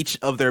dodge each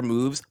of their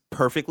moves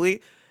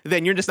perfectly,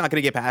 then you're just not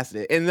going to get past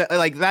it. And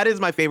like, that is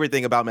my favorite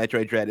thing about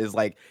Metroid Dread, is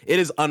like, it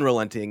is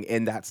unrelenting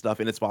in that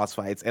stuff, in its boss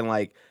fights. And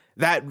like,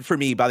 that for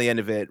me, by the end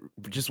of it,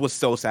 just was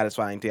so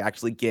satisfying to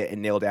actually get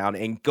and nail down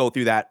and go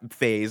through that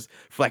phase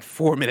for like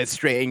 4 minutes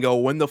straight and go,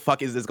 when the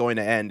fuck is this going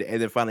to end? And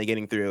then finally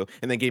getting through,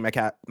 and then getting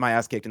my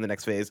ass kicked in the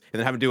next phase, and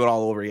then having to do it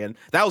all over again.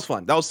 That was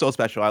fun. That was so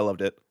special. I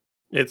loved it.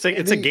 It's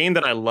a game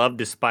that I love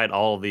despite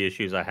all of the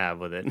issues I have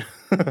with it.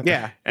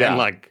 Yeah. And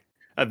like,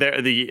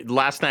 the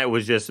last night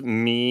was just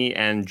me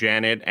and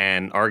Janet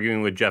and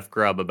arguing with Jeff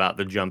Grubb about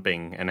the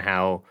jumping and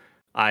how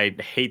I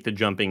hate the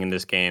jumping in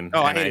this game.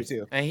 Oh, I hate it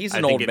too. And he's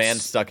an old man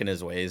stuck in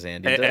his ways,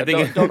 Andy.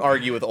 Don't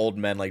argue with old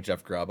men like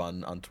Jeff Grubb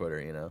on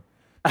Twitter,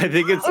 I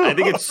think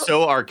it's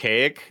so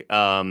archaic,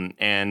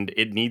 and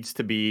it needs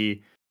to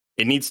be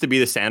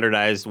the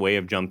standardized way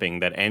of jumping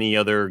that any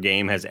other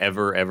game has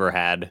ever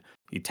had.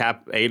 You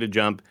tap A to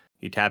jump,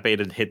 you tap A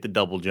to hit the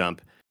double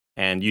jump,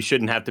 and you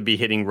shouldn't have to be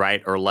hitting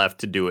right or left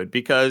to do it,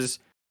 because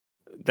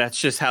that's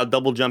just how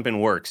double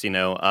jumping works,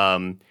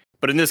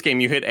 But in this game,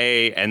 you hit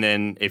A, and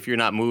then if you're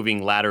not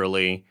moving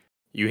laterally,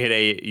 you hit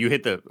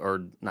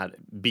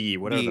B,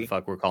 whatever the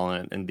fuck we're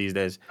calling it in these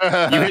days.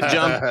 You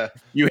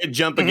hit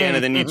jump again,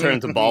 and then you turn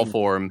into ball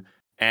form.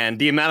 And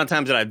the amount of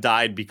times that I've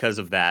died because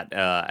of that,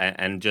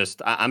 and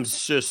just I'm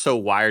just so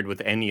wired with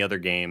any other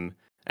game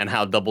and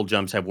how double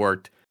jumps have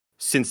worked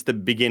since the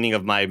beginning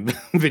of my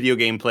video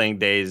game playing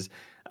days.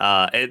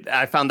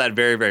 I found that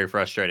very, very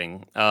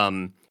frustrating.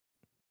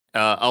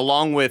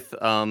 Along with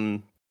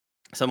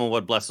some of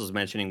what Bless was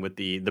mentioning with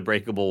the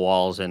breakable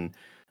walls, and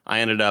I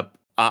ended up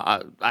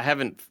I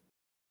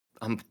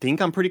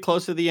think I'm pretty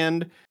close to the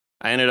end.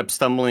 I ended up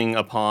stumbling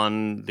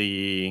upon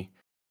the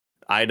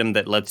item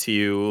that lets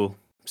you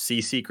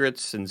see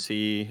secrets and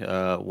see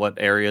what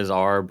areas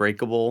are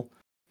breakable,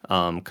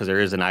 because there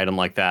is an item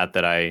like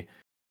that I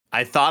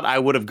thought I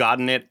would have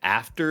gotten it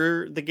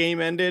after the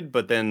game ended,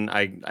 but then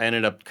I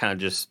ended up kind of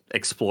just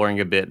exploring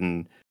a bit,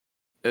 and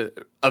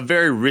a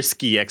very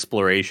risky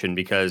exploration,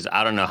 because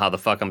I don't know how the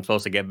fuck I'm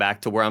supposed to get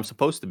back to where I'm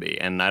supposed to be.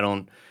 And I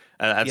don't,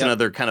 that's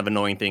another kind of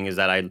annoying thing, is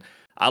that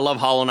I love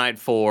Hollow Knight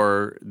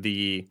for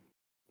the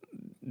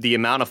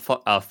amount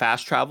of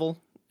fast travel.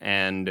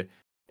 And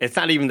it's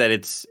not even that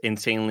it's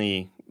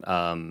insanely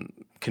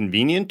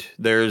convenient.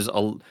 There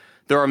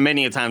are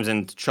many times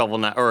in Shovel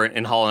Knight or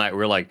in Hollow Knight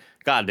where, like,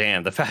 God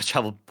damn, the fast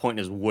travel point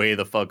is way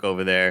the fuck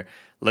over there.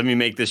 let me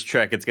make this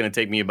trek. It's going to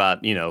take me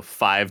about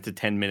 5 to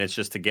 10 minutes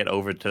just to get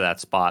over to that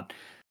spot.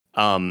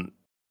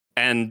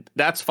 And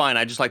that's fine.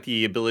 I just like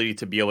the ability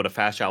to be able to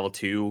fast travel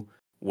to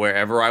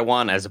wherever I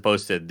want, as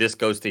opposed to this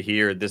goes to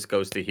here, this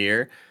goes to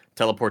here,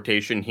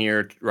 teleportation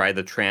here, ride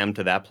the tram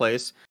to that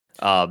place.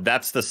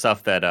 That's the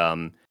stuff that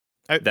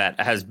that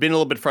has been a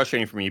little bit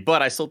frustrating for me,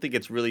 but I still think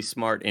it's really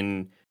smart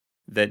in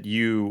that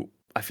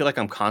I feel like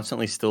I'm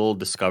constantly still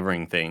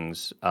discovering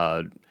things,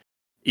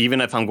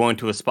 even if I'm going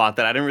to a spot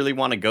that I didn't really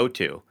want to go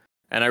to.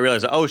 And I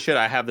realize, oh shit,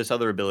 I have this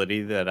other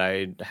ability that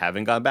I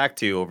haven't gone back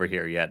to over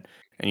here yet.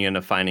 And you end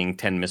up finding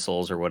 10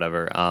 missiles or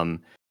whatever.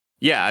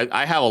 Yeah,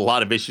 I have a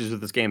lot of issues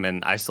with this game,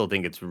 and I still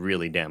think it's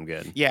really damn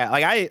good. Yeah,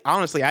 like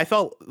I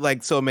felt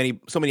like so many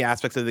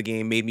aspects of the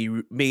game made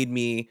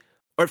me,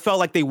 or it felt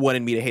like they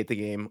wanted me to hate the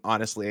game,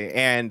 honestly.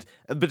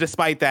 But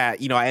despite that,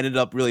 I ended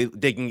up really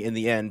digging in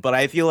the end. But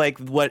I feel like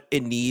what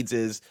it needs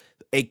is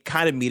a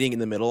kind of meeting in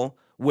the middle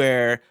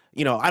where,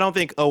 I don't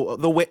think a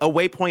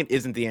waypoint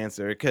isn't the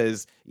answer,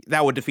 because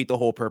that would defeat the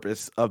whole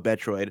purpose of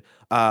Metroid.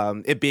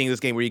 It being this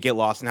game where you get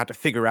lost and have to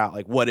figure out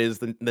like what is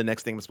the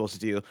next thing I'm supposed to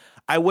do.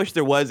 I wish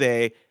there was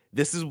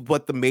this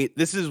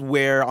is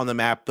where on the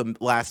map the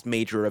last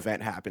major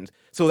event happened.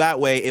 So that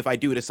way, if I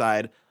do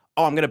decide,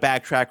 oh, I'm gonna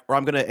backtrack, or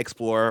I'm gonna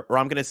explore, or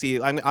I'm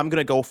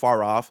gonna go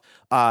far off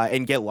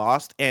and get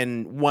lost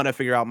and want to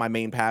figure out my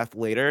main path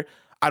later,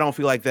 I don't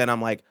feel like then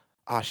I'm like,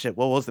 oh shit,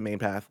 what was the main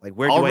path? Like,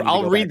 where do I need to go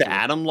I'll read the to?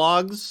 Adam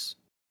logs,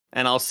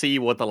 and I'll see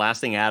what the last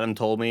thing Adam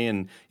told me,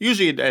 and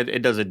usually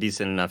it does a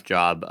decent enough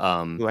job.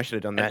 Ooh, I should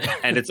have done that.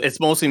 And it's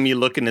mostly me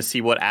looking to see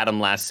what Adam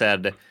last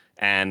said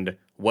and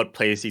what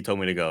place he told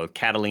me to go.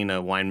 Catalina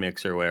wine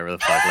mix or whatever the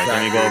fuck. Like,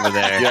 let me go over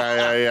there.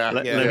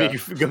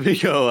 Let me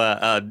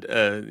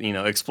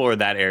go explore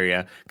that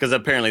area, because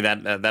apparently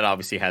that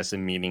obviously has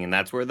some meaning, and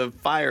that's where the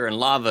fire and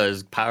lava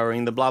is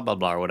powering the blah blah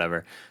blah or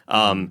whatever.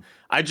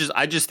 I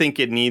just think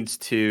it needs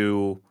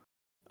to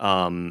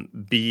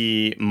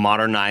be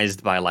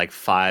modernized by like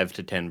 5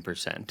 to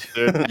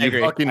 10%.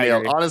 You fucking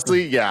nailed.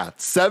 Honestly, yeah,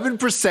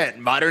 7%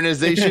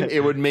 modernization,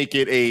 it would make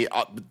it a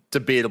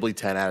debatably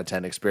 10 out of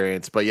 10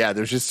 experience. But yeah,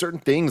 there's just certain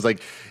things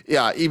like,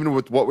 yeah, even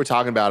with what we're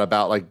talking about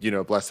like,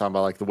 Bless talking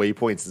about like the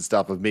waypoints and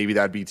stuff, of maybe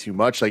that'd be too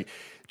much. Like,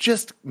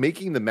 just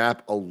making the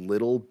map a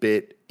little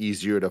bit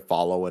easier to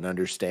follow and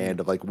understand,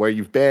 of like where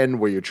you've been,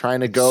 where you're trying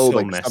to go. So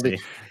like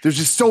messy. There's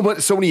just so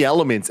many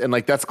elements, and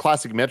like that's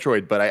classic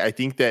Metroid. But I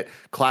think that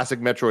classic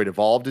Metroid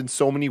evolved in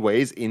so many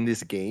ways in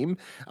this game,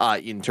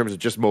 in terms of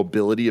just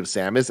mobility of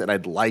Samus, and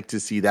I'd like to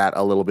see that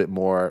a little bit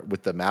more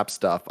with the map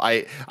stuff.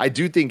 I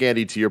do think,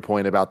 Andy, to your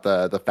point about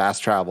the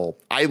fast travel,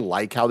 I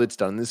like how it's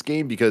done in this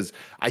game, because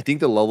I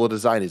think the level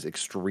design is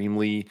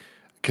extremely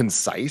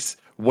concise,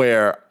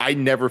 where I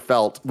never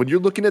felt, when you're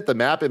looking at the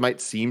map, it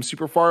might seem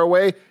super far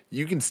away.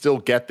 You can still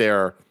get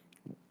there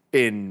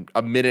in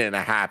a minute and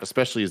a half,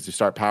 especially as you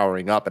start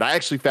powering up. And I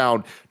actually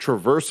found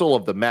traversal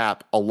of the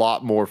map a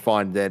lot more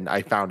fun than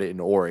I found it in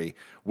Ori,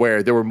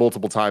 where there were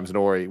multiple times in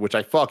Ori, which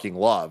I fucking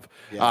love.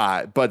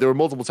 Yeah. But there were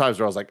multiple times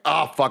where I was like,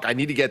 oh, fuck, I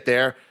need to get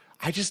there.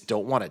 I just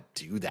don't want to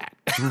do that.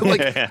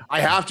 Like, I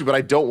have to, but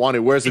I don't want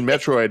to. Whereas in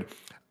Metroid,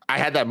 I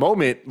had that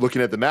moment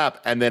looking at the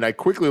map, and then I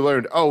quickly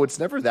learned, oh, it's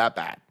never that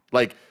bad.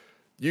 Like,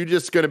 you're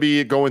just going to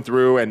be going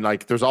through, and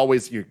like there's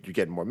always, you're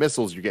getting more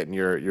missiles, you're getting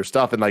your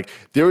stuff, and like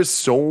there is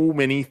so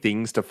many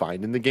things to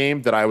find in the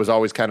game that I was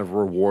always kind of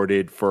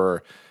rewarded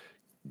for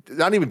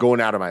not even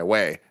going out of my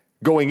way,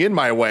 going in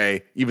my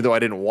way, even though I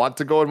didn't want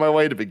to go in my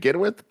way to begin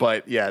with.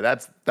 But yeah,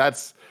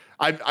 that's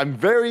I'm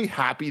very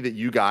happy that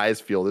you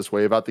guys feel this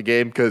way about the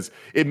game, because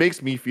it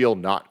makes me feel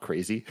not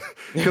crazy.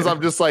 Because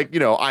I'm just like,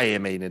 I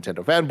am a Nintendo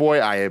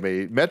fanboy, I am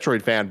a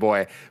Metroid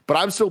fanboy, but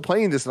I'm still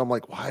playing this and I'm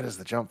like, why does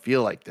the jump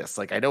feel like this?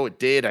 Like, I know it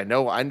did, I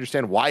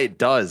understand why it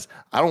does.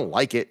 I don't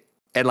like it.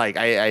 And like,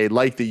 I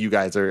like that you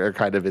guys are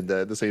kind of in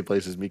the same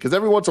place as me, because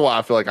every once in a while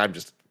I feel like I'm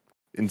just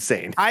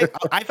insane. I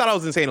thought I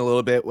was insane a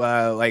little bit.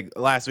 Like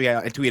last week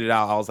I tweeted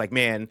out, I was like,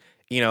 man,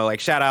 like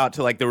shout out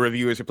to like the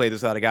reviewers who played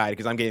this without a guide,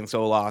 because I'm getting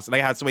so lost. And I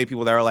had so many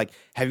people that are like,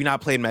 have you not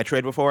played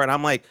Metroid before? And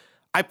I'm like,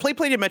 I played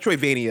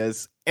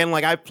Metroidvanias, and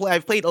like I've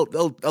played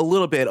a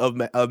little bit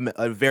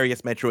of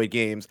various Metroid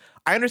games.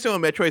 I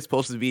understand what Metroid's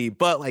supposed to be,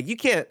 but like you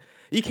can't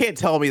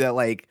tell me that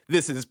like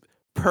this is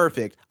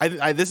perfect.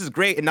 This is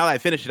great, and now that I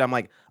finished it, I'm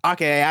like,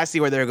 okay, I see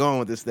where they're going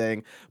with this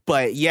thing.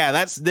 But yeah,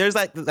 there's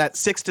like that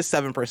 6 to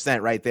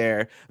 7% right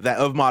there that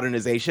of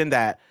modernization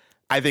that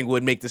I think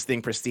would make this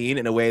thing pristine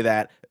in a way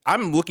that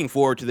I'm looking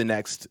forward to the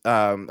next.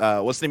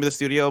 What's the name of the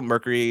studio?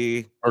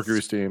 Mercury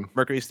Steam.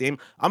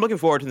 I'm looking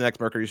forward to the next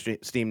Mercury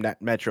Steam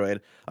Metroid.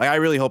 Like, I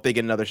really hope they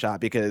get another shot,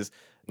 because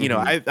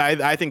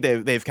I think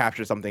they've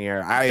captured something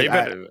here.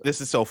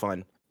 This is so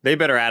fun. They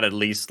better add at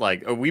least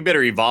like, we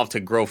better evolve to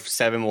grow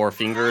 7 more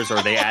fingers,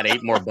 or they add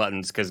 8 more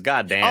buttons, because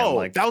goddamn. Oh,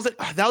 like that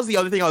was the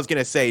other thing I was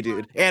gonna say,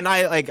 dude. And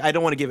I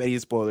don't want to give any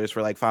spoilers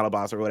for like Final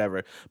Boss or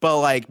whatever, but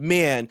like,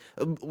 man,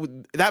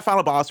 that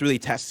Final Boss really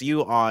tests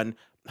you on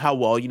how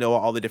well you know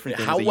all the different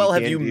things. How well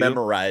have you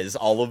memorized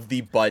all of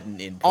the button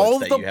inputs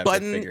that you have to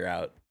figure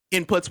out?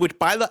 inputs, which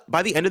by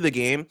the end of the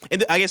game,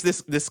 and I guess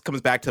this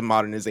comes back to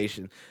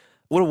modernization.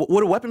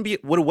 Would a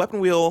weapon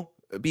wheel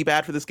be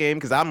bad for this game?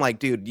 Because I'm like,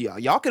 dude,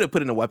 y'all could have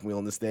put in a weapon wheel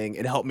in this thing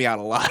and helped me out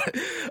a lot.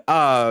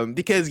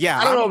 Because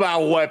I don't know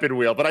about weapon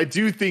wheel, but I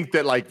do think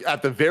that like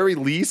at the very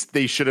least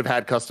they should have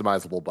had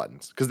customizable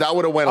buttons, because that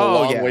would have went a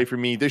long way for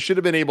me. They should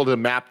have been able to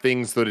map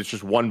things so that it's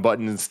just one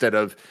button instead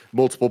of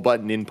multiple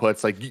button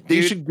inputs. Like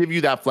they should give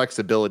you that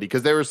flexibility,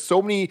 because there are so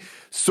many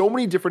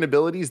different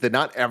abilities that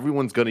not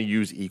everyone's going to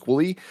use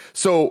equally.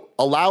 So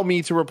allow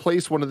me to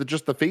replace one of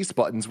the face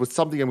buttons with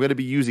something I'm going to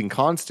be using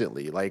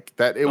constantly, like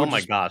that. It would my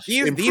gosh,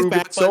 improve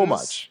it so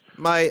much.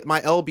 My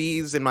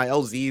LBs and my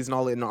LZs and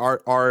all in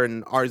R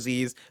and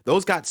RZs,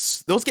 those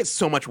get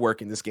so much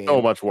work in this game.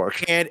 So much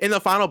work. And in the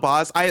final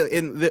boss,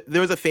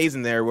 there was a phase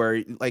in there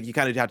where like you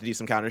kind of have to do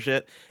some counter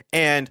shit,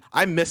 and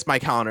I missed my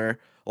counter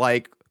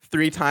like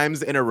 3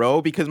 times in a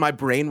row because my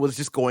brain was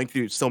just going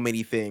through so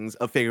many things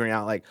of figuring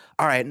out like,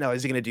 all right, no,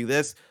 is he gonna do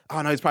this?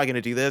 Oh no, he's probably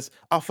gonna do this.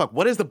 Oh fuck,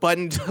 what is the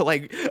button to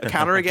like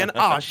counter again?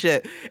 Oh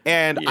shit.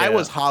 And I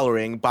was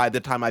hollering by the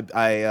time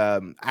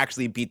I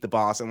actually beat the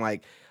boss, and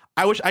like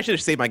I wish I should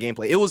have saved my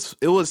gameplay. It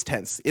was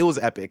tense. It was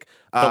epic.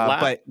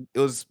 But it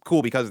was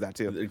cool because of that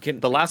too.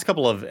 The last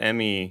couple of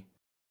Emmy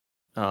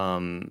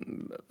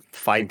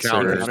fights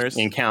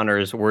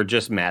encounters were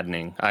just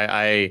maddening.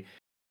 I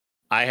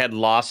had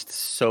lost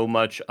so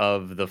much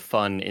of the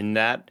fun in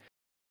that,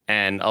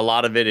 and a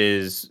lot of it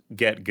is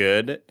get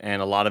good,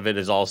 and a lot of it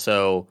is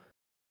also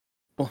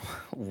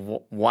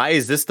why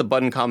is this the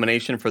button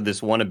combination for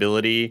this one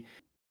ability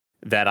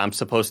that I'm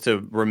supposed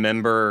to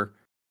remember?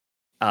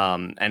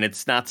 And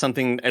it's not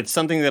something. It's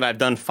something that I've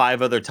done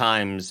 5 other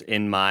times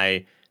in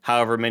my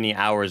however many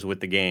hours with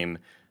the game,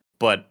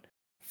 but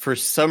for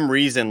some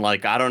reason,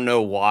 like I don't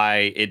know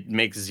why it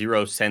makes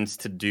 0 sense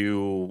to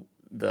do.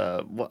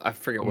 I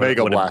forget what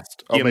Mega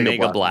Blast.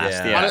 Mega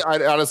Blast. Yeah.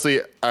 I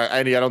honestly,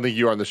 Andy, I don't think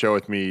you were on the show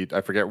with me.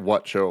 I forget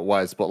what show it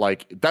was, but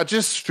like that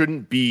just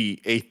shouldn't be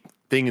a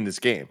thing in this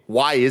game.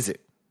 Why is it?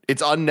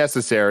 It's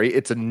unnecessary.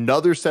 It's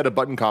another set of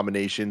button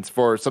combinations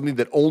for something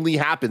that only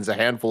happens a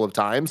handful of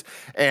times.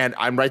 And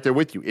I'm right there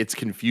with you. It's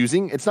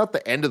confusing. It's not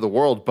the end of the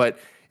world, but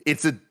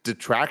it's a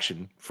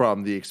detraction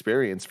from the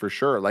experience for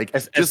sure. Like,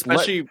 just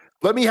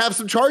let me have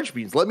some charge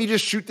beams. Let me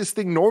just shoot this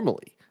thing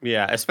normally.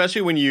 Yeah,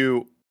 especially when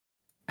you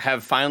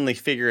have finally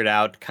figured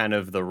out kind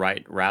of the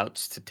right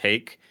routes to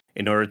take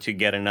in order to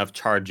get enough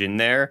charge in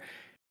there.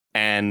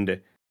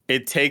 And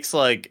it takes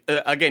like,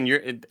 again,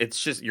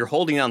 it's just, you're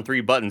holding down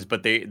 3 buttons,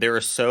 but they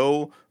are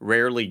so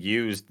rarely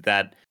used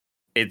that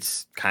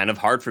it's kind of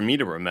hard for me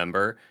to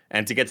remember.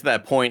 And to get to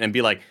that point and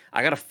be like,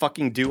 I got to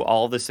fucking do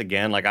all this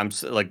again. Like I'm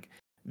like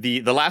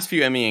the last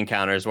few Emmy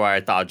encounters where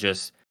I thought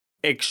just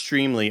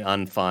extremely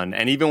unfun.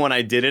 And even when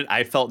I did it,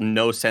 I felt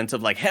no sense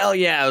of like, hell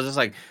yeah. I was just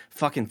like,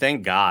 fucking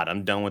thank God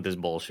I'm done with this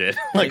bullshit.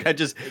 Like I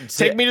just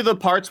take me to the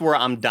parts where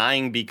I'm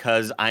dying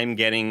because I'm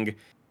getting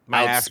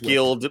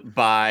outskilled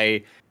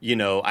by,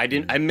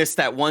 I missed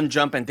that one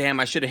jump and damn,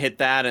 I should have hit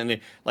that. And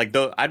like,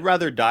 though I'd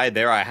rather die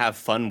there. I have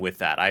fun with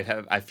that.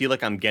 I feel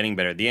like I'm getting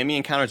better. The Emmy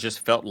encounters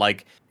just felt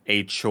like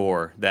a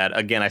chore that,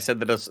 again, I said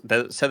this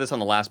on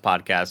the last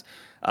podcast,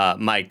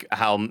 Mike,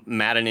 how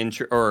Madden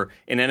or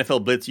in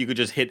NFL Blitz, you could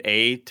just hit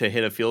A to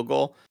hit a field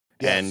goal.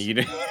 Yes. And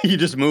you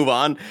just move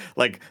on.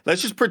 Like,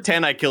 let's just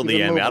pretend I killed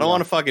the Emmy. I don't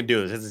want to fucking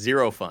do this. It's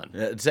 0 fun.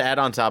 To add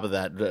on top of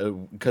that,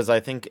 because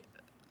I think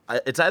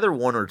it's either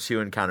 1 or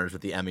 2 encounters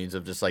with the Emmys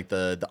of just like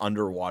the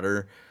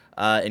underwater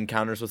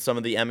encounters with some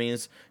of the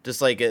Emmys.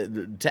 Just like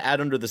to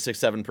add under the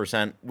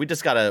 6-7%, we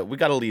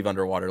gotta leave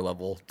underwater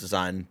level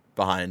design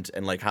behind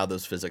and like how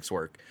those physics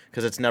work,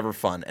 because it's never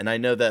fun. And I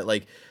know that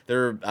like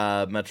there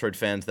are Metroid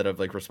fans that have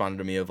like responded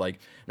to me of like,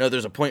 no,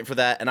 there's a point for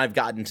that, and I've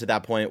gotten to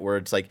that point where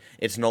it's like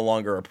it's no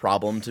longer a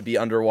problem to be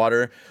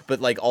underwater, but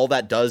like all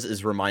that does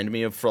is remind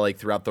me of for like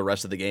throughout the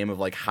rest of the game of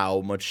like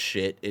how much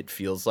shit it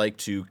feels like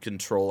to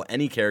control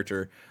any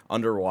character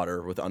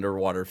underwater with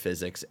underwater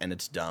physics, and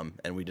it's dumb,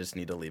 and we just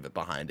need to leave it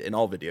behind in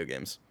all video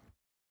games.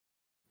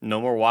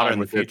 No more water in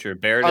the future.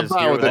 Barrett is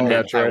here with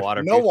a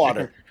water. No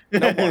water.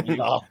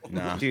 No,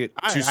 dude,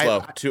 too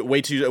slow.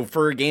 Way too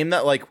for a game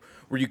that like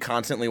where you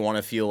constantly want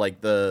to feel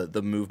like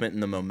the movement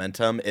and the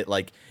momentum.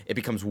 It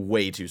becomes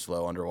way too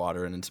slow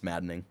underwater, and it's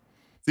maddening.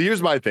 So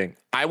here's my thing.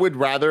 I would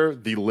rather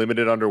the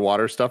limited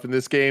underwater stuff in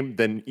this game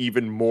than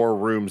even more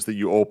rooms that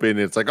you open.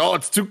 It's like, oh,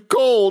 it's too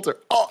cold, or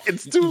oh,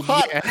 it's too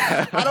hot.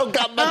 Yeah. I don't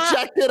got my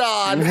jacket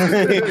on.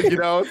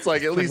 It's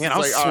like at least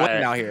I'm it's like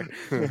sweating out here.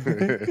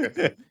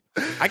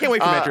 I can't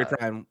wait for Metroid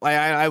Prime. Like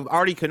I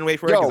already couldn't wait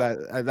for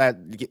it because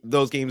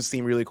those games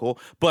seem really cool.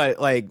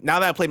 But like now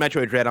that I play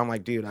Metroid Dread, I'm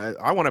like, dude,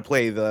 I want to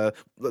play the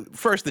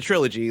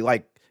trilogy.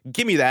 Like,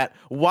 give me that.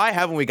 Why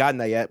haven't we gotten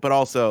that yet? But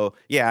also,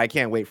 yeah, I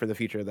can't wait for the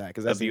future of that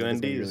because that's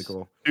really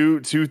cool.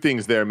 Two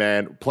things there,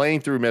 man.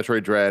 Playing through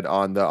Metroid Dread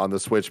on the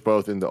Switch,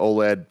 both in the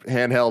OLED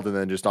handheld and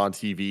then just on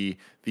TV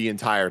the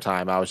entire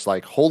time, I was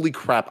like, holy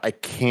crap, I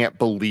can't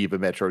believe a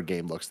Metroid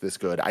game looks this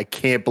good. I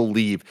can't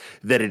believe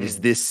that it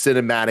is this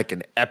cinematic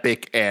and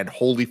epic, and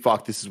holy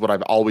fuck, this is what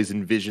I've always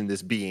envisioned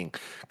this being,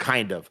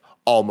 kind of.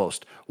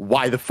 almost.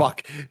 Why the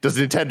fuck does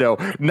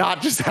Nintendo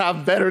not just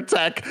have better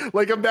tech?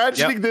 Like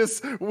imagining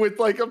this with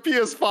like a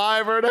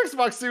PS5 or an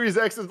Xbox Series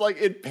X is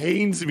like, it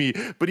pains me.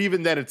 But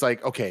even then it's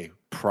like, okay,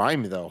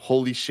 Prime though,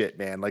 holy shit,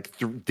 man. Like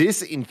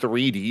this in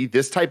 3D,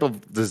 this type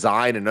of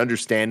design and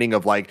understanding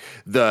of like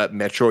the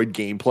Metroid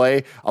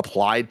gameplay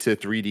applied to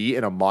 3D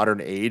in a modern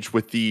age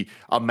with the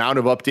amount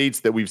of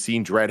updates that we've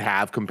seen Dread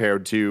have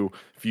compared to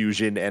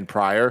Fusion and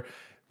prior.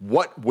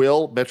 What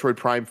will Metroid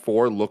Prime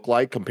 4 look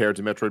like compared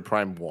to Metroid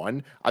Prime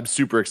 1? I'm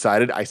super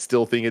excited. I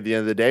still think at the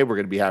end of the day, we're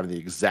going to be having the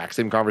exact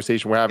same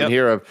conversation we're having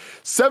here of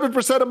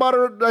 7% of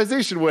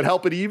modernization would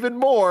help it even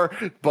more.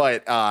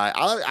 But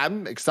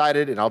I'm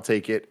excited and I'll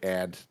take it.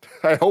 And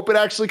I hope it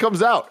actually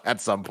comes out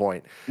at some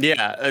point.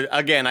 Yeah.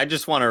 Again, I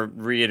just want to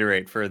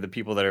reiterate for the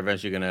people that are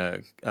eventually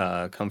going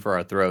to come for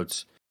our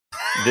throats.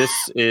 This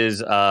is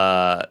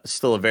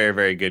still a very,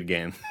 very good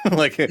game.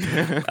 Like,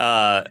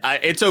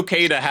 it's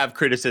okay to have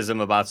criticism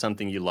about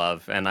something you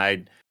love,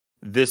 and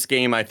this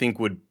game I think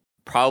would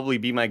probably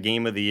be my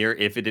game of the year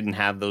if it didn't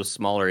have those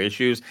smaller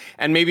issues,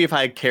 and maybe if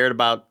I cared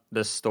about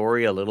the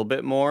story a little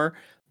bit more.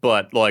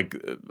 But like,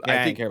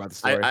 I think care about the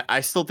story.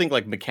 I still think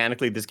like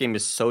mechanically, this game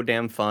is so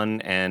damn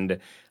fun, and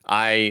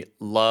I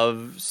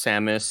love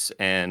Samus,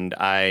 and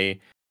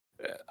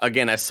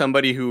again, as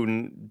somebody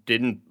who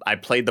I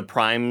played the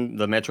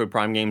Metroid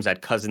Prime games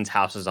at cousins'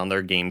 houses on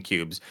their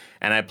GameCubes,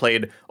 and I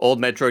played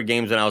old Metroid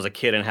games when I was a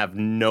kid and have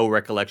no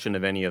recollection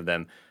of any of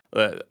them.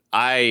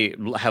 I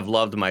have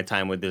loved my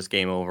time with this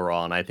game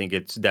overall, and I think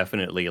it's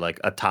definitely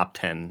like a top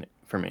 10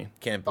 for me.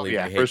 Can't believe we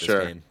hate this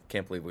game.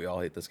 Can't believe we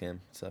all hate this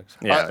game. It sucks.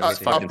 Yeah, a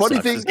funny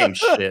thing. This game's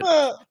shit.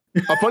 A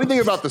funny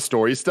thing about the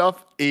story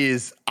stuff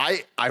is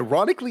I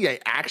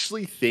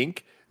actually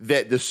think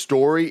that the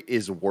story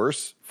is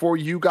worse for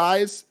you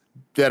guys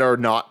that are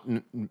not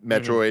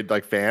Metroid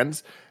like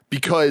fans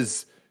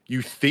because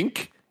you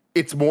think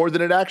it's more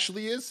than it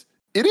actually is.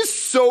 It is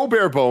so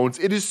bare bones.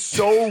 It is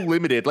so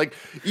limited. Like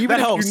even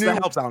if you knew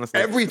honestly.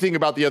 everything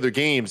about the other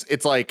games,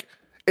 it's like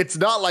it's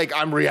not like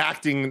I'm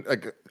reacting.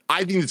 Like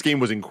I think this game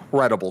was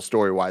incredible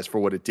story wise for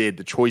what it did.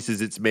 The choices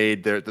it's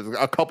made. There's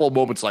a couple of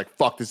moments like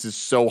fuck, this is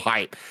so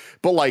hype.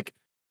 But like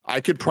I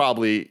could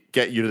probably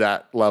get you to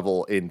that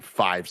level in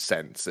 5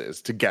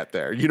 sentences to get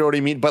there. You know what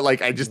I mean? But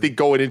like, I just think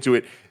going into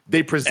it,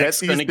 they present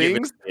these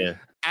things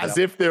as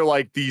if they're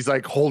like these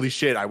like, holy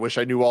shit, I wish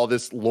I knew all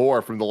this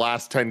lore from the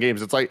last 10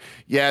 games. It's like,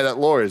 yeah, that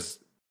lore is,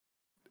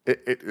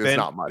 it's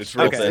not much.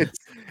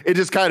 It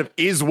just kind of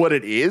is what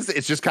it is.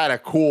 It's just kind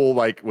of cool,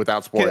 like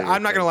without spoiling.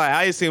 I'm not gonna lie.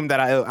 I assumed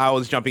that I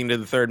was jumping into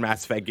the third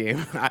Mass Effect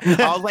game.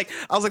 I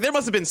was like, there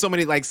must have been so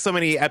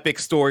many epic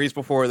stories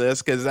before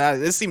this because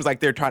this seems like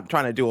they're trying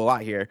to do a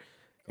lot here.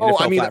 And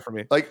I mean, for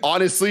me. like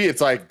honestly,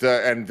 it's like,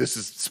 and this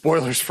is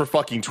spoilers for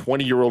fucking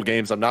 20-year-old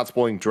games. I'm not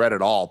spoiling Dread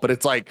at all, but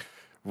it's like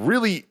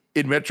really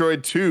in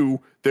Metroid 2,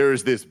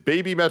 there's this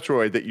baby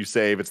Metroid that you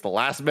save. It's the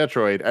last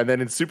Metroid, and then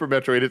in Super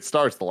Metroid, it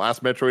starts. The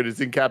last Metroid is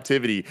in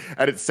captivity,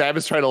 and it's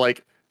Samus trying to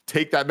like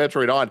take that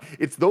Metroid on.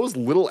 It's those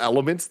little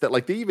elements that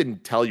like they even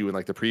tell you in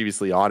like the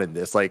previously on in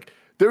this, like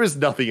there is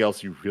nothing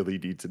else you really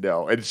need to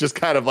know. And it's just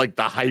kind of like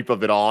the hype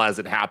of it all as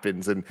it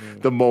happens and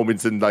the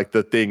moments and like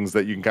the things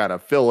that you can kind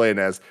of fill in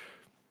as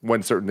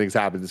when certain things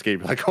happen in this game.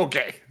 You're like,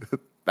 okay,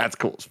 that's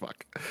cool as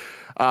fuck.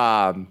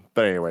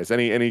 But anyways,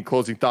 any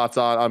closing thoughts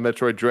on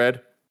Metroid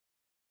Dread?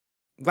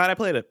 Glad I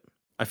played it.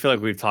 I feel like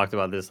we've talked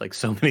about this like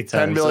so many times.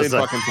 10 million It's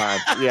like- fucking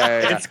times.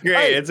 Yeah. It's great.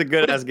 Hey, It's a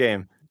good ass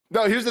game.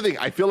 No, here's the thing.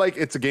 I feel like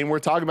it's a game we're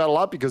talking about a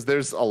lot because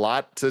there's a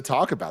lot to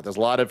talk about. There's a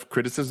lot of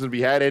criticism to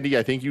be had, Andy.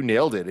 I think you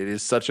nailed it. It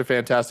is such a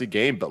fantastic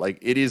game, but like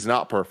it is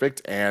not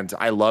perfect. And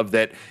I love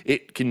that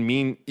it can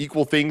mean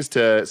equal things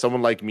to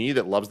someone like me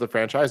that loves the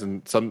franchise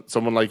and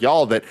someone like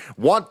y'all that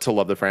want to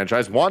love the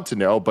franchise, want to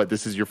know, but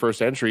this is your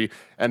first entry.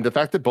 And the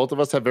fact that both of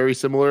us have very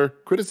similar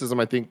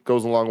criticism, I think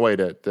goes a long way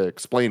to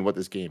explain what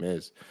this game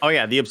is. Oh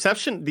yeah, the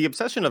obsession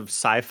of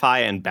sci-fi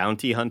and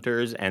bounty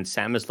hunters and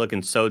Samus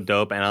looking so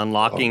dope and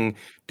unlocking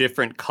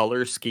different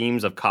color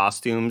schemes of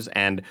costumes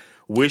and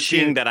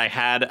wishing that I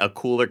had a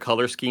cooler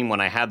color scheme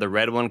when I had the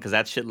red one because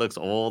that shit looks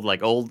old,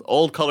 like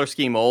old color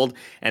scheme old.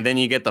 And then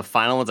you get the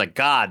final one's like,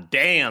 God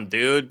damn,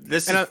 dude,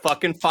 this is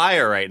fucking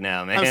fire right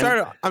now, man.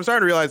 I'm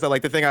starting to realize that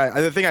like the thing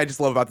I just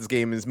love about this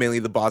game is mainly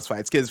the boss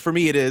fights because for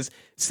me it is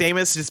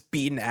Samus just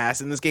beating ass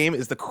in this game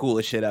is the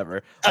coolest shit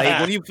ever. Like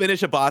when you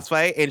finish a boss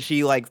fight and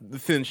she like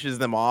finishes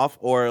them off,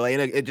 or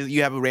like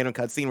you have a random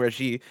cutscene where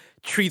she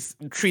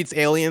treats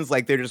aliens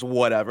like they're just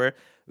whatever.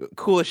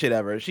 Coolest shit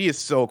ever. She is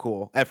so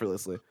cool,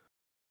 effortlessly.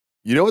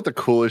 You know what the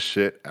coolest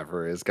shit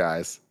ever is,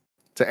 guys?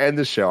 To end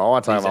the show, I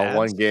want to talk about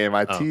one game.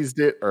 I teased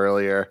it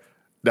earlier.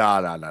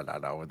 No.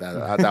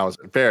 That was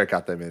Barrett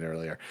got them in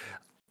earlier.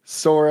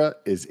 Sora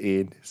is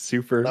in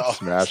Super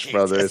Smash Jesus.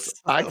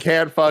 Brothers. I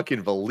can't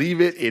fucking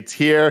believe it. It's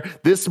here.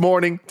 This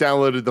morning,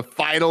 downloaded the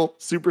final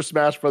Super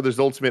Smash Brothers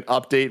Ultimate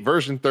Update,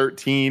 version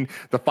 13.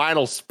 The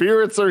final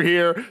spirits are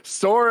here.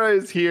 Sora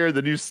is here.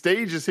 The new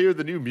stage is here.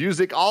 The new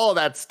music, all of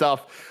that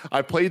stuff.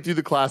 I played through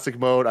the classic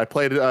mode. I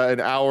played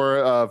an hour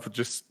of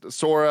just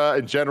Sora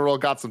in general,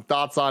 got some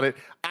thoughts on it.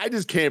 I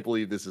just can't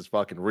believe this is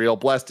fucking real.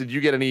 Bless, did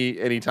you get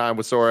any time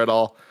with Sora at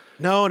all?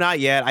 No, not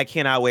yet. I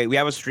cannot wait. We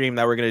have a stream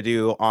that we're gonna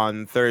do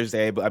on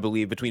Thursday, I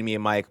believe, between me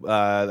and Mike.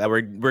 That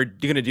we're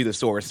gonna do the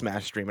Sora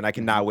Smash stream, and I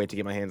cannot wait to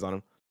get my hands on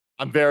him.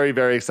 I'm very,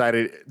 very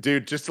excited.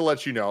 Dude, just to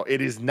let you know,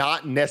 it is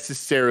not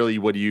necessarily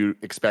what you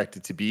expect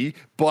it to be,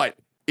 but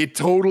it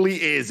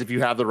totally is if you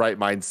have the right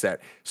mindset.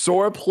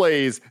 Sora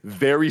plays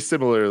very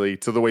similarly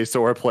to the way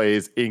Sora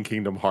plays in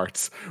Kingdom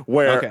Hearts,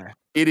 where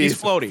it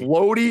is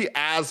floaty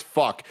as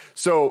fuck.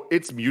 So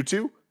it's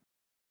Mewtwo,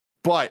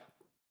 but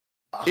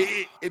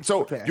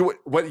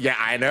yeah,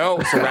 I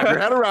know. So wrap your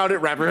head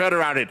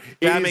around it.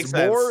 That makes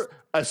sense. More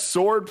a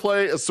sword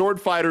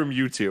fighter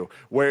Mewtwo,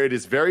 where it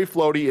is very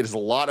floaty. It is a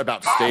lot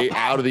about stay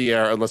out of the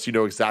air unless you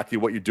know exactly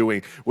what you're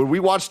doing. When we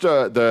watched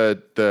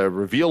the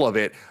reveal of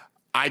it,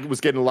 I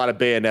was getting a lot of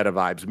Bayonetta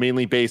vibes,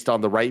 mainly based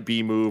on the right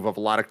B move of a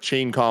lot of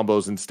chain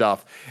combos and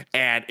stuff.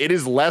 And it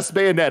is less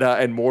Bayonetta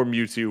and more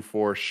Mewtwo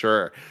for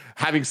sure.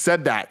 Having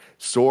said that,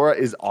 Sora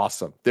is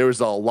awesome. There's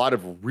a lot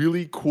of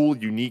really cool,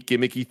 unique,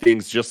 gimmicky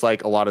things, just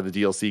like a lot of the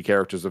DLC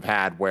characters have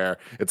had, where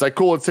it's like,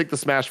 cool, let's take the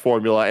Smash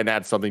formula and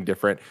add something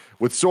different.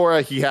 With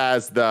Sora, he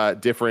has the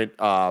different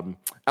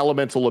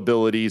elemental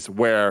abilities,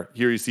 where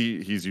here you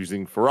see he's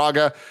using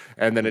Faraga,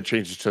 and then it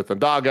changes to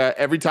Thundaga.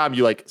 Every time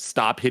you like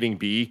stop hitting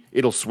B,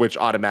 it'll switch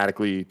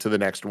automatically to the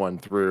next one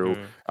through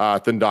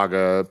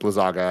Thundaga,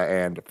 Blizzaga,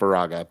 and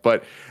Faraga.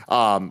 But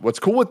what's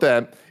cool with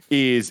them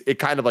is it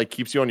kind of like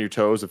keeps you on your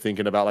toes of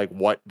thinking about like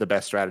what the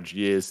best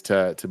strategy is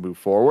to move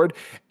forward.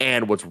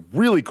 And what's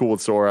really cool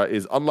with Sora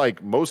is,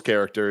 unlike most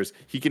characters,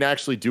 he can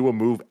actually do a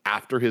move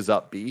after his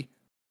up B.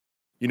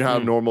 You know how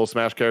normal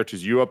Smash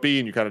characters, you up B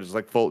and you kind of just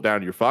like float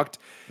down, you're fucked.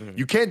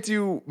 You can't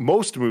do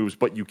most moves,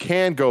 but you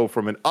can go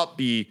from an up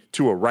B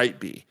to a right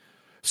B.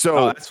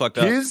 So that's fucked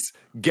up. His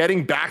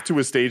getting back to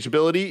his stage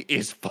ability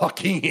is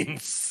fucking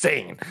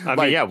insane. I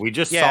mean, yeah, we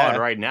just saw it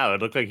right now.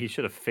 It looked like he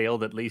should have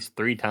failed at least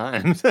 3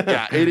 times.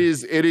 Yeah, it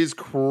is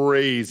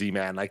crazy,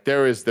 man. Like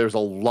there's a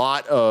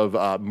lot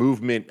of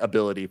movement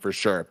ability for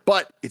sure,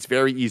 but it's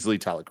very easily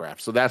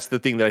telegraphed. So that's the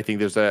thing that I think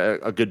there's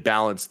a good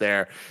balance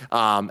there.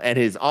 And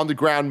his on the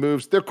ground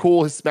moves, they're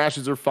cool. His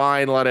smashes are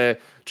fine. A lot of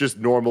just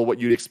normal, what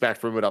you'd expect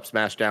from an up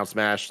smash, down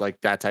smash,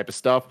 like that type of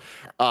stuff.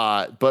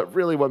 But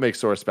really what makes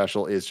Sora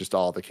special is just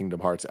all the Kingdom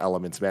Hearts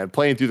elements, man.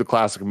 Playing through the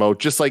classic mode,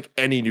 just like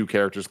any new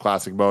character's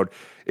classic mode,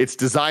 it's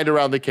designed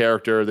around the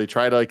character. They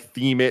try to like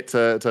theme it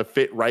to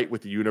fit right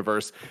with the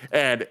universe.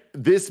 And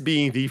this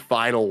being the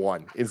final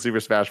one in Super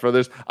Smash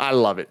Brothers, I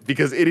love it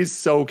because it is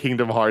so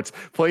Kingdom Hearts.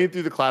 Playing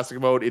through the classic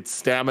mode, it's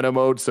stamina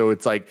mode. So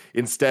it's like,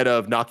 instead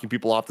of knocking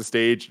people off the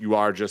stage, you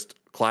are just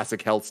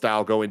classic health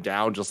style going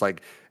down, just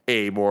like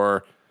a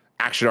more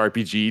action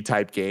RPG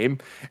type game.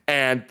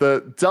 And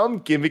the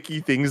dumb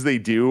gimmicky things they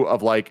do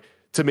of like,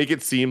 to make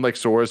it seem like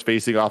Sora's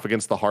facing off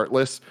against the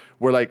Heartless,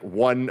 where like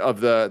one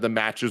of the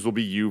matches will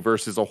be you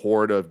versus a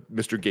horde of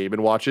Mr. Game &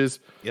 Watches.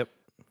 Yep.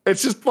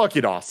 It's just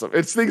fucking awesome.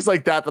 It's things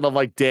like that I'm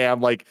like, damn,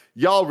 like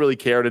y'all really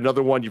cared.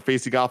 Another one, you're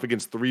facing off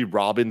against 3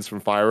 Robins from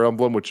Fire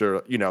Emblem, which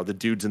are, you know, the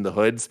dudes in the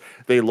hoods.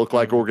 They look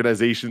like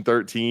Organization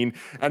 13.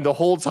 And the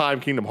whole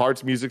time Kingdom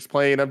Hearts music's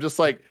playing, I'm just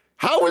like,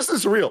 how is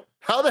this real?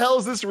 How the hell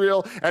is this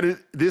real? And is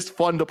this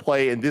fun to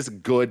play and this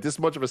good, this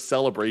much of a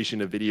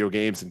celebration of video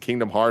games and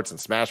Kingdom Hearts and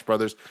Smash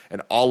Brothers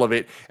and all of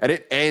it. And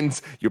it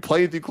ends, you're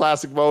playing through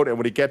classic mode, and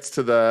when it gets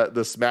to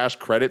the Smash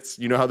credits,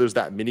 you know how there's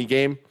that mini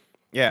game?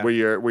 Yeah. Where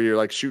you're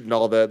like shooting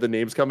all the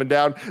names coming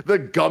down. The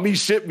gummy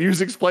ship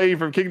music's playing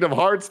from Kingdom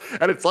Hearts,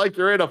 and it's like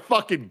you're in a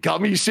fucking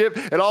gummy ship,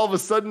 and all of a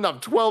sudden I'm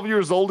 12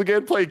 years old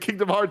again playing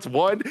Kingdom Hearts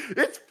 1.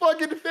 It's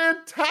fucking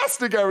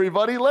fantastic,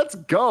 everybody. Let's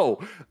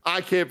go.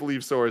 I can't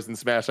believe Sora's in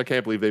Smash. I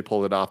can't believe they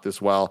pulled it off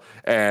this well.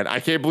 And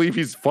I can't believe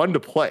he's fun to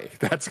play.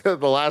 That's the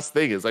last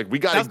thing, is like, we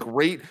got a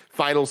great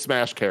final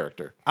Smash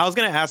character. I was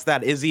gonna ask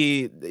that. Is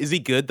he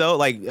good though?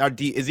 Like,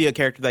 is he a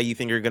character that you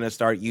think you're gonna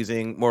start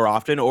using more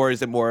often, or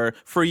is it more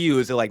for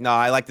you? Is it like, no,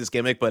 I like this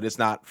gimmick, but it's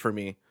not for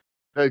me?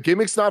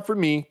 Gimmick's not for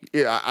me.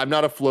 I'm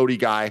not a floaty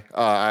guy.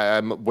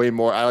 I'm way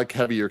more, I like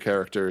heavier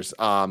characters.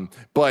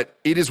 But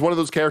it is one of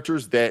those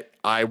characters that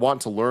I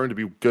want to learn to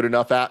be good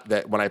enough at,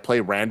 that when I play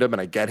random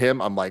and I get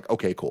him, I'm like,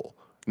 okay, cool.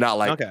 Not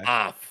like,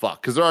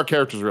 fuck. Because there are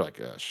characters where you're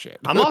like, oh, shit.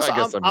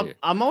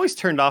 I'm always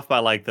turned off by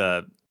like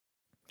the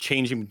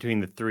changing between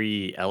the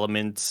 3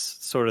 elements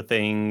sort of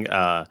thing.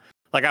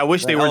 Like, I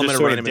wish they were just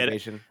sort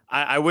of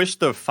I wish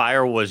the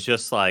fire was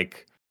just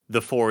like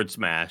the forward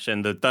smash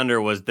and the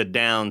thunder was the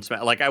down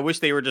smash. Like, I wish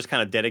they were just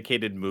kind of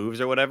dedicated moves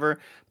or whatever.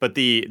 But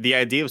the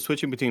idea of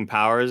switching between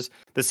powers,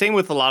 the same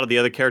with a lot of the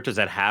other characters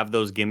that have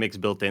those gimmicks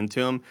built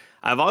into them,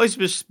 I've always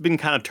just been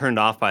kind of turned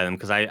off by them,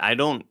 because I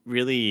don't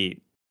really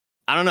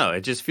I don't know.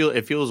 It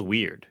feels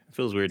weird. It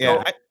feels weird.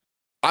 Yeah,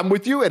 I'm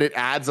with you, and it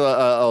adds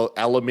a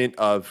element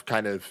of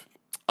kind of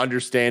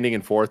understanding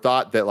and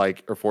forethought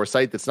or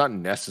foresight that's not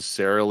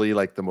necessarily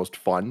like the most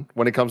fun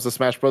when it comes to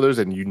Smash Brothers,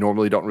 and you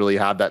normally don't really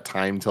have that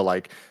time to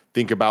like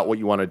think about what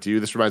you want to do.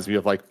 This reminds me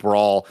of like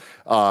Brawl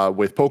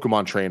with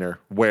Pokemon Trainer,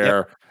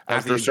 where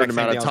after a certain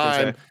amount of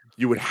time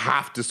you would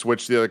have to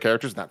switch the other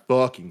characters, and that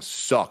fucking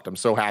sucked. I'm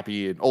so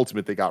happy in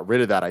Ultimate they got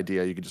rid of that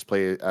idea. You could just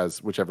play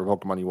as whichever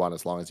Pokemon you want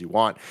as long as you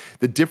want.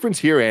 The difference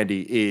here,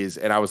 Andy, is,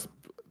 and I was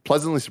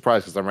pleasantly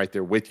surprised because I'm right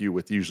there with you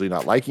with usually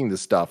not liking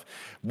this stuff,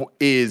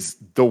 is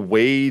the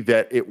way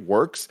that it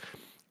works.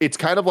 It's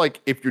kind of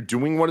like if you're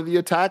doing one of the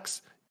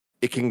attacks,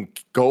 it can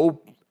go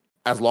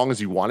as long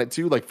as you want it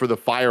to. Like for the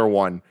fire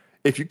one,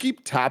 if you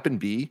keep tapping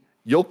B,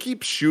 you'll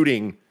keep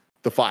shooting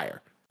the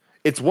fire.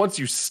 It's once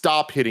you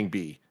stop hitting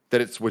B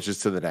that it switches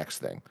to the next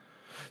thing.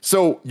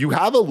 So you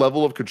have a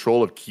level of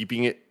control of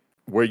keeping it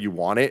where you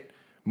want it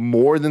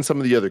more than some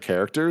of the other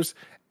characters.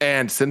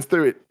 And since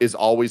there is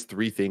always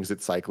 3 things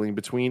it's cycling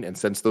between, and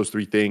since those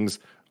 3 things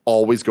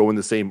always go in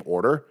the same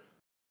order,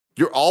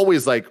 you're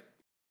always like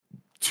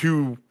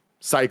 2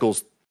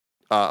 cycles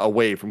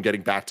away from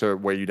getting back to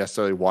where you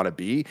necessarily want to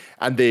be.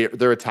 And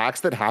they're attacks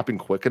that happen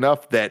quick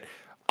enough that,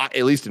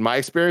 at least in my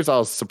experience, I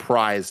was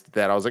surprised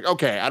that I was like,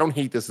 okay, I don't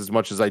hate this as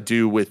much as I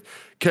do with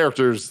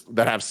characters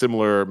that have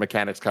similar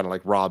mechanics, kind of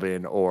like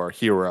Robin or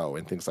Hero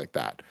and things like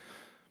that.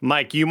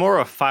 Mike, you more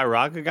a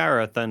Firaga guy or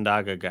a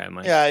Thundaga guy,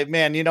 Mike? Yeah,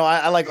 man,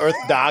 I like Earth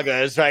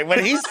Dagas, right?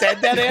 When he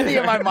said that, Andy,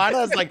 in my mind,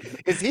 I was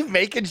like, is he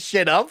making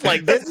shit up?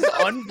 Like, this is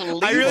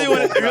unbelievable. I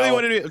really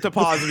wanted to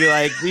pause and be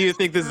like, do you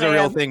think this is a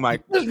real thing,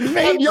 Mike? Have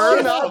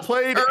you not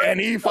played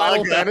any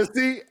Final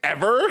Fantasy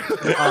ever?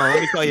 Let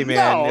me tell you,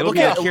 man, it'll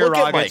get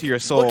Firaga to your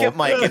soul. Look at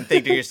Mike and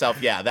think to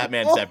yourself, yeah, that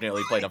man's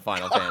definitely played a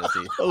Final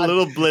Fantasy. A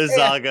little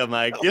Blizzaga,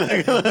 Mike.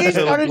 He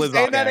started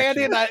saying that,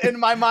 Andy, and in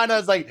my mind, I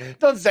was like,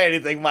 don't say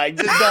anything, Mike.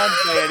 Just don't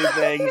say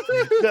anything.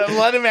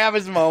 Let him have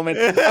his moment.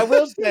 I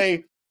will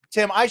say,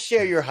 Tim, I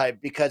share your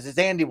hype because, as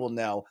Andy will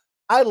know,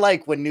 I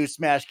like when new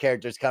Smash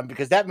characters come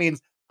because that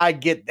means I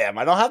get them.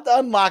 I don't have to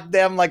unlock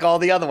them like all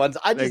the other ones.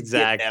 I just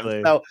get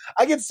them. So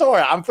I get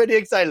Sora. I'm pretty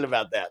excited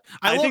about that.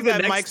 I think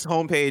that Mike's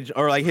homepage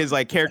or like his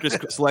like character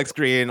select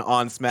screen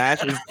on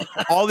Smash is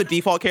all the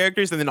default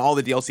characters and then all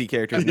the DLC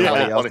characters.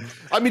 Yeah,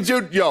 I mean,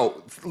 dude,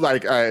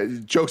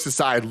 jokes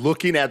aside,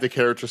 looking at the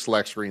character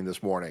select screen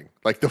this morning,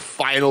 like the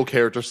final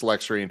character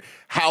select screen,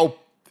 how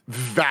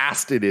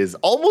vast it is,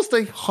 almost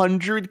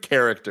 100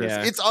 characters.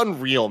 Yeah. It's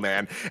unreal,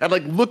 man. And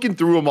like looking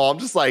through them all, I'm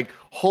just like,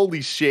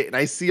 holy shit. And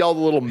I see all the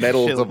little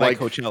medals of like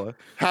Coachella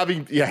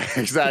having, yeah,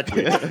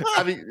 exactly.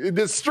 having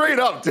this straight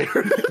up, dude.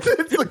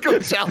 It's the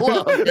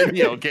Coachella of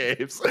video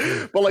games.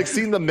 But like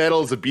seeing the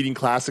medals of beating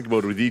classic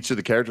mode with each of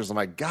the characters, I'm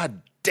like,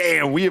 God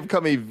damn, we have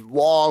come a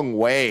long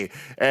way.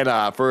 And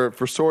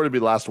for Sora to be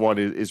the last one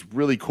is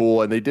really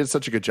cool. And they did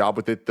such a good job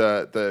with it.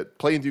 The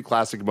playing through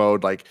classic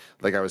mode, like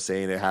I was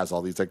saying, it has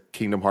all these like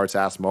Kingdom Hearts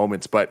ass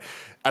moments. But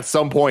at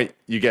some point,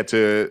 you get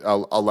to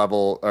a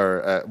level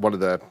or one of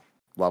the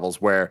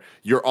levels where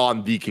you're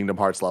on the Kingdom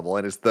Hearts level,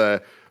 and it's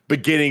the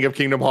beginning of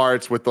Kingdom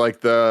Hearts with like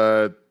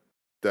the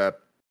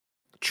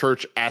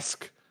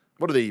church-esque,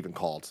 what are they even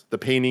called? The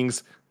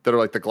paintings that are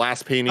like the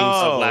glass paintings.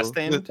 Glass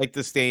stained? Like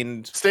the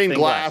stained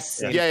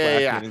glass.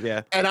 Yeah. Paintings,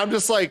 yeah. And I'm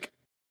just like,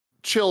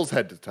 chills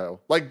head to toe.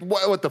 Like,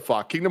 what the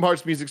fuck? Kingdom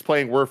Hearts music's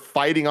playing. We're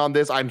fighting on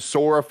this. I'm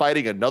Sora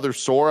fighting another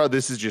Sora.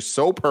 This is just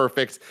so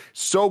perfect,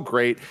 so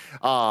great.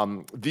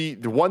 The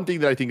one thing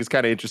that I think is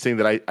kind of interesting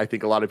that I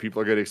think a lot of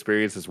people are going to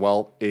experience as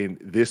well in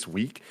this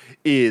week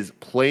is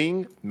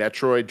playing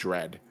Metroid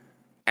Dread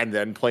and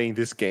then playing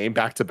this game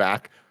back to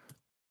back.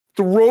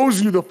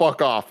 Throws you the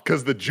fuck off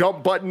because the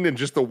jump button and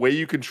just the way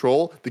you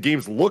control the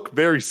games look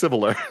very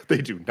similar.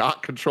 They do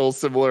not control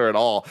similar at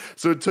all.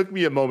 So it took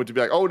me a moment to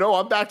be like, oh no,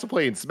 I'm back to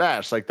playing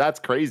Smash. Like that's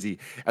crazy.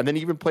 And then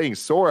even playing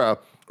Sora,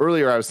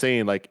 earlier I was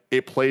saying like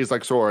it plays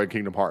like Sora in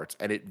Kingdom Hearts,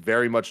 and it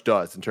very much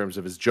does in terms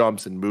of his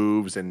jumps and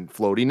moves and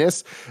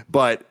floatiness,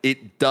 but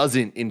it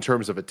doesn't in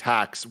terms of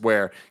attacks,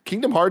 where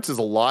Kingdom Hearts is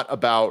a lot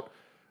about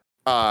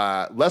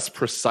less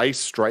precise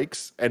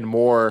strikes and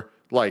more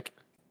like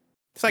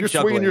it's like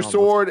you're swinging your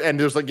sword, and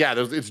there's like,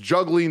 it's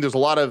juggling. There's a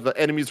lot of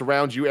enemies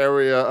around you,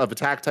 area of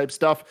attack type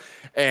stuff.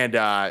 And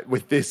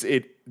with this,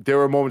 there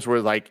are moments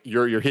where like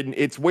you're hidden.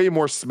 It's way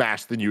more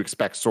Smash than you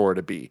expect Sora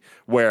to be,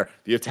 where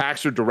the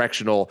attacks are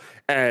directional,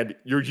 and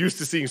you're used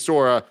to seeing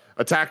Sora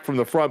attack from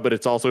the front, but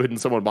it's also hitting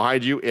someone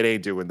behind you. It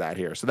ain't doing that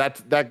here. So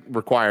that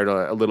required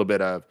a little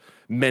bit of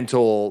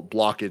mental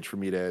blockage for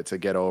me to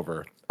get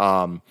over.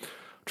 I'm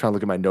trying to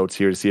look at my notes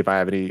here to see if I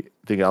have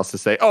anything else to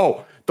say.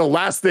 Oh, the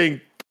last thing.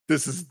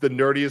 This is the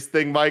nerdiest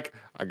thing, Mike.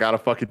 I gotta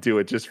fucking do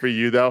it just for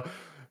you, though.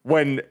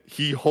 when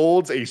he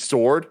holds a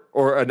sword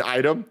or an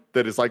item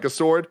that is like a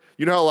sword.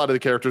 You know how a lot of the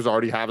characters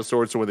already have a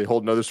sword, so when they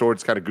hold another sword,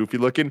 it's kind of goofy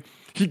looking.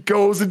 He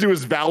goes into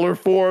his Valor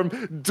form,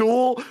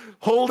 dual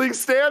holding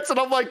stance, and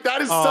I'm like,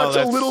 that is such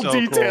a little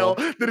detail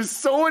that is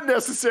so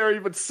unnecessary,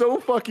 but so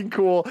fucking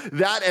cool.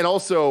 That, and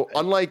also,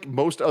 unlike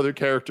most other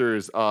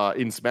characters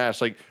in Smash,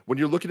 like when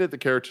you're looking at the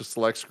character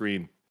select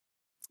screen,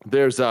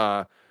 there's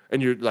and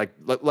you're like,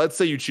 let's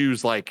say you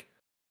choose like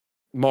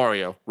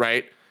Mario,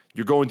 right?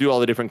 You're going through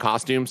all the different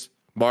costumes.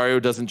 Mario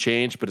doesn't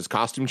change, but his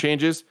costume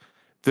changes.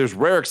 There's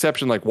rare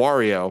exception like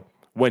Wario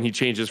when he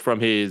changes from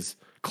his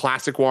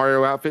classic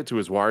Wario outfit to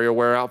his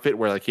WarioWare outfit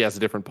where like he has a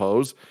different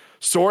pose.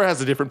 Sora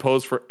has a different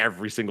pose for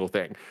every single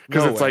thing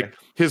because it's like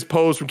his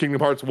pose from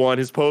Kingdom Hearts 1,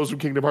 his pose from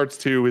Kingdom Hearts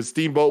 2, his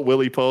Steamboat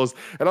Willie pose.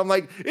 And I'm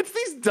like, it's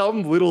these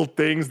dumb little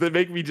things that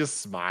make me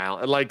just smile.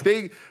 And like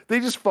they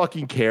just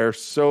fucking care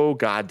so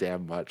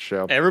goddamn much.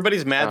 So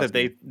everybody's mad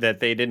that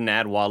they didn't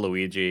add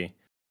Waluigi.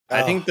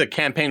 I think the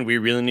campaign we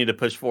really need to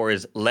push for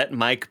is let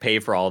Mike pay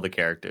for all the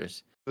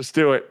characters. Just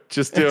do it.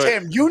 Just do it.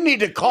 Tim, you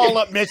need to call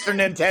up Mr.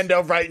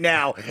 Nintendo right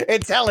now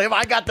and tell him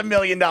I got the $1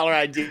 million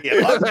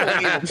idea.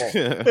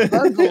 Unbelievable.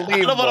 Unbelievable.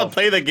 I don't want to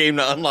play the game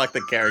to unlock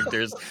the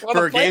characters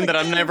for a game that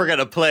I'm never going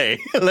to play.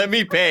 Let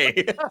me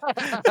pay.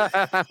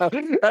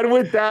 And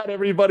with that,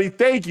 everybody,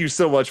 thank you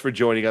so much for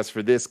joining us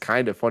for this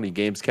Kind of Funny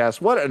Games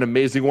cast. What an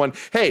amazing one.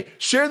 Hey,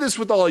 share this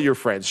with all your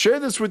friends. Share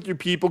this with your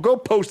people. Go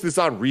post this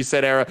on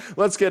Reset Era.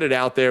 Let's get it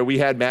out there. We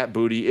had Matt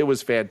Booty. It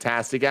was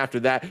fantastic. After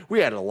that, we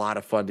had a lot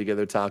of fun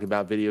together talking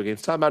about video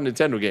games, talking about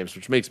Nintendo games,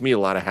 which makes me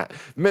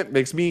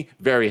makes me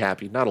very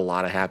happy. Not a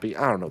lot of happy.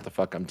 I don't know what the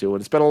fuck I'm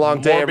doing. It's been a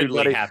long day,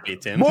 everybody. Happy,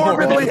 Tim.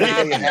 Morbidly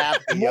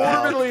happy.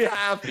 Morbidly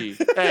happy.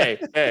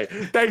 Hey,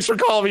 thanks for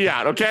calling me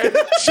out, okay?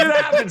 Shit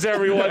happens,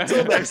 everyone.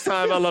 Till next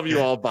time, I love you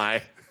all.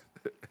 Bye.